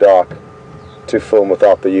too dark to film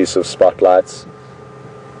without the use of spotlights.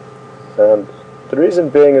 And the reason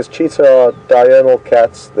being is cheetah are diurnal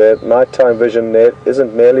cats. Their nighttime vision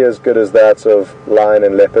isn't nearly as good as that of lion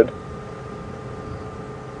and leopard,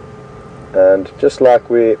 and just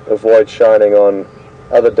like we avoid shining on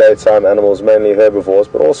other daytime animals, mainly herbivores,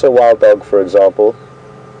 but also wild dog, for example,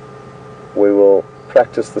 we will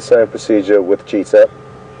practice the same procedure with cheetah.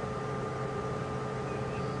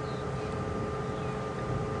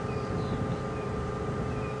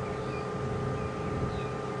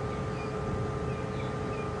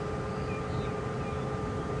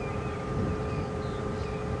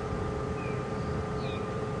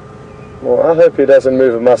 Well, I hope he doesn't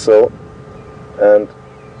move a muscle and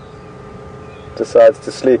decides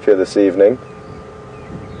to sleep here this evening.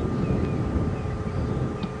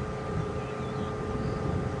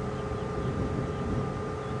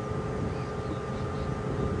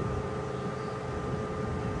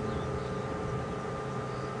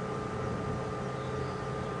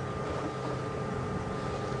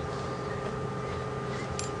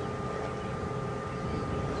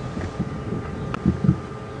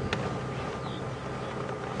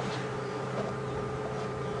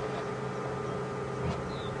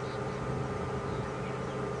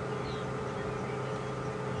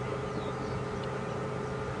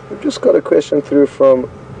 We've just got a question through from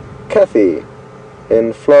Kathy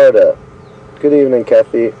in Florida. Good evening,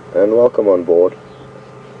 Kathy, and welcome on board.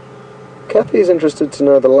 Kathy is interested to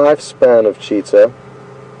know the lifespan of cheetah,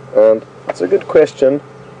 and it's a good question.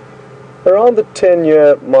 Around the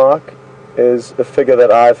 10-year mark is a figure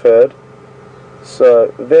that I've heard,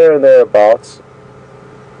 so there and thereabouts.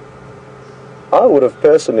 I would have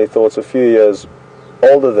personally thought a few years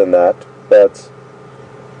older than that, but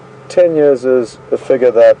 10 years is a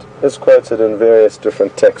figure that is quoted in various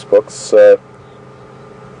different textbooks, so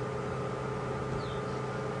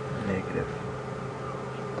Negative.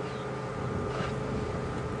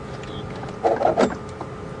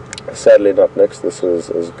 sadly not next. This is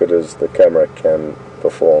as good as the camera can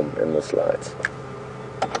perform in this light.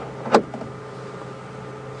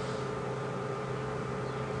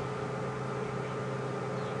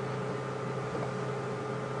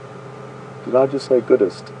 Did I just say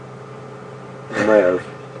goodest? I may have.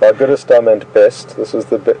 By goodest I meant best. This is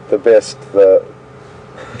the best the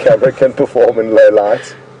camera can perform in low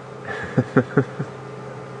light.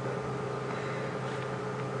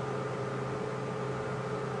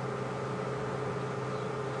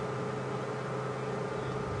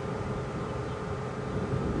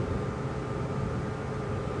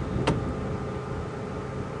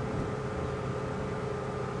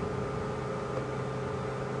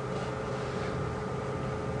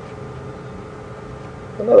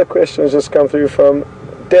 Another question has just come through from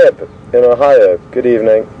Deb in Ohio. Good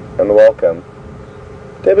evening and welcome.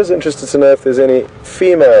 Deb is interested to know if there's any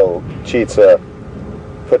female cheetah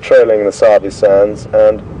patrolling the Sabi Sands,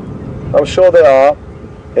 and I'm sure there are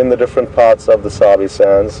in the different parts of the Sabi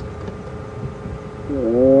Sands.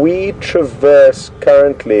 We traverse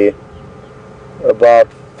currently about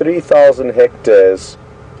 3,000 hectares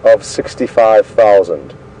of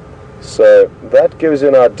 65,000. So that gives you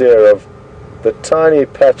an idea of the tiny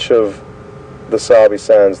patch of the Sabi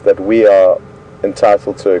Sands that we are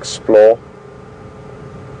entitled to explore.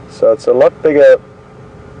 So it's a lot bigger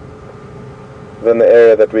than the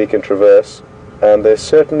area that we can traverse, and there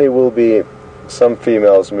certainly will be some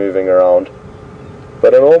females moving around.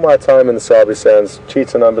 But in all my time in the Sabi Sands,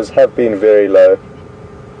 cheetah numbers have been very low,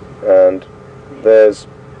 and there's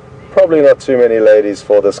probably not too many ladies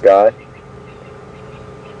for this guy.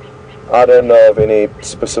 I don't know of any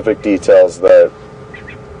specific details though,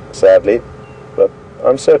 sadly, but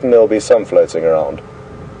I'm certain there'll be some floating around.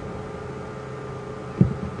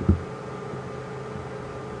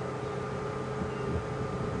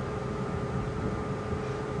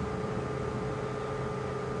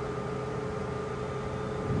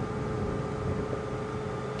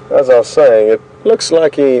 As I was saying, it looks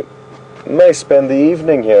like he may spend the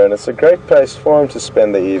evening here, and it's a great place for him to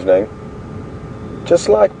spend the evening. Just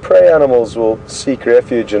like prey animals will seek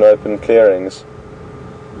refuge in open clearings,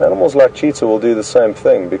 animals like cheetah will do the same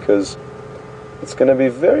thing, because it's going to be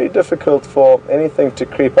very difficult for anything to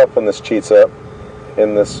creep up on this cheetah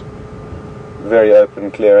in this very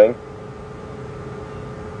open clearing.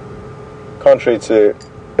 Contrary to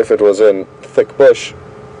if it was in thick bush,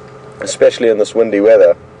 especially in this windy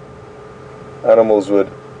weather, animals would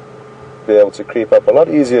be able to creep up a lot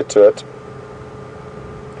easier to it.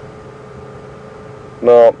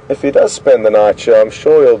 Now, if he does spend the night here, I'm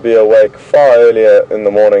sure he'll be awake far earlier in the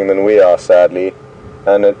morning than we are, sadly,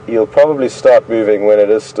 and he'll probably start moving when it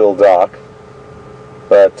is still dark.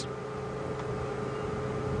 But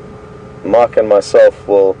Mark and myself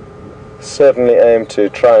will certainly aim to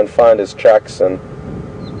try and find his tracks and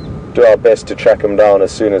do our best to track him down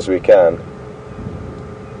as soon as we can.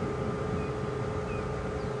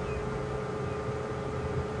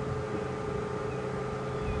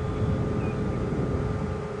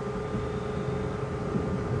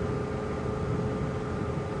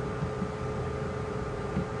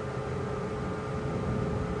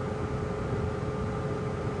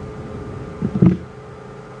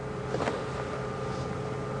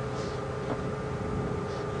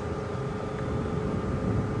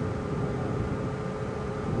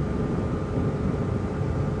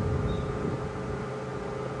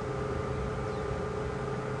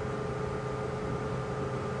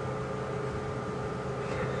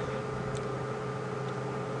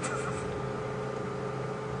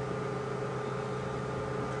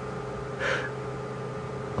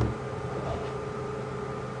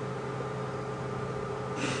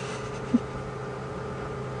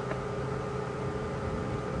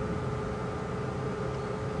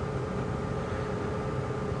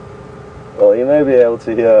 Well, you may be able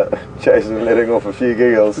to hear Jason letting off a few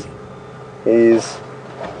giggles. He's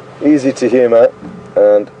easy to humour,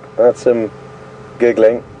 and that's him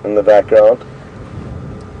giggling in the background.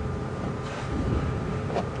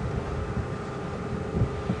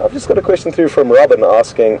 I've just got a question through from Robin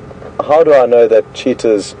asking, how do I know that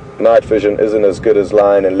cheetah's night vision isn't as good as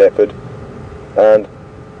lion and leopard? And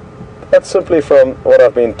that's simply from what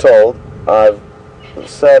I've been told. I've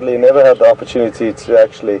sadly never had the opportunity to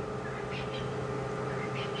actually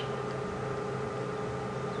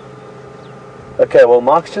Okay, well,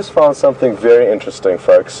 Mark's just found something very interesting,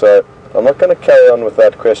 folks, so I'm not going to carry on with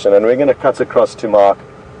that question, and we're going to cut across to Mark.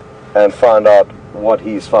 and find out what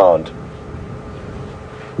he's found.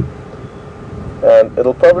 And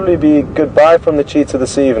it'll probably be goodbye from the cheetah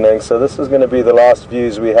this evening, so this is going to be the last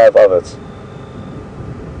views we have of it.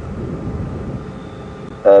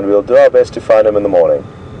 And we'll do our best to find him in the morning.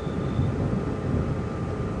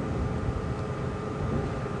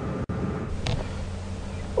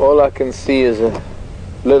 All I can see is a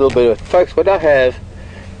little bit of... Folks, what I have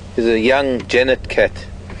is a young genet cat,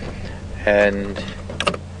 and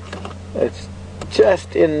it's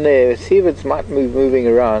just in there. See if it might be moving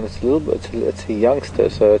around. It's a little bit. It's a youngster,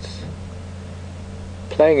 so it's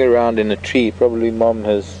playing around in a tree. Probably mom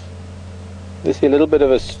has. You see a little bit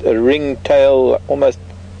of a ring tail, almost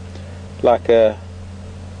like a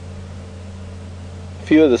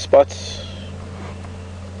few of the spots.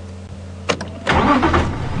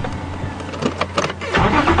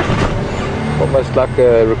 Almost like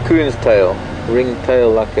a raccoon's tail, ring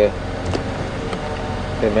tail, like a.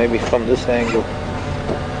 Yeah, maybe from this angle.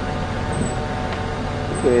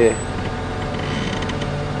 There.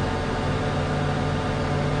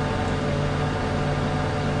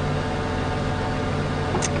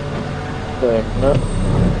 So, no. I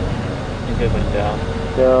think it went down.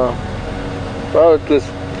 Yeah. Well, it was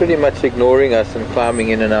pretty much ignoring us and climbing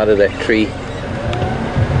in and out of that tree.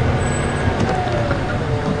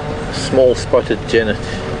 Small spotted genet.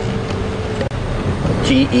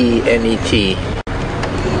 G-E-N-E-T.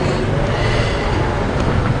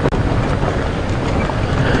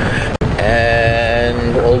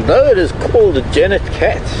 And although it is called a genet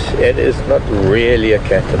cat, it is not really a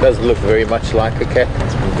cat. It does look very much like a cat.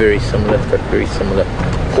 It's very similar. It's got very similar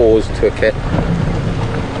paws to a cat,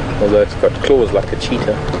 although it's got claws like a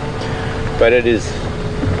cheetah. But it is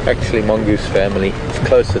actually mongoose family. It's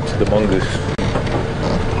closer to the mongoose.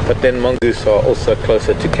 But then mongoose are also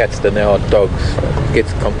closer to cats than they are dogs. It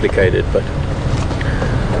gets complicated, but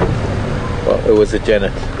well, it was a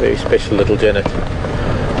genet, very special little genet.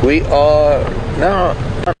 We are now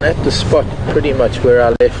at the spot pretty much where I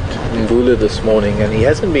left Mbula this morning, and he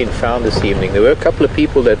hasn't been found this evening. There were a couple of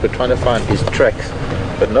people that were trying to find his tracks,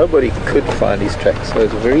 but nobody could find his tracks, so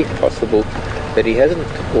it's very possible that he hasn't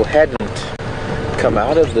or hadn't come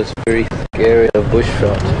out of this very thick area of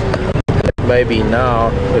bushveld. Maybe now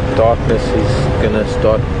the darkness is going to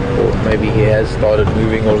start, or maybe he has started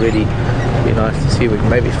moving already. It'd be nice to see if we can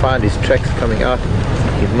maybe find his tracks coming out.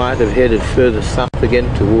 He might have headed further south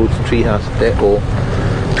again towards Treehouse or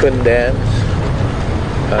Twin Dams.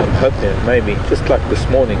 I'm hoping maybe, just like this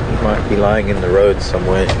morning, he might be lying in the road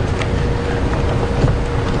somewhere.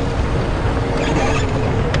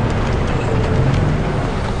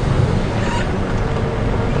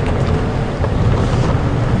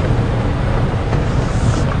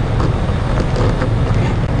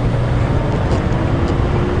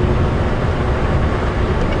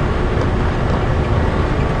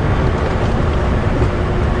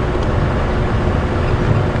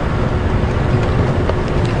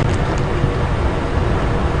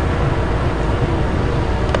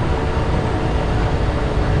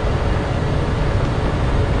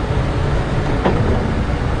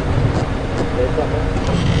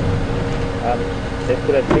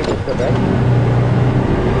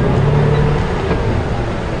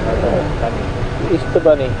 Easter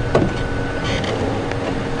bunny.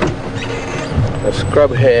 A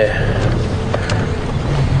scrub hare.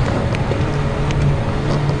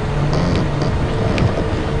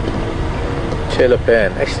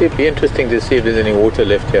 Chelapan. Actually, it'd be interesting to see if there's any water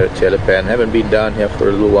left here at Chelapan. Haven't been down here for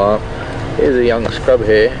a little while. Here's a young scrub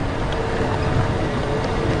hare.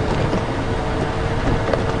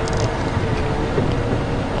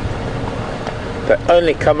 They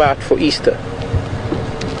only come out for Easter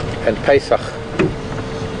and Pesach.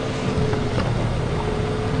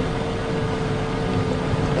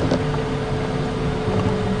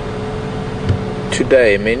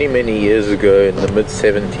 Today, many years ago in the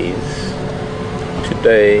mid-70s,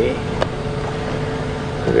 today,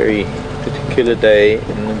 a very particular day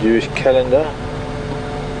in the Jewish calendar,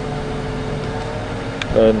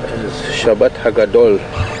 known as Shabbat Hagadol.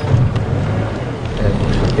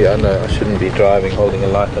 And yeah, no, I shouldn't be driving holding a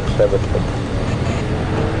light on Shabbat, but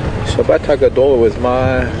Shabbat Hagadol was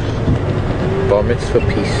my bar mitzvah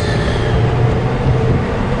piece.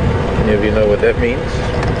 Any of you know what that means?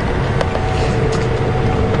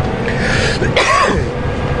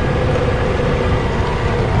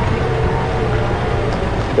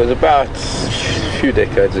 It was about a few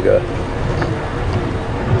decades ago.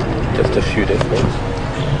 Just a few decades.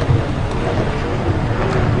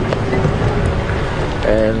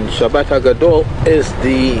 And Shabbat Hagadol is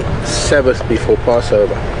the Sabbath before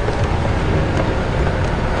Passover.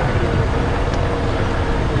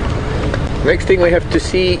 Next thing we have to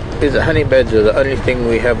see is a honey badger, the only thing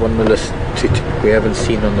we have on the list, we haven't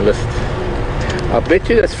seen on the list. I bet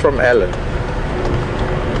you that's from Alan.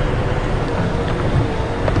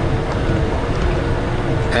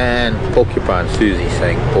 And porcupine, Susie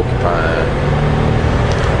saying porcupine.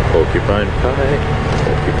 Porcupine pie,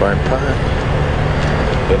 porcupine pie.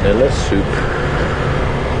 Vanilla soup.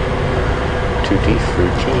 Tutti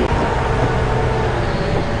frutti.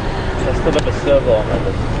 There's still a serval on that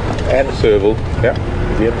list. And serval, yeah.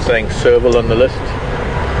 I'm saying serval on the list.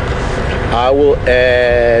 I will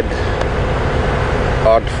add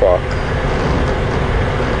aardvark.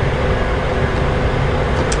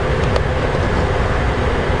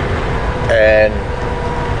 And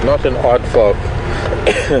not an aardvark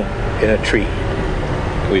in a tree.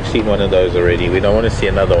 We've seen one of those already. We don't want to see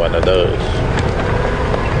another one of those.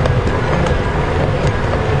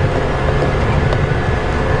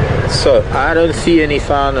 So I don't see any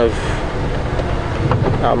sign of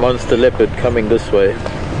our monster leopard coming this way.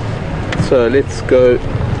 So let's go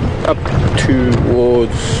up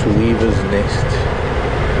towards Weaver's Nest.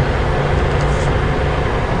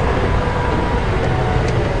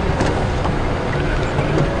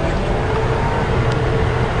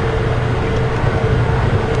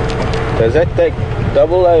 Does that take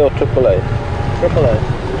double A or triple A? Triple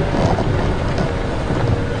A.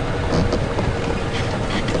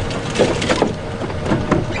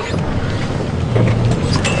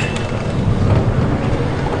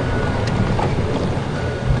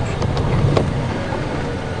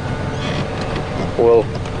 Well,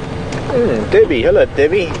 Debbie, hello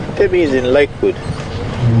Debbie. Debbie is in Lakewood.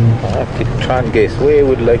 I have to try and guess, where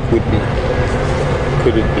would Lakewood be?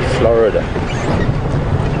 Could it be Florida?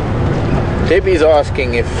 Debbie's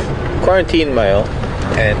asking if quarantine mail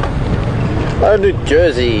and New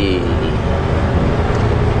Jersey,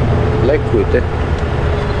 Lakewood.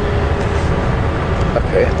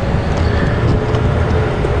 Okay.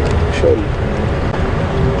 Surely.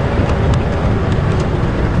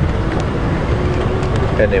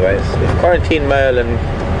 Anyways, if quarantine mail and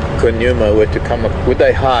Djuma were to come up, would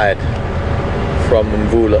they hide from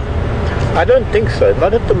Mvula? I don't think so,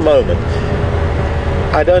 not at the moment.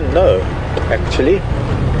 I don't know, actually.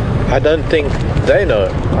 I don't think they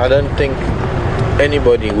know. I don't think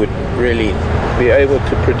anybody would really be able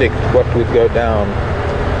to predict what would go down.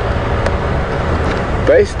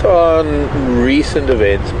 Based on recent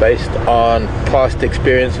events, based on past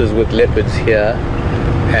experiences with leopards here,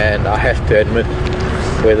 and I have to admit,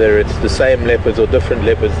 whether it's the same leopards or different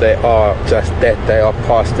leopards, they are just that, they are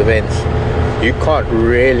past events. You can't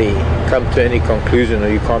really come to any conclusion, or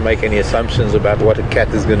you can't make any assumptions about what a cat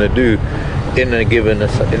is going to do in a given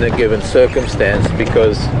circumstance,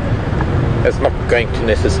 because it's not going to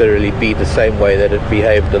necessarily be the same way that it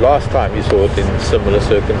behaved the last time you saw it in similar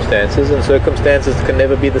circumstances, and circumstances can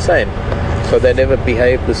never be the same, so they never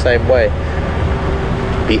behave the same way.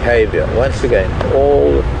 Behavior, once again,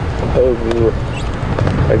 all over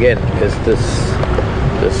again, is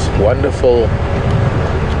this wonderful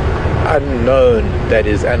unknown that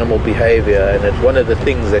is animal behavior, and it's one of the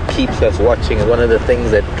things that keeps us watching, and one of the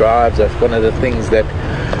things that drives us, one of the things that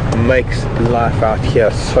makes life out here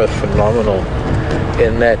so phenomenal,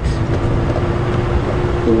 in that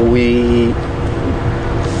we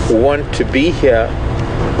want to be here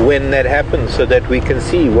when that happens so that we can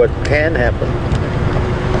see what can happen.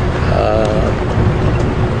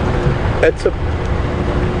 It's a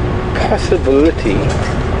possibility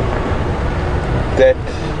that,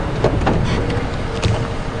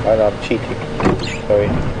 and I'm cheating, sorry,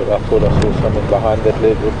 but I thought I saw something behind that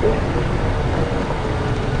lid with me.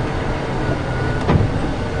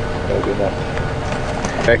 Maybe not.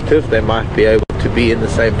 Active, they might be able to be in the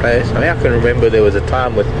same place. I mean, I can remember there was a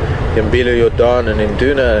time with Yambila Jordan and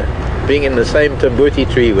Induna being in the same tambuti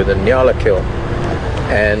tree with a nyala kill,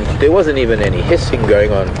 and there wasn't even any hissing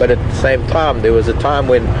going on, but at the same time there was a time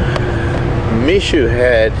when Mishu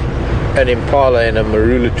had an impala in a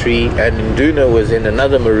marula tree, and Induna was in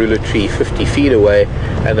another marula tree 50 feet away,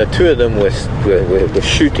 and the two of them were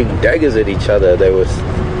shooting daggers at each other. They were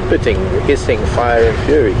spitting, hissing fire and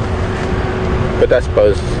fury. But I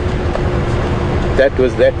suppose that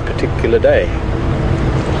was that particular day.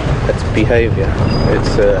 That's behavior.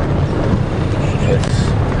 It's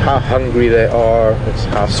how hungry they are, it's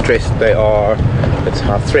how stressed they are, it's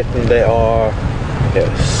how threatened they are. There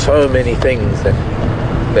are so many things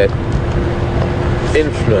that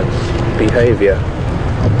influence behavior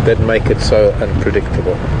that make it so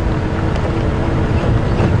unpredictable.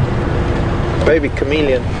 Baby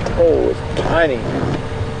chameleon, oh, it's tiny.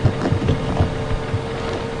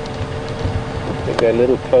 They go a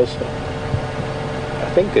little closer. I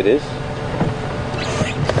think it is.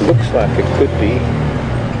 like it could be.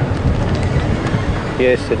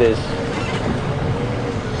 Yes, it is.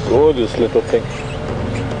 Gorgeous little thing.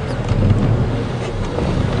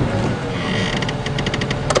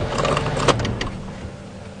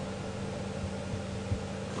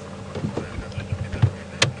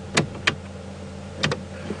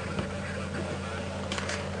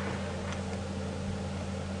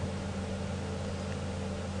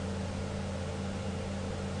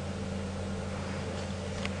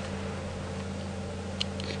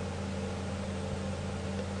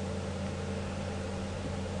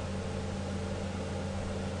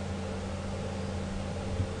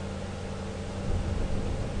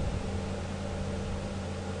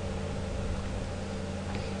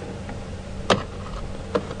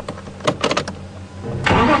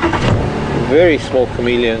 Very small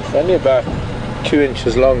chameleons, only about 2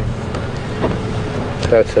 inches long.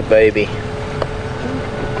 That's a baby.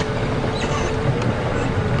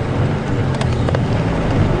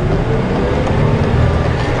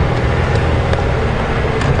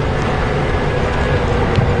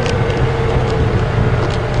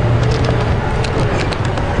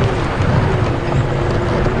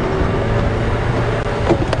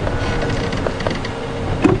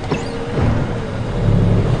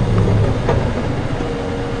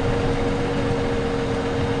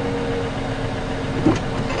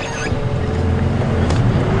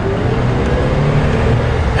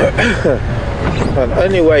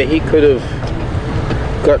 The only way he could have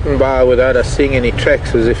gotten by without us seeing any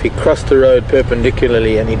tracks was if he crossed the road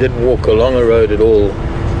perpendicularly and he didn't walk along a road at all.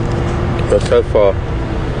 But so far,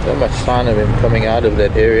 not much sign of him coming out of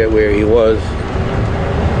that area where he was.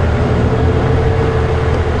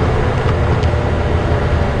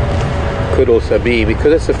 Could also be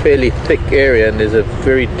because it's a fairly thick area and there's a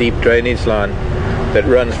very deep drainage line that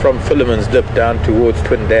runs from Philemon's Dip down towards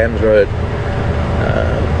Twin Dams Road.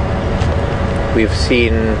 We've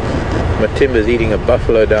seen Matimba's eating a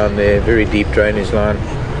buffalo down there, very deep drainage line.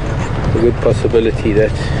 A good possibility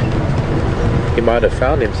that he might have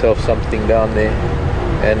found himself something down there.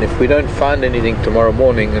 And if we don't find anything tomorrow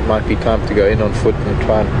morning, it might be time to go in on foot and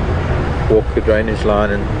try and walk the drainage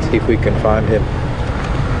line and see if we can find him.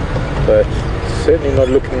 But it's certainly not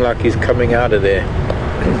looking like he's coming out of there.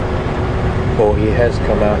 Or he has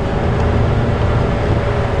come out.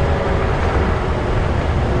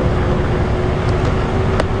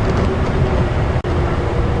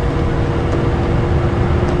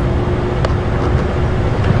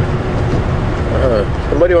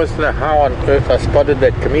 Somebody wants to know how on earth I spotted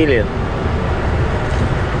that chameleon.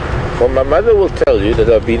 Well, my mother will tell you that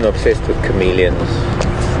I've been obsessed with chameleons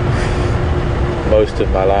most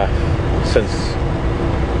of my life, since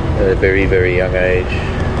a very, very young age.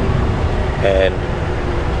 And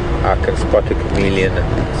I can spot a chameleon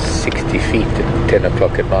at 60 feet at 10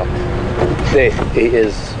 o'clock at night. There he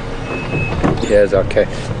is. Here's our cat.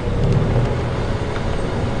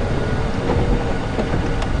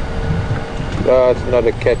 Oh, it's not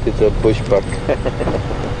a cat, it's a bushbuck.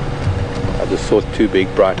 I just saw two big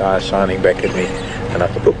bright eyes shining back at me and I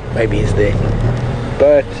thought, oh, maybe he's there.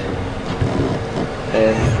 But,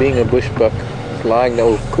 and being a bushbuck, it's lying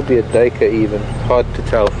there, could be a duiker even, hard to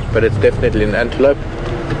tell, but it's definitely an antelope.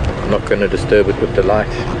 I'm not going to disturb it with the light.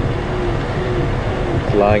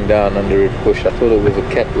 It's lying down under a bush. I thought it was a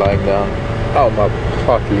cat lying down. Oh, my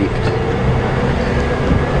heart leaped.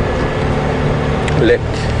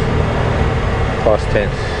 Leapt. Past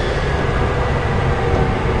tense.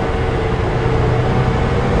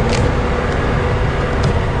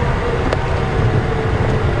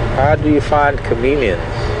 How do you find chameleons?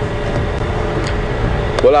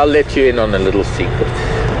 Well, I'll let you in on a little secret.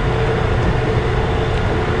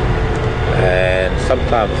 And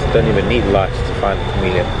sometimes you don't even need lights to find a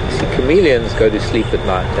chameleon. You see, chameleons go to sleep at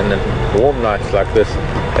night, and in warm nights like this,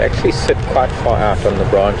 they actually sit quite far out on the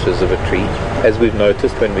branches of a tree, as we've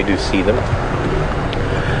noticed when we do see them.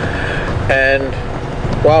 And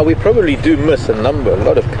while we probably do miss a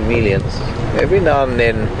lot of chameleons, every now and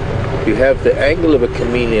then you have the angle of a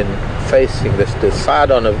chameleon facing this, the side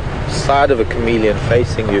of a chameleon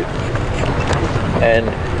facing you, and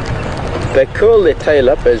they curl their tail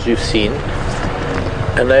up, as you've seen,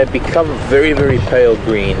 and they become very, very pale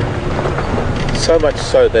green, so much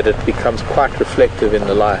so that it becomes quite reflective in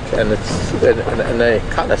the light, and they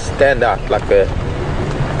kind of stand out like a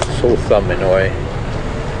sore thumb in a way.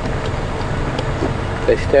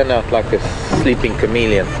 They stand out like a sleeping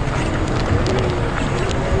chameleon.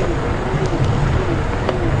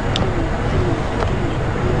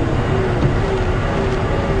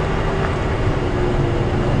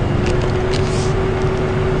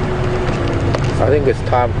 I think it's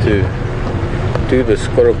time to do the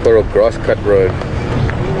Skorokoro grass cut road.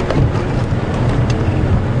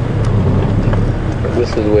 This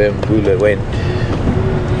is where Mbula went.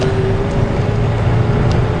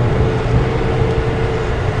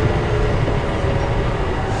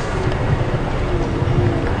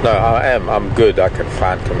 No, I'm good. I can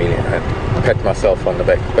find chameleon and pat myself on the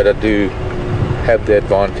back, but I do have the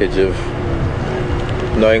advantage of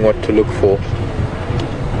knowing what to look for,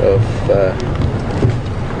 of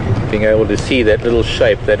being able to see that little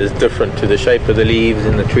shape that is different to the shape of the leaves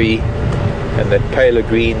in the tree, and that paler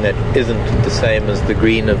green that isn't the same as the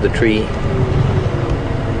green of the tree.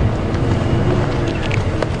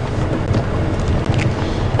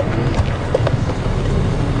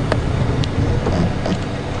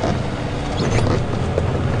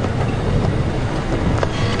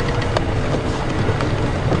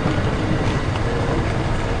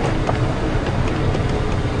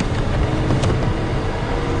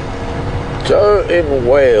 Joe in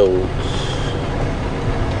Wales.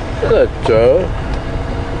 Hello, Joe.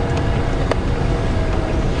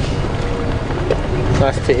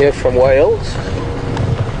 Nice to hear from Wales.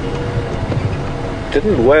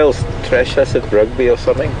 Didn't Wales thrash us at rugby or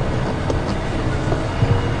something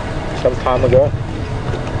some time ago?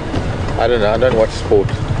 I don't know. I don't watch sport.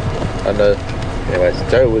 I know.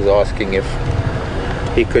 Anyways, Joe was asking if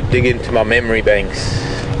he could dig into my memory banks.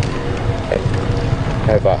 And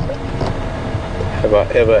have I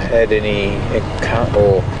ever had any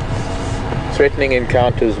threatening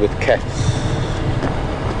encounters with cats?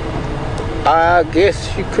 I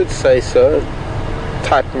guess you could say so.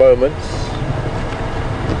 Tight moments.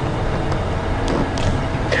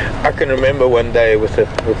 I can remember one day with a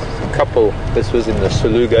couple. This was in the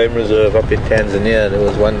Selous Game Reserve up in Tanzania. There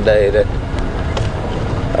was one day that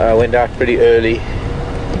I went out pretty early,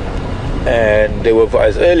 and there were,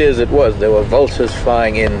 as early as it was, there were vultures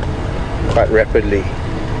flying in quite rapidly,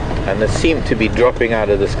 and it seemed to be dropping out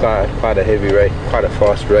of the sky at quite a heavy rate, quite a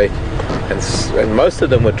fast rate, and most of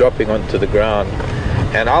them were dropping onto the ground.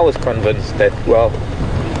 And I was convinced that, well,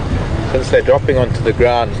 since they're dropping onto the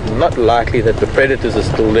ground, it's not likely that the predators are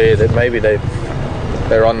still there, that maybe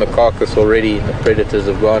they're on the carcass already and the predators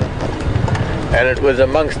have gone. And it was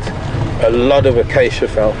amongst a lot of acacia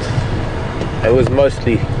felt. It was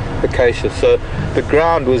mostly acacia, so the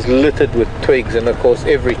ground was littered with twigs, and of course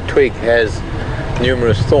every twig has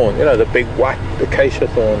numerous thorns, you know, the big white acacia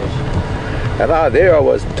thorns. And there I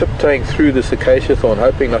was tiptoeing through this acacia thorn,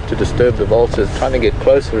 hoping not to disturb the vultures, trying to get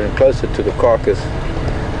closer and closer to the carcass.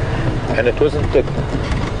 And it wasn't the...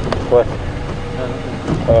 What?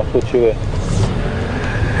 Oh, I thought you were...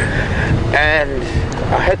 And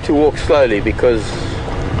I had to walk slowly because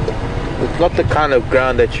it's not the kind of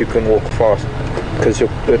ground that you can walk fast, because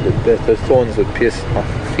the thorns would pierce my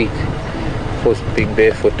feet, of course being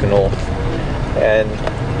barefoot and all. And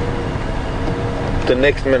the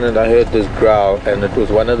next minute I heard this growl, and it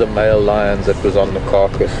was one of the male lions that was on the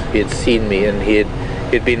carcass. He had seen me, and he'd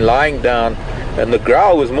been lying down, and the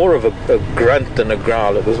growl was more of a grunt than a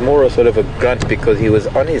growl. It was more a sort of a grunt because he was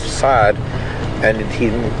on his side, and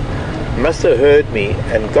he must have heard me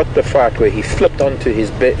and got the fright where he flipped onto his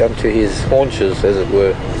haunches, as it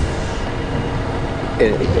were.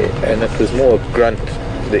 And it was more a grunt,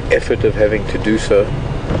 the effort of having to do so.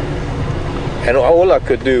 And all I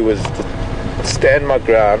could do was to stand my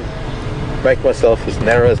ground, make myself as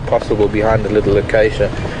narrow as possible behind the little acacia,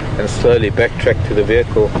 and slowly backtrack to the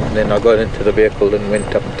vehicle. And then I got into the vehicle and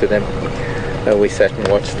went up to them, and we sat and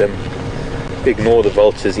watched them ignore the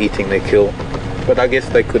vultures eating their kill. But I guess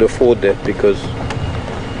they could afford that, because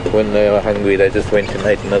when they were hungry they just went and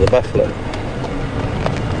ate another buffalo.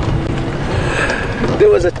 There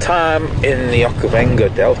was a time in the Okavango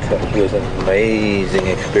Delta. It was an amazing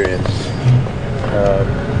experience.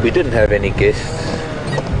 We didn't have any guests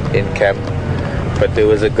in camp, but there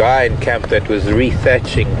was a guy in camp that was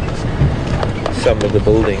rethatching some of the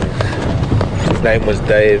buildings. His name was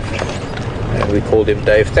Dave, and we called him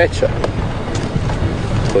Dave Thatcher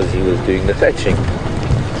because he was doing the thatching.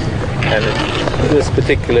 And this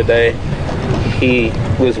particular day he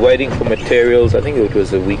was waiting for materials. I think it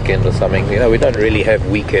was a weekend or something. You know, we don't really have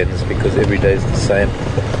weekends because every day is the same.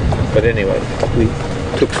 But anyway, we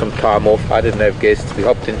took some time off. I didn't have guests. We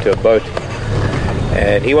hopped into a boat,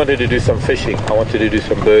 and he wanted to do some fishing. I wanted to do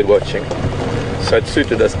some bird watching. So it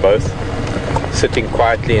suited us both, sitting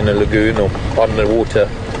quietly in a lagoon or on the water,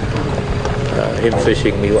 him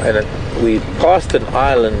fishing, me. And we passed an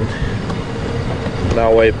island on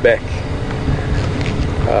our way back.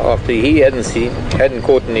 After he hadn't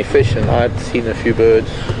caught any fish, and I'd seen a few birds.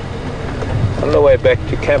 On the way back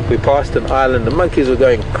to camp, we passed an island. The monkeys were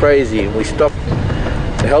going crazy. We stopped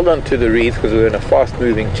held on to the reeds because we were in a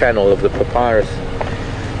fast-moving channel of the papyrus,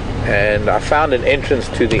 and I found an entrance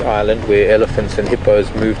to the island where elephants and hippos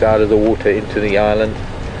moved out of the water into the island,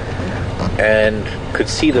 and could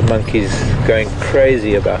see the monkeys going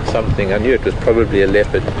crazy about something. I knew it was probably a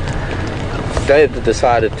leopard. Dave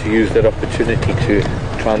decided to use that opportunity to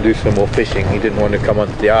try and do some more fishing. He didn't want to come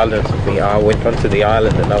onto the island with me. I went onto the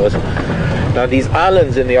island, and now these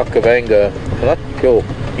islands in the Okavango are not your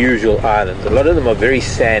usual islands. A lot of them are very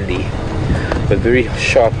sandy with very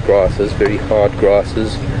sharp grasses, very hard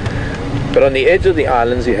grasses. But on the edge of the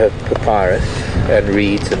islands you have papyrus and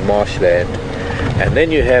reeds and marshland, and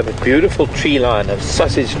then you have a beautiful tree line of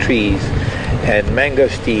sausage trees and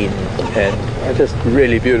mangosteen and just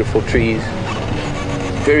really beautiful trees.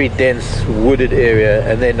 Very dense wooded area,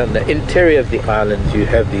 and then on the interior of the islands you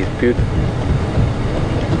have these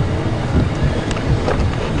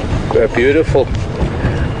beautiful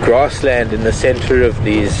grassland in the center of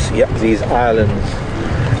these islands.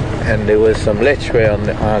 And there was some lechwe on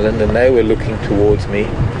the island, and they were looking towards me,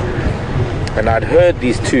 and I'd heard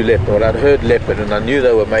these two leopard, and I knew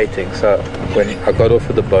they were mating. So when I got off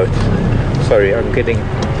of the boat, sorry, I'm getting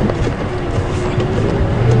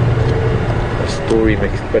story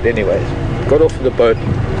mixed, but anyways, got off of the boat,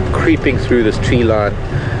 creeping through this tree line,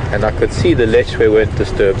 and I could see the lechwe weren't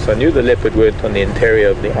disturbed, so I knew the leopard weren't on the interior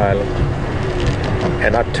of the island.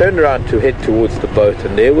 And I turned around to head towards the boat,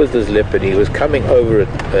 and there was this leopard. He was coming over a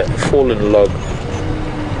fallen log,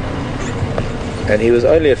 and he was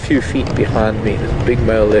only a few feet behind me, this big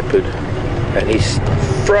male leopard, and he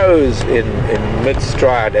froze in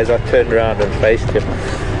mid-stride as I turned around and faced him.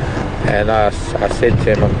 And I said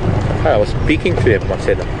to him, I was speaking to him, I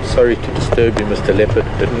said, "I'm sorry to disturb you, Mr. Leopard,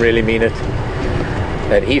 didn't really mean it."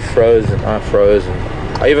 And he froze and I froze, and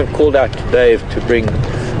I even called out to Dave to bring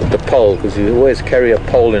the pole, because you always carry a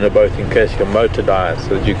pole in a boat in case your motor dies,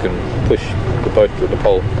 so that you can push the boat with the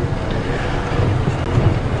pole,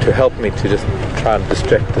 to help me to just try and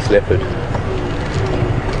distract this leopard.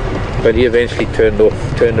 But he eventually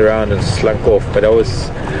turned around and slunk off. But it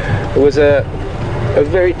was a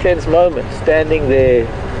very tense moment, standing there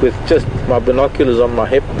with just my binoculars on my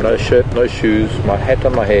hip, no shirt, no shoes, my hat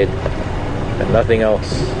on my head, and nothing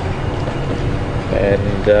else.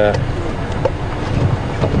 And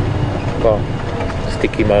well,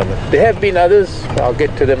 sticky moment. There have been others. I'll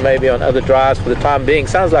get to them maybe on other drives. For the time being,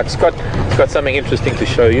 sounds like Scott's got something interesting to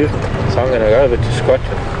show you, so I'm going to go over to Scott.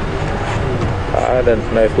 I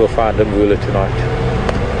don't know if we'll find a moolah tonight.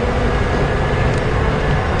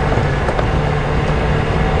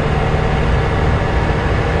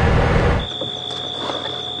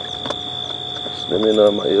 Let me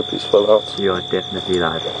know, my earpiece fell out. You are definitely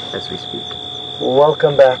live as we speak.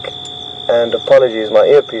 Welcome back, and apologies, my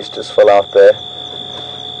earpiece just fell out there.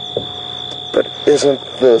 But isn't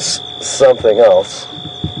this something else?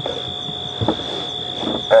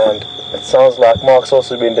 And it sounds like Mark's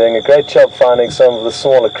also been doing a great job finding some of the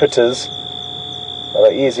smaller critters that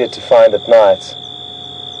are easier to find at night.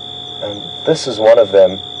 And this is one of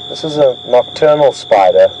them. This is a nocturnal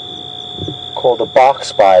spider called a bark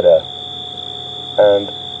spider.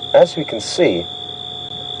 And as we can see,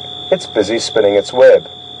 it's busy spinning its web.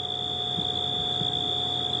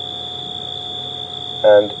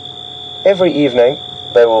 And every evening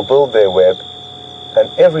they will build their web,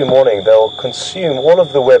 and every morning they will consume all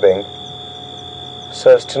of the webbing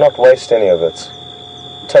so as to not waste any of it.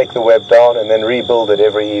 Take the web down and then rebuild it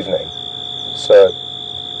every evening. So,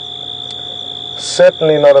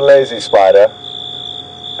 certainly not a lazy spider.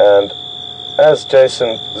 And as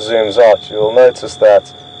Jason zooms out, you'll notice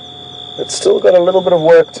that it's still got a little bit of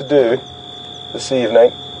work to do this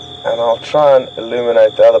evening, and I'll try and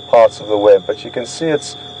illuminate the other parts of the web, but you can see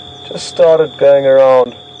it's just started going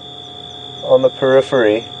around on the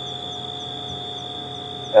periphery,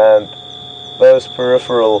 and those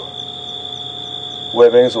peripheral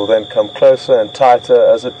webbings will then come closer and tighter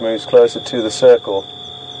as it moves closer to the circle,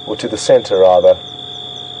 or to the center rather.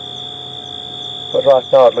 But right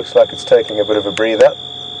now it looks like it's taking a bit of a breather.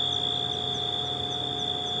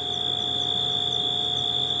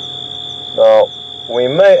 Now, we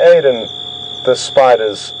may aid in the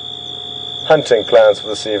spider's hunting plans for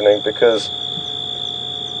this evening, because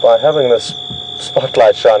by having this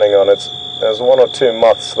spotlight shining on it, there's one or two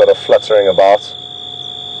moths that are fluttering about.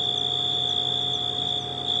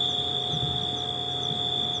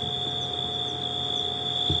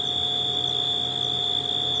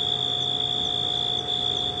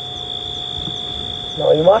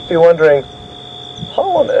 Now you might be wondering, how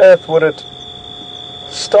on earth would it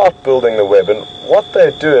start building the web? And what they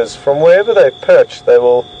do is, from wherever they perch, they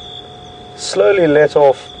will slowly let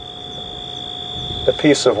off a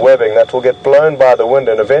piece of webbing that will get blown by the wind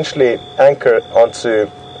and eventually anchor onto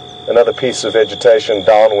another piece of vegetation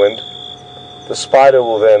downwind. The spider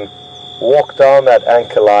will then walk down that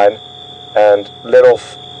anchor line and let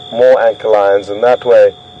off more anchor lines, and that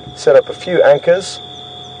way set up a few anchors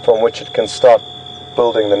from which it can start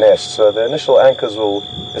building the nest. So the initial anchors will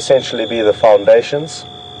essentially be the foundations,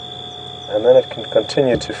 and then it can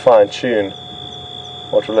continue to fine-tune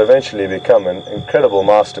what will eventually become an incredible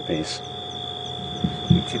masterpiece.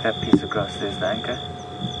 You see that piece of grass, there's the anchor?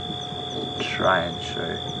 Try and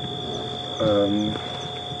show.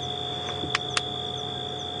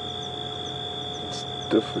 It's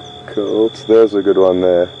difficult. There's a good one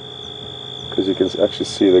there, because you can actually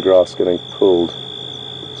see the grass getting pulled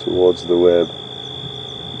towards the web.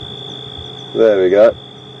 There we go.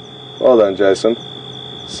 Well done, Jason.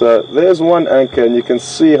 So there's one anchor, and you can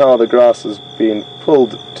see how the grass has been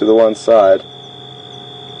pulled to the one side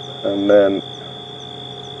and then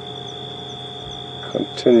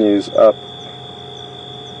continues up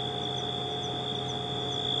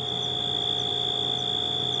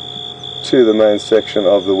to the main section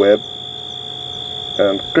of the web.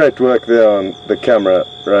 And great work there on the camera,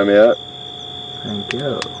 Romeo. Thank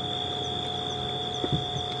you.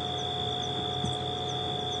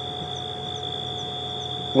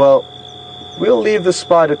 Well, we'll leave the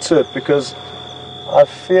spider to it, because I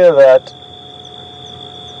fear that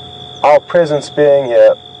our presence being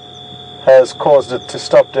here has caused it to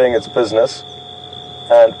stop doing its business,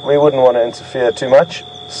 and we wouldn't want to interfere too much.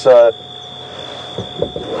 So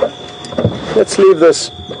let's leave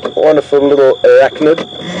this wonderful little arachnid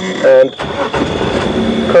and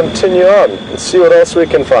continue on and see what else we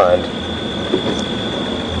can find.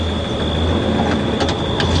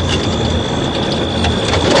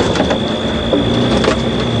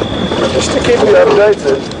 Just to keep you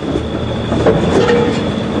updated,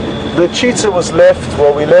 the cheetah was left,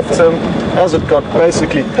 well, we left him as it got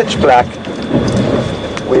basically pitch black.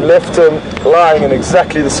 We left him lying in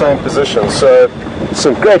exactly the same position, so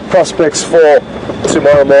some great prospects for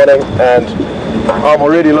tomorrow morning, and I'm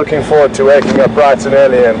already looking forward to waking up bright and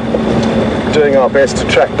early and doing our best to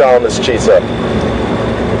track down this cheetah.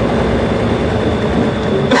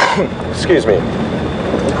 Excuse me.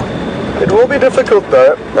 It will be difficult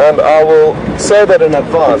though, and I will say that in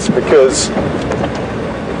advance, because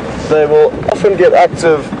they will often get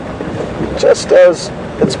active just as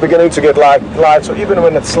it's beginning to get light, or even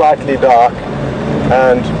when it's slightly dark,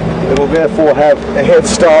 and it will therefore have a head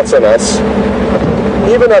start on us.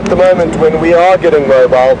 Even at the moment when we are getting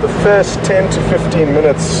mobile, the first 10 to 15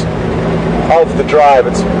 minutes of the drive,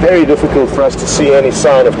 it's very difficult for us to see any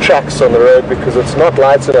sign of tracks on the road because it's not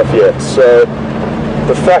light enough yet. So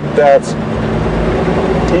the fact that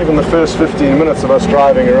even the first 15 minutes of us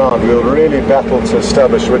driving around, we'll really battle to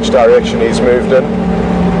establish which direction he's moved in.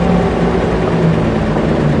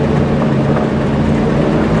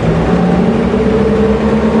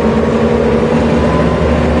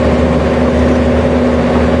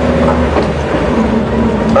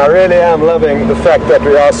 I really am loving the fact that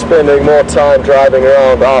we are spending more time driving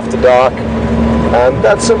around after dark, and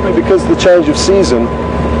that's simply because of the change of season.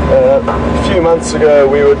 A few months ago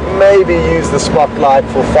we would maybe use the spotlight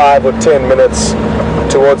for 5 or 10 minutes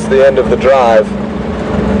towards the end of the drive,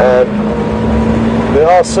 and there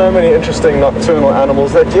are so many interesting nocturnal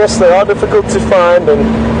animals that, yes, they are difficult to find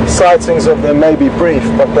and sightings of them may be brief,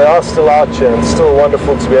 but they are still out here and still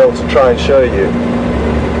wonderful to be able to try and show you.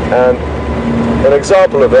 And an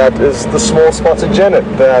example of that is the small spotted genet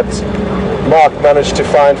that Mark managed to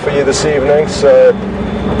find for you this evening. So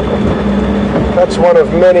that's one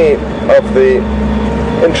of many of the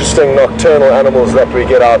interesting nocturnal animals that we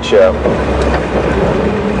get out here.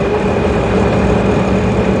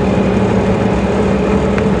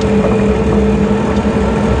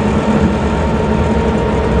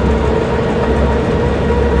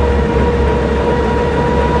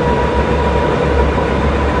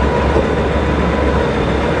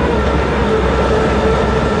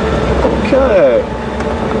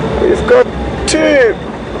 We've got two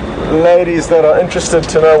ladies that are interested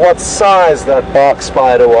to know what size that bark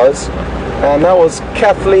spider was, and that was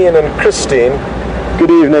Kathleen and Christine.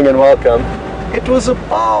 Good evening and welcome. It was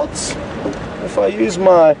about, if I use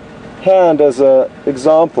my hand as an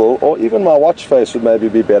example, or even my watch face would maybe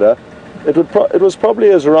be better, it was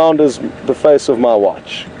probably as round as the face of my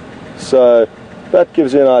watch. So that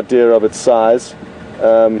gives you an idea of its size,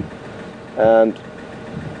 and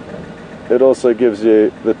it also gives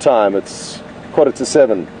you the time. It's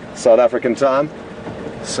 7:15 South African time.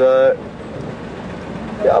 So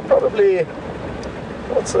yeah, probably,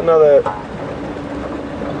 what's another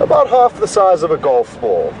about half the size of a golf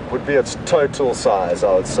ball would be its total size,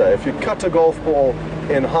 I would say. If you cut a golf ball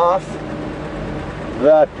in half,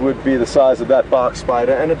 that would be the size of that bark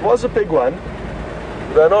spider, and it was a big one.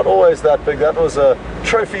 They're not always that big. That was a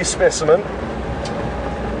trophy specimen.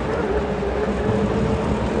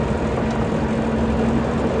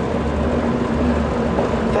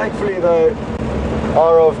 Thankfully, they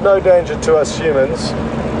are of no danger to us humans,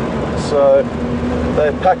 so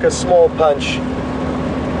they pack a small punch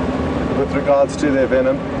with regards to their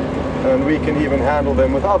venom, and we can even handle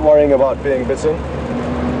them without worrying about being bitten.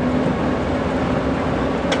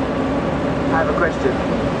 I have a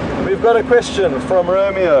question. We've got a question from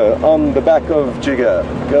Romeo on the back of Jigger.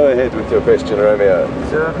 Go ahead with your question, Romeo.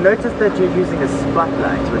 So I've noticed that you're using a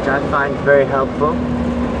spotlight, which I find very helpful.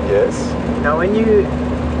 Yes. Now when you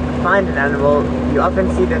find an animal, you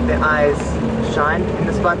often see that their eyes shine in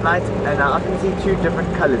the spotlight, and I often see two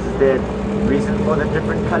different colors. Is there a reason for the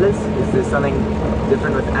different colors? Is there something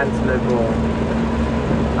different with antelope or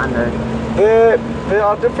unknown? There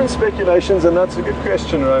are different speculations, and that's a good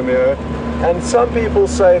question, Romeo. And some people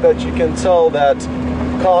say that you can tell that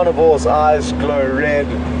carnivores' eyes glow red,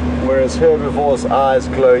 whereas herbivores' eyes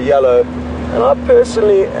glow yellow. And I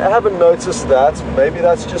personally haven't noticed that. Maybe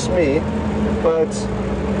that's just me, but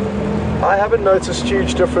I haven't noticed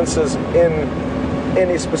huge differences in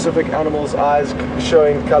any specific animal's eyes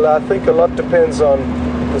showing color. I think a lot depends on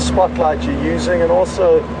the spotlight you're using, and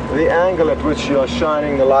also the angle at which you're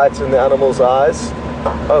shining the light in the animal's eyes.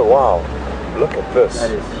 Oh wow, look at this.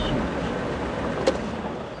 That is huge.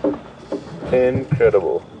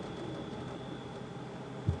 Incredible.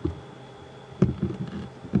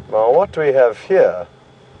 Now what we have here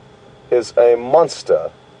is a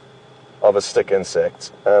monster of a stick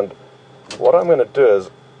insect, and what I'm going to do is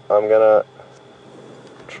I'm going to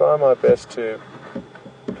try my best to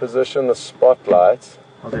position the spotlight.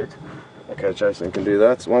 I'll do it. Okay, Jason can do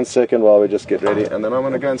that. 1 second while we just get ready, and then I'm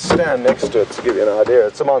going to go and stand next to it to give you an idea.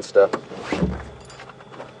 It's a monster.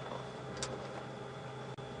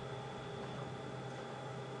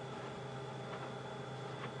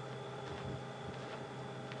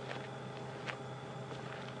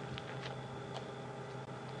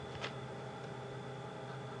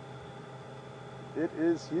 It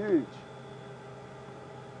is huge.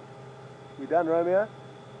 You done, Romeo?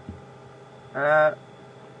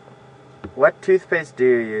 What toothpaste do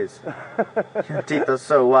you use? Your teeth are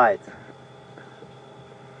so white.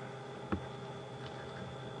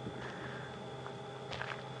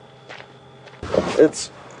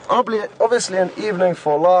 It's obviously an evening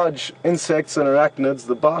for large insects and arachnids,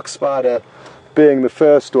 the bark spider being the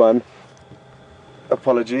first one.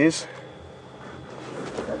 Apologies.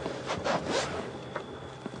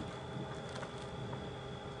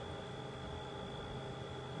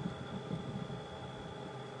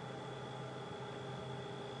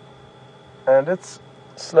 And it's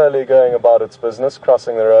slowly going about its business,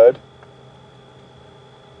 crossing the road.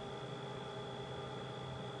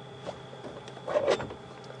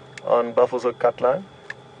 On Buffalo's Hook cut line.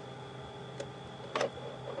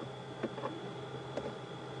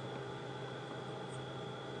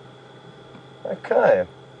 Okay.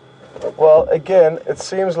 Well, again, it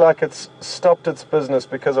seems like it's stopped its business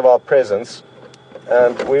because of our presence,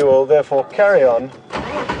 and we will therefore carry on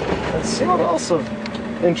and see what else of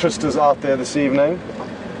interest is out there this evening.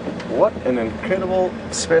 What an incredible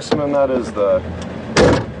specimen that is, though.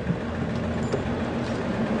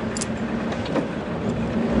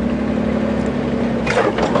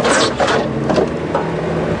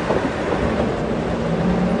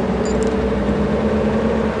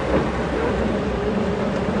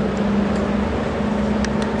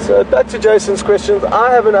 So back to Jason's questions.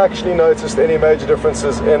 I haven't actually noticed any major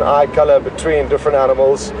differences in eye color between different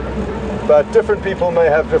animals, but different people may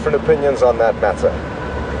have different opinions on that matter.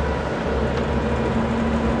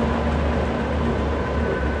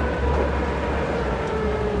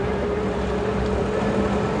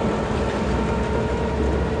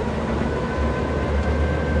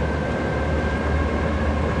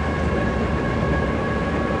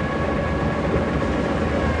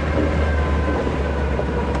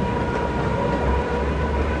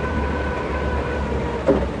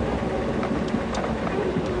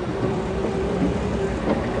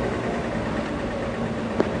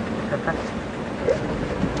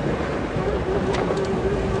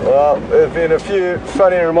 Well, there have been a few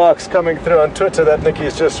funny remarks coming through on Twitter that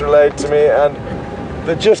Nikki's just relayed to me, and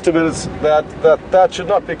the gist of it is that should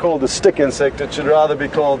not be called a stick insect, it should rather be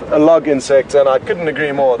called a log insect, and I couldn't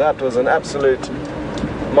agree more. That was an absolute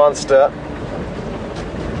monster.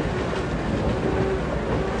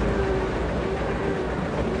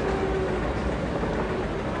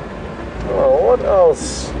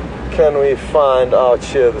 can we find out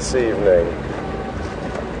here this evening?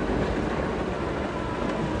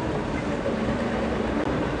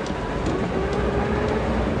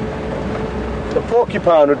 The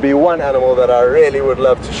porcupine would be one animal that I really would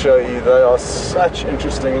love to show you. They are such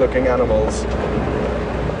interesting looking animals.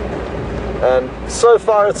 And so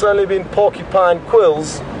far it's only been porcupine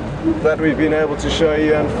quills that we've been able to show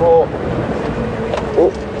you, and for...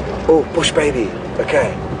 Oh, bush baby.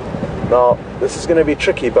 Okay. Now, this is going to be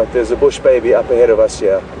tricky, but there's a bush baby up ahead of us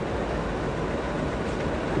here.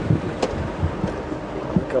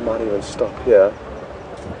 I think I might even stop here,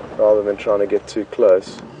 rather than trying to get too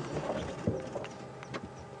close.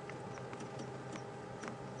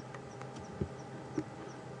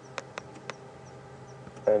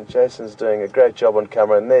 And Jason's doing a great job on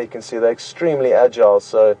camera, and there you can see they're extremely agile,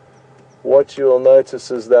 so what you'll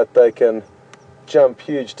notice is that they can jump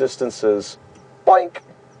huge distances. Boink!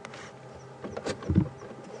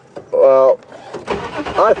 Well,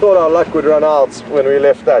 I thought our luck would run out when we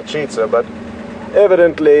left that cheetah, but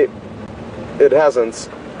evidently it hasn't,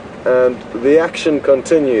 and the action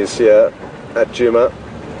continues here at Djuma.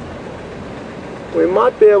 We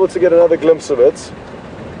might be able to get another glimpse of it.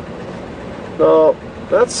 Now,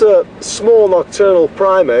 that's a small nocturnal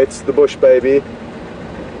primate, the bush baby.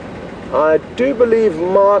 I do believe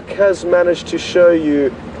Mark has managed to show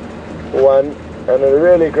you one, and a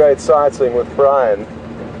really great sighting with Brian.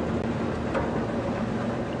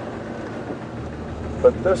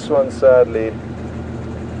 But this one sadly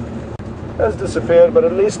has disappeared, but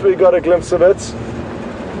at least we got a glimpse of it.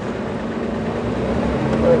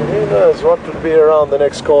 And who knows what would be around the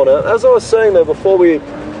next corner. As I was saying though, before we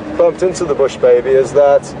bumped into the bush baby, is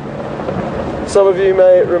that some of you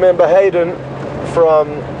may remember Hayden from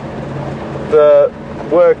the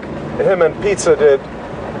work him and Peter did,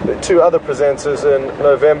 the two other presenters, in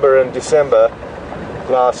November and December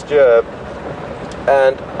last year.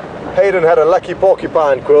 And Hayden had a lucky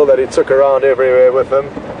porcupine quill that he took around everywhere with him,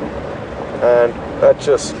 and that,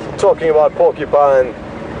 just talking about porcupine,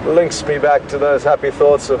 links me back to those happy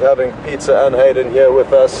thoughts of having Peter and Hayden here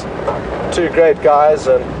with us. Two great guys,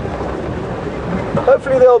 and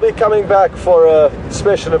hopefully they'll be coming back for a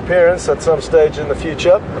special appearance at some stage in the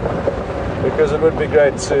future, because it would be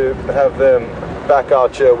great to have them back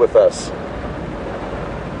out here with us.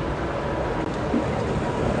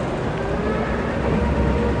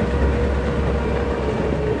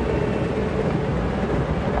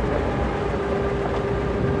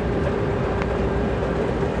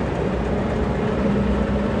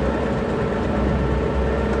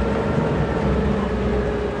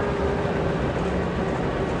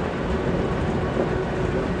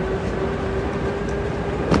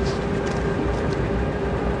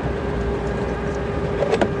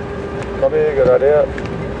 Good idea.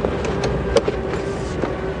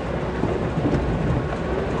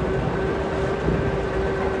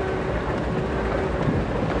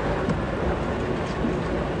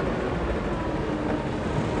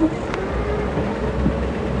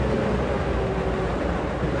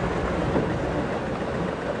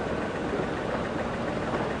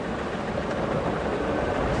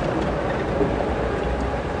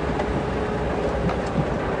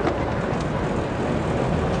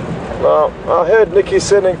 Now, I heard Nikki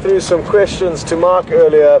sending through some questions to Mark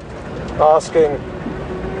earlier, asking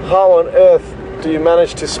how on earth do you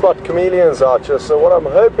manage to spot chameleons out here. So what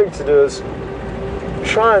I'm hoping to do is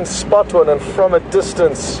try and spot one, and from a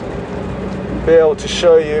distance be able to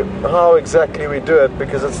show you how exactly we do it,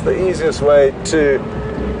 because it's the easiest way to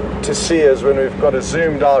see is when we've got a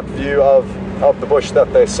zoomed out view of the bush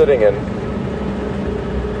that they're sitting in.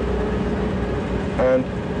 And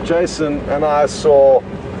Jason and I saw,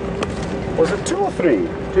 was it 2 or 3?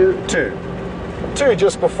 Two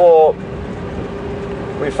just before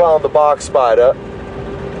we found the bark spider.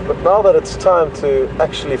 But now that it's time to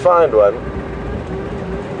actually find one,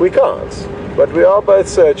 we can't. But we are both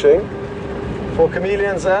searching for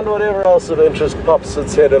chameleons and whatever else of interest pops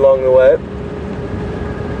its head along the way.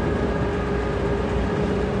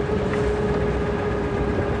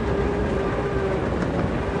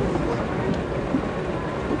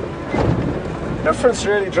 Difference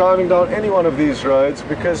really driving down any one of these roads,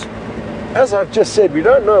 because as I've just said, we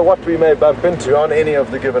don't know what we may bump into on any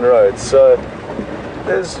of the given roads, so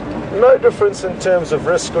there's no difference in terms of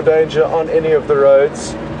risk or danger on any of the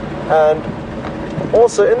roads. And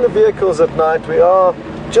also in the vehicles at night, we are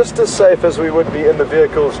just as safe as we would be in the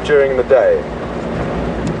vehicles during the day.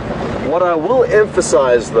 What I will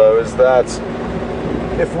emphasize though is that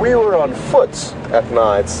if we were on foot at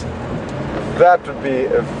night, that would be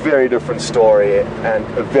a very different story, and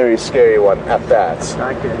a very scary one at that.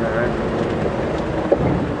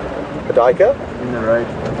 Dyker? In the road.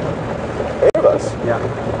 Any of us? Yeah.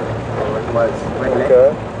 It was. Went left.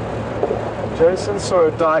 Okay. Jason saw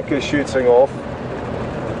a Dyker shooting off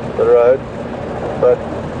the road, but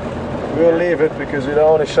we'll leave it because we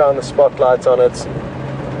don't want to shine the spotlight on it,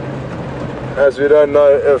 as we don't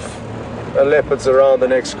know if a leopard's around the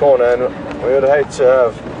next corner, and we would hate to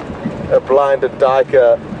have a blinded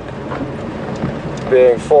Dyker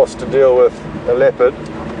being forced to deal with a leopard.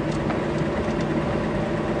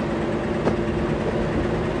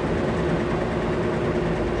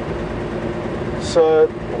 So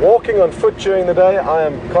walking on foot during the day I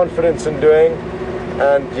am confident in doing,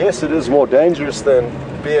 and yes, it is more dangerous than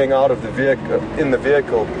being out of the vehicle, in the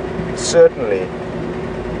vehicle, certainly,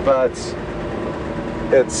 but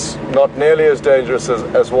it's not nearly as dangerous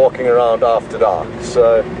as walking around after dark.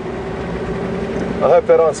 So I hope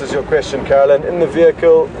that answers your question, Carolyn. In the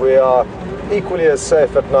vehicle we are equally as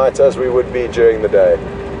safe at night as we would be during the day.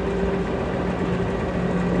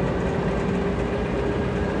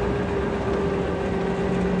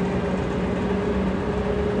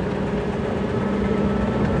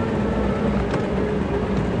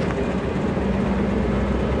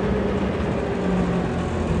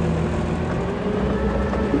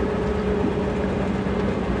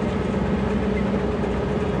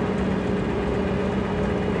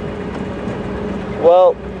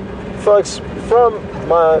 Well, folks, from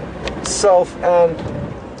myself and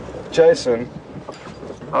Jason,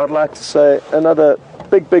 I'd like to say another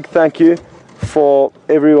big thank you for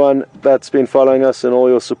everyone that's been following us and all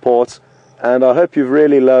your support, and I hope you've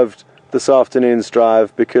really loved this afternoon's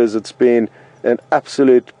drive, because it's been an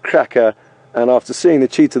absolute cracker. And after seeing the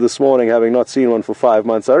cheetah this morning, having not seen one for 5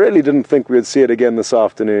 months, I really didn't think we'd see it again this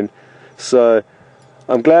afternoon. So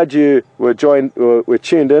I'm glad you were tuned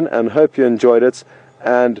in, and hope you enjoyed it.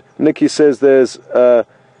 And Nikki says there's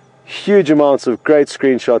huge amounts of great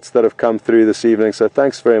screenshots that have come through this evening, so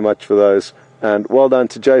thanks very much for those. And well done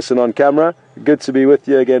to Jason on camera. Good to be with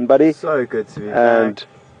you again, buddy. So good to be back. And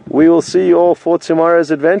we will see you all for tomorrow's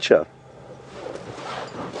adventure.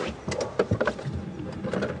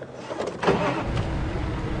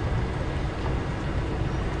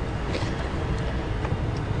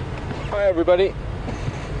 Hi everybody,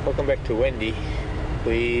 welcome back to Wendy.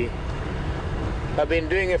 I've been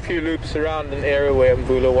doing a few loops around an area where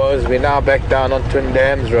Mvula was. We're now back down on Twin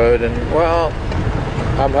Dams Road, and well,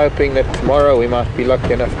 I'm hoping that tomorrow we might be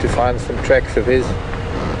lucky enough to find some tracks of his.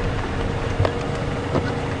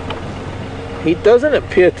 He doesn't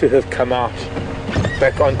appear to have come out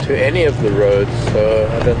back onto any of the roads, so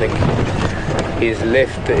I don't think he's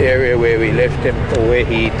left the area where we left him, or where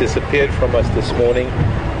he disappeared from us this morning.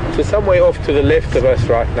 So some way off to the left of us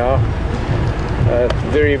right now.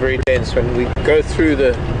 Very dense. When we go through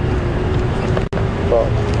the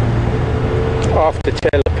after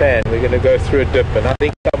Telepan, we're going to go through a dip, and I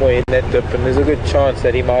think somewhere in that dip, and there's a good chance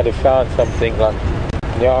that he might have found something like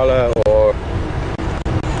Nyala or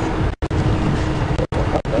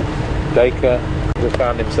Deka. He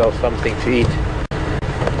found himself something to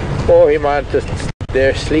eat, or he might just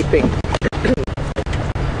there sleeping.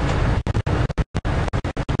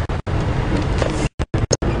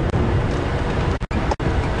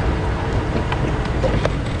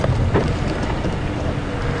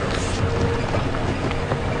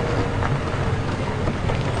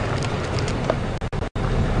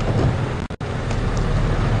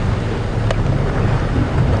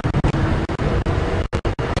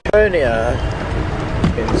 Tonya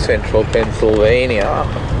in central Pennsylvania.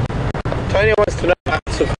 Tonya wants to know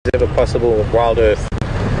if it's ever possible with Wild Earth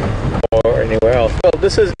or anywhere else. Well,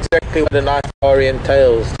 this is exactly what a night safari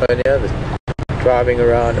entails, Tonya. Driving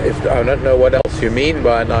around. I don't know what else you mean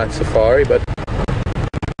by a night safari, but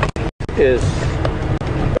is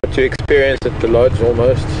what you experience at the lodge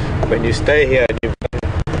almost. When you stay here and you've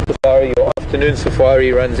done safari, your afternoon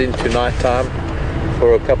safari runs into nighttime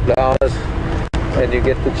for a couple of hours. And you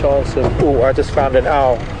get the chance of, oh, I just found an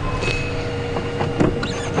owl.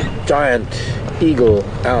 Giant eagle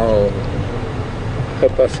owl.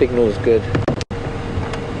 Hope our signal's good.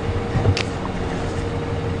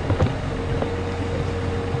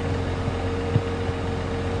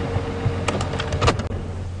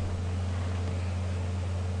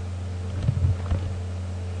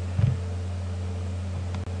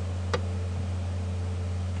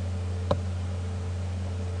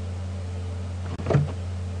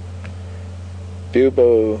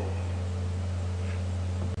 Bubo.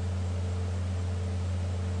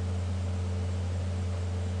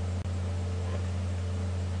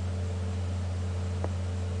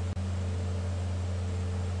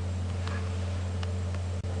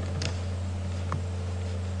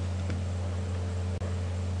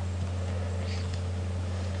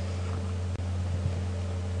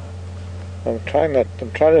 I'm trying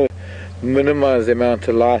to minimize the amount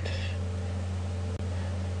of light.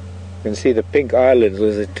 You can see the pink eyelids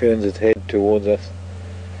as it turns its head towards us.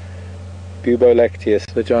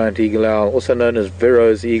 Bubolacteus, the giant eagle owl, also known as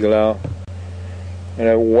Vero's eagle owl. And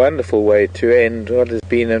a wonderful way to end what has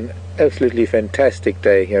been an absolutely fantastic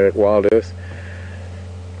day here at Wild Earth.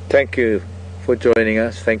 Thank you for joining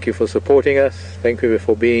us. Thank you for supporting us. Thank you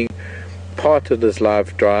for being part of this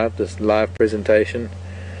live drive, this live presentation.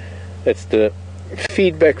 It's the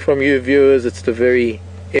feedback from you viewers, it's the very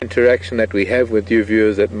interaction that we have with you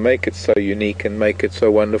viewers that make it so unique and make it so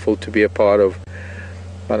wonderful to be a part of.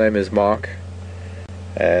 My name is Mark,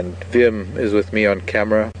 and Wim is with me on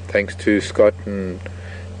camera. Thanks to Scott and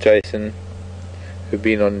Jason who've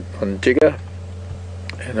been on Jigger,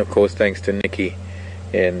 and of course thanks to Nikki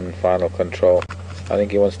in final control. I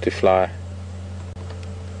think he wants to fly.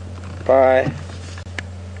 Bye.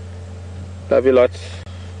 Love you lots.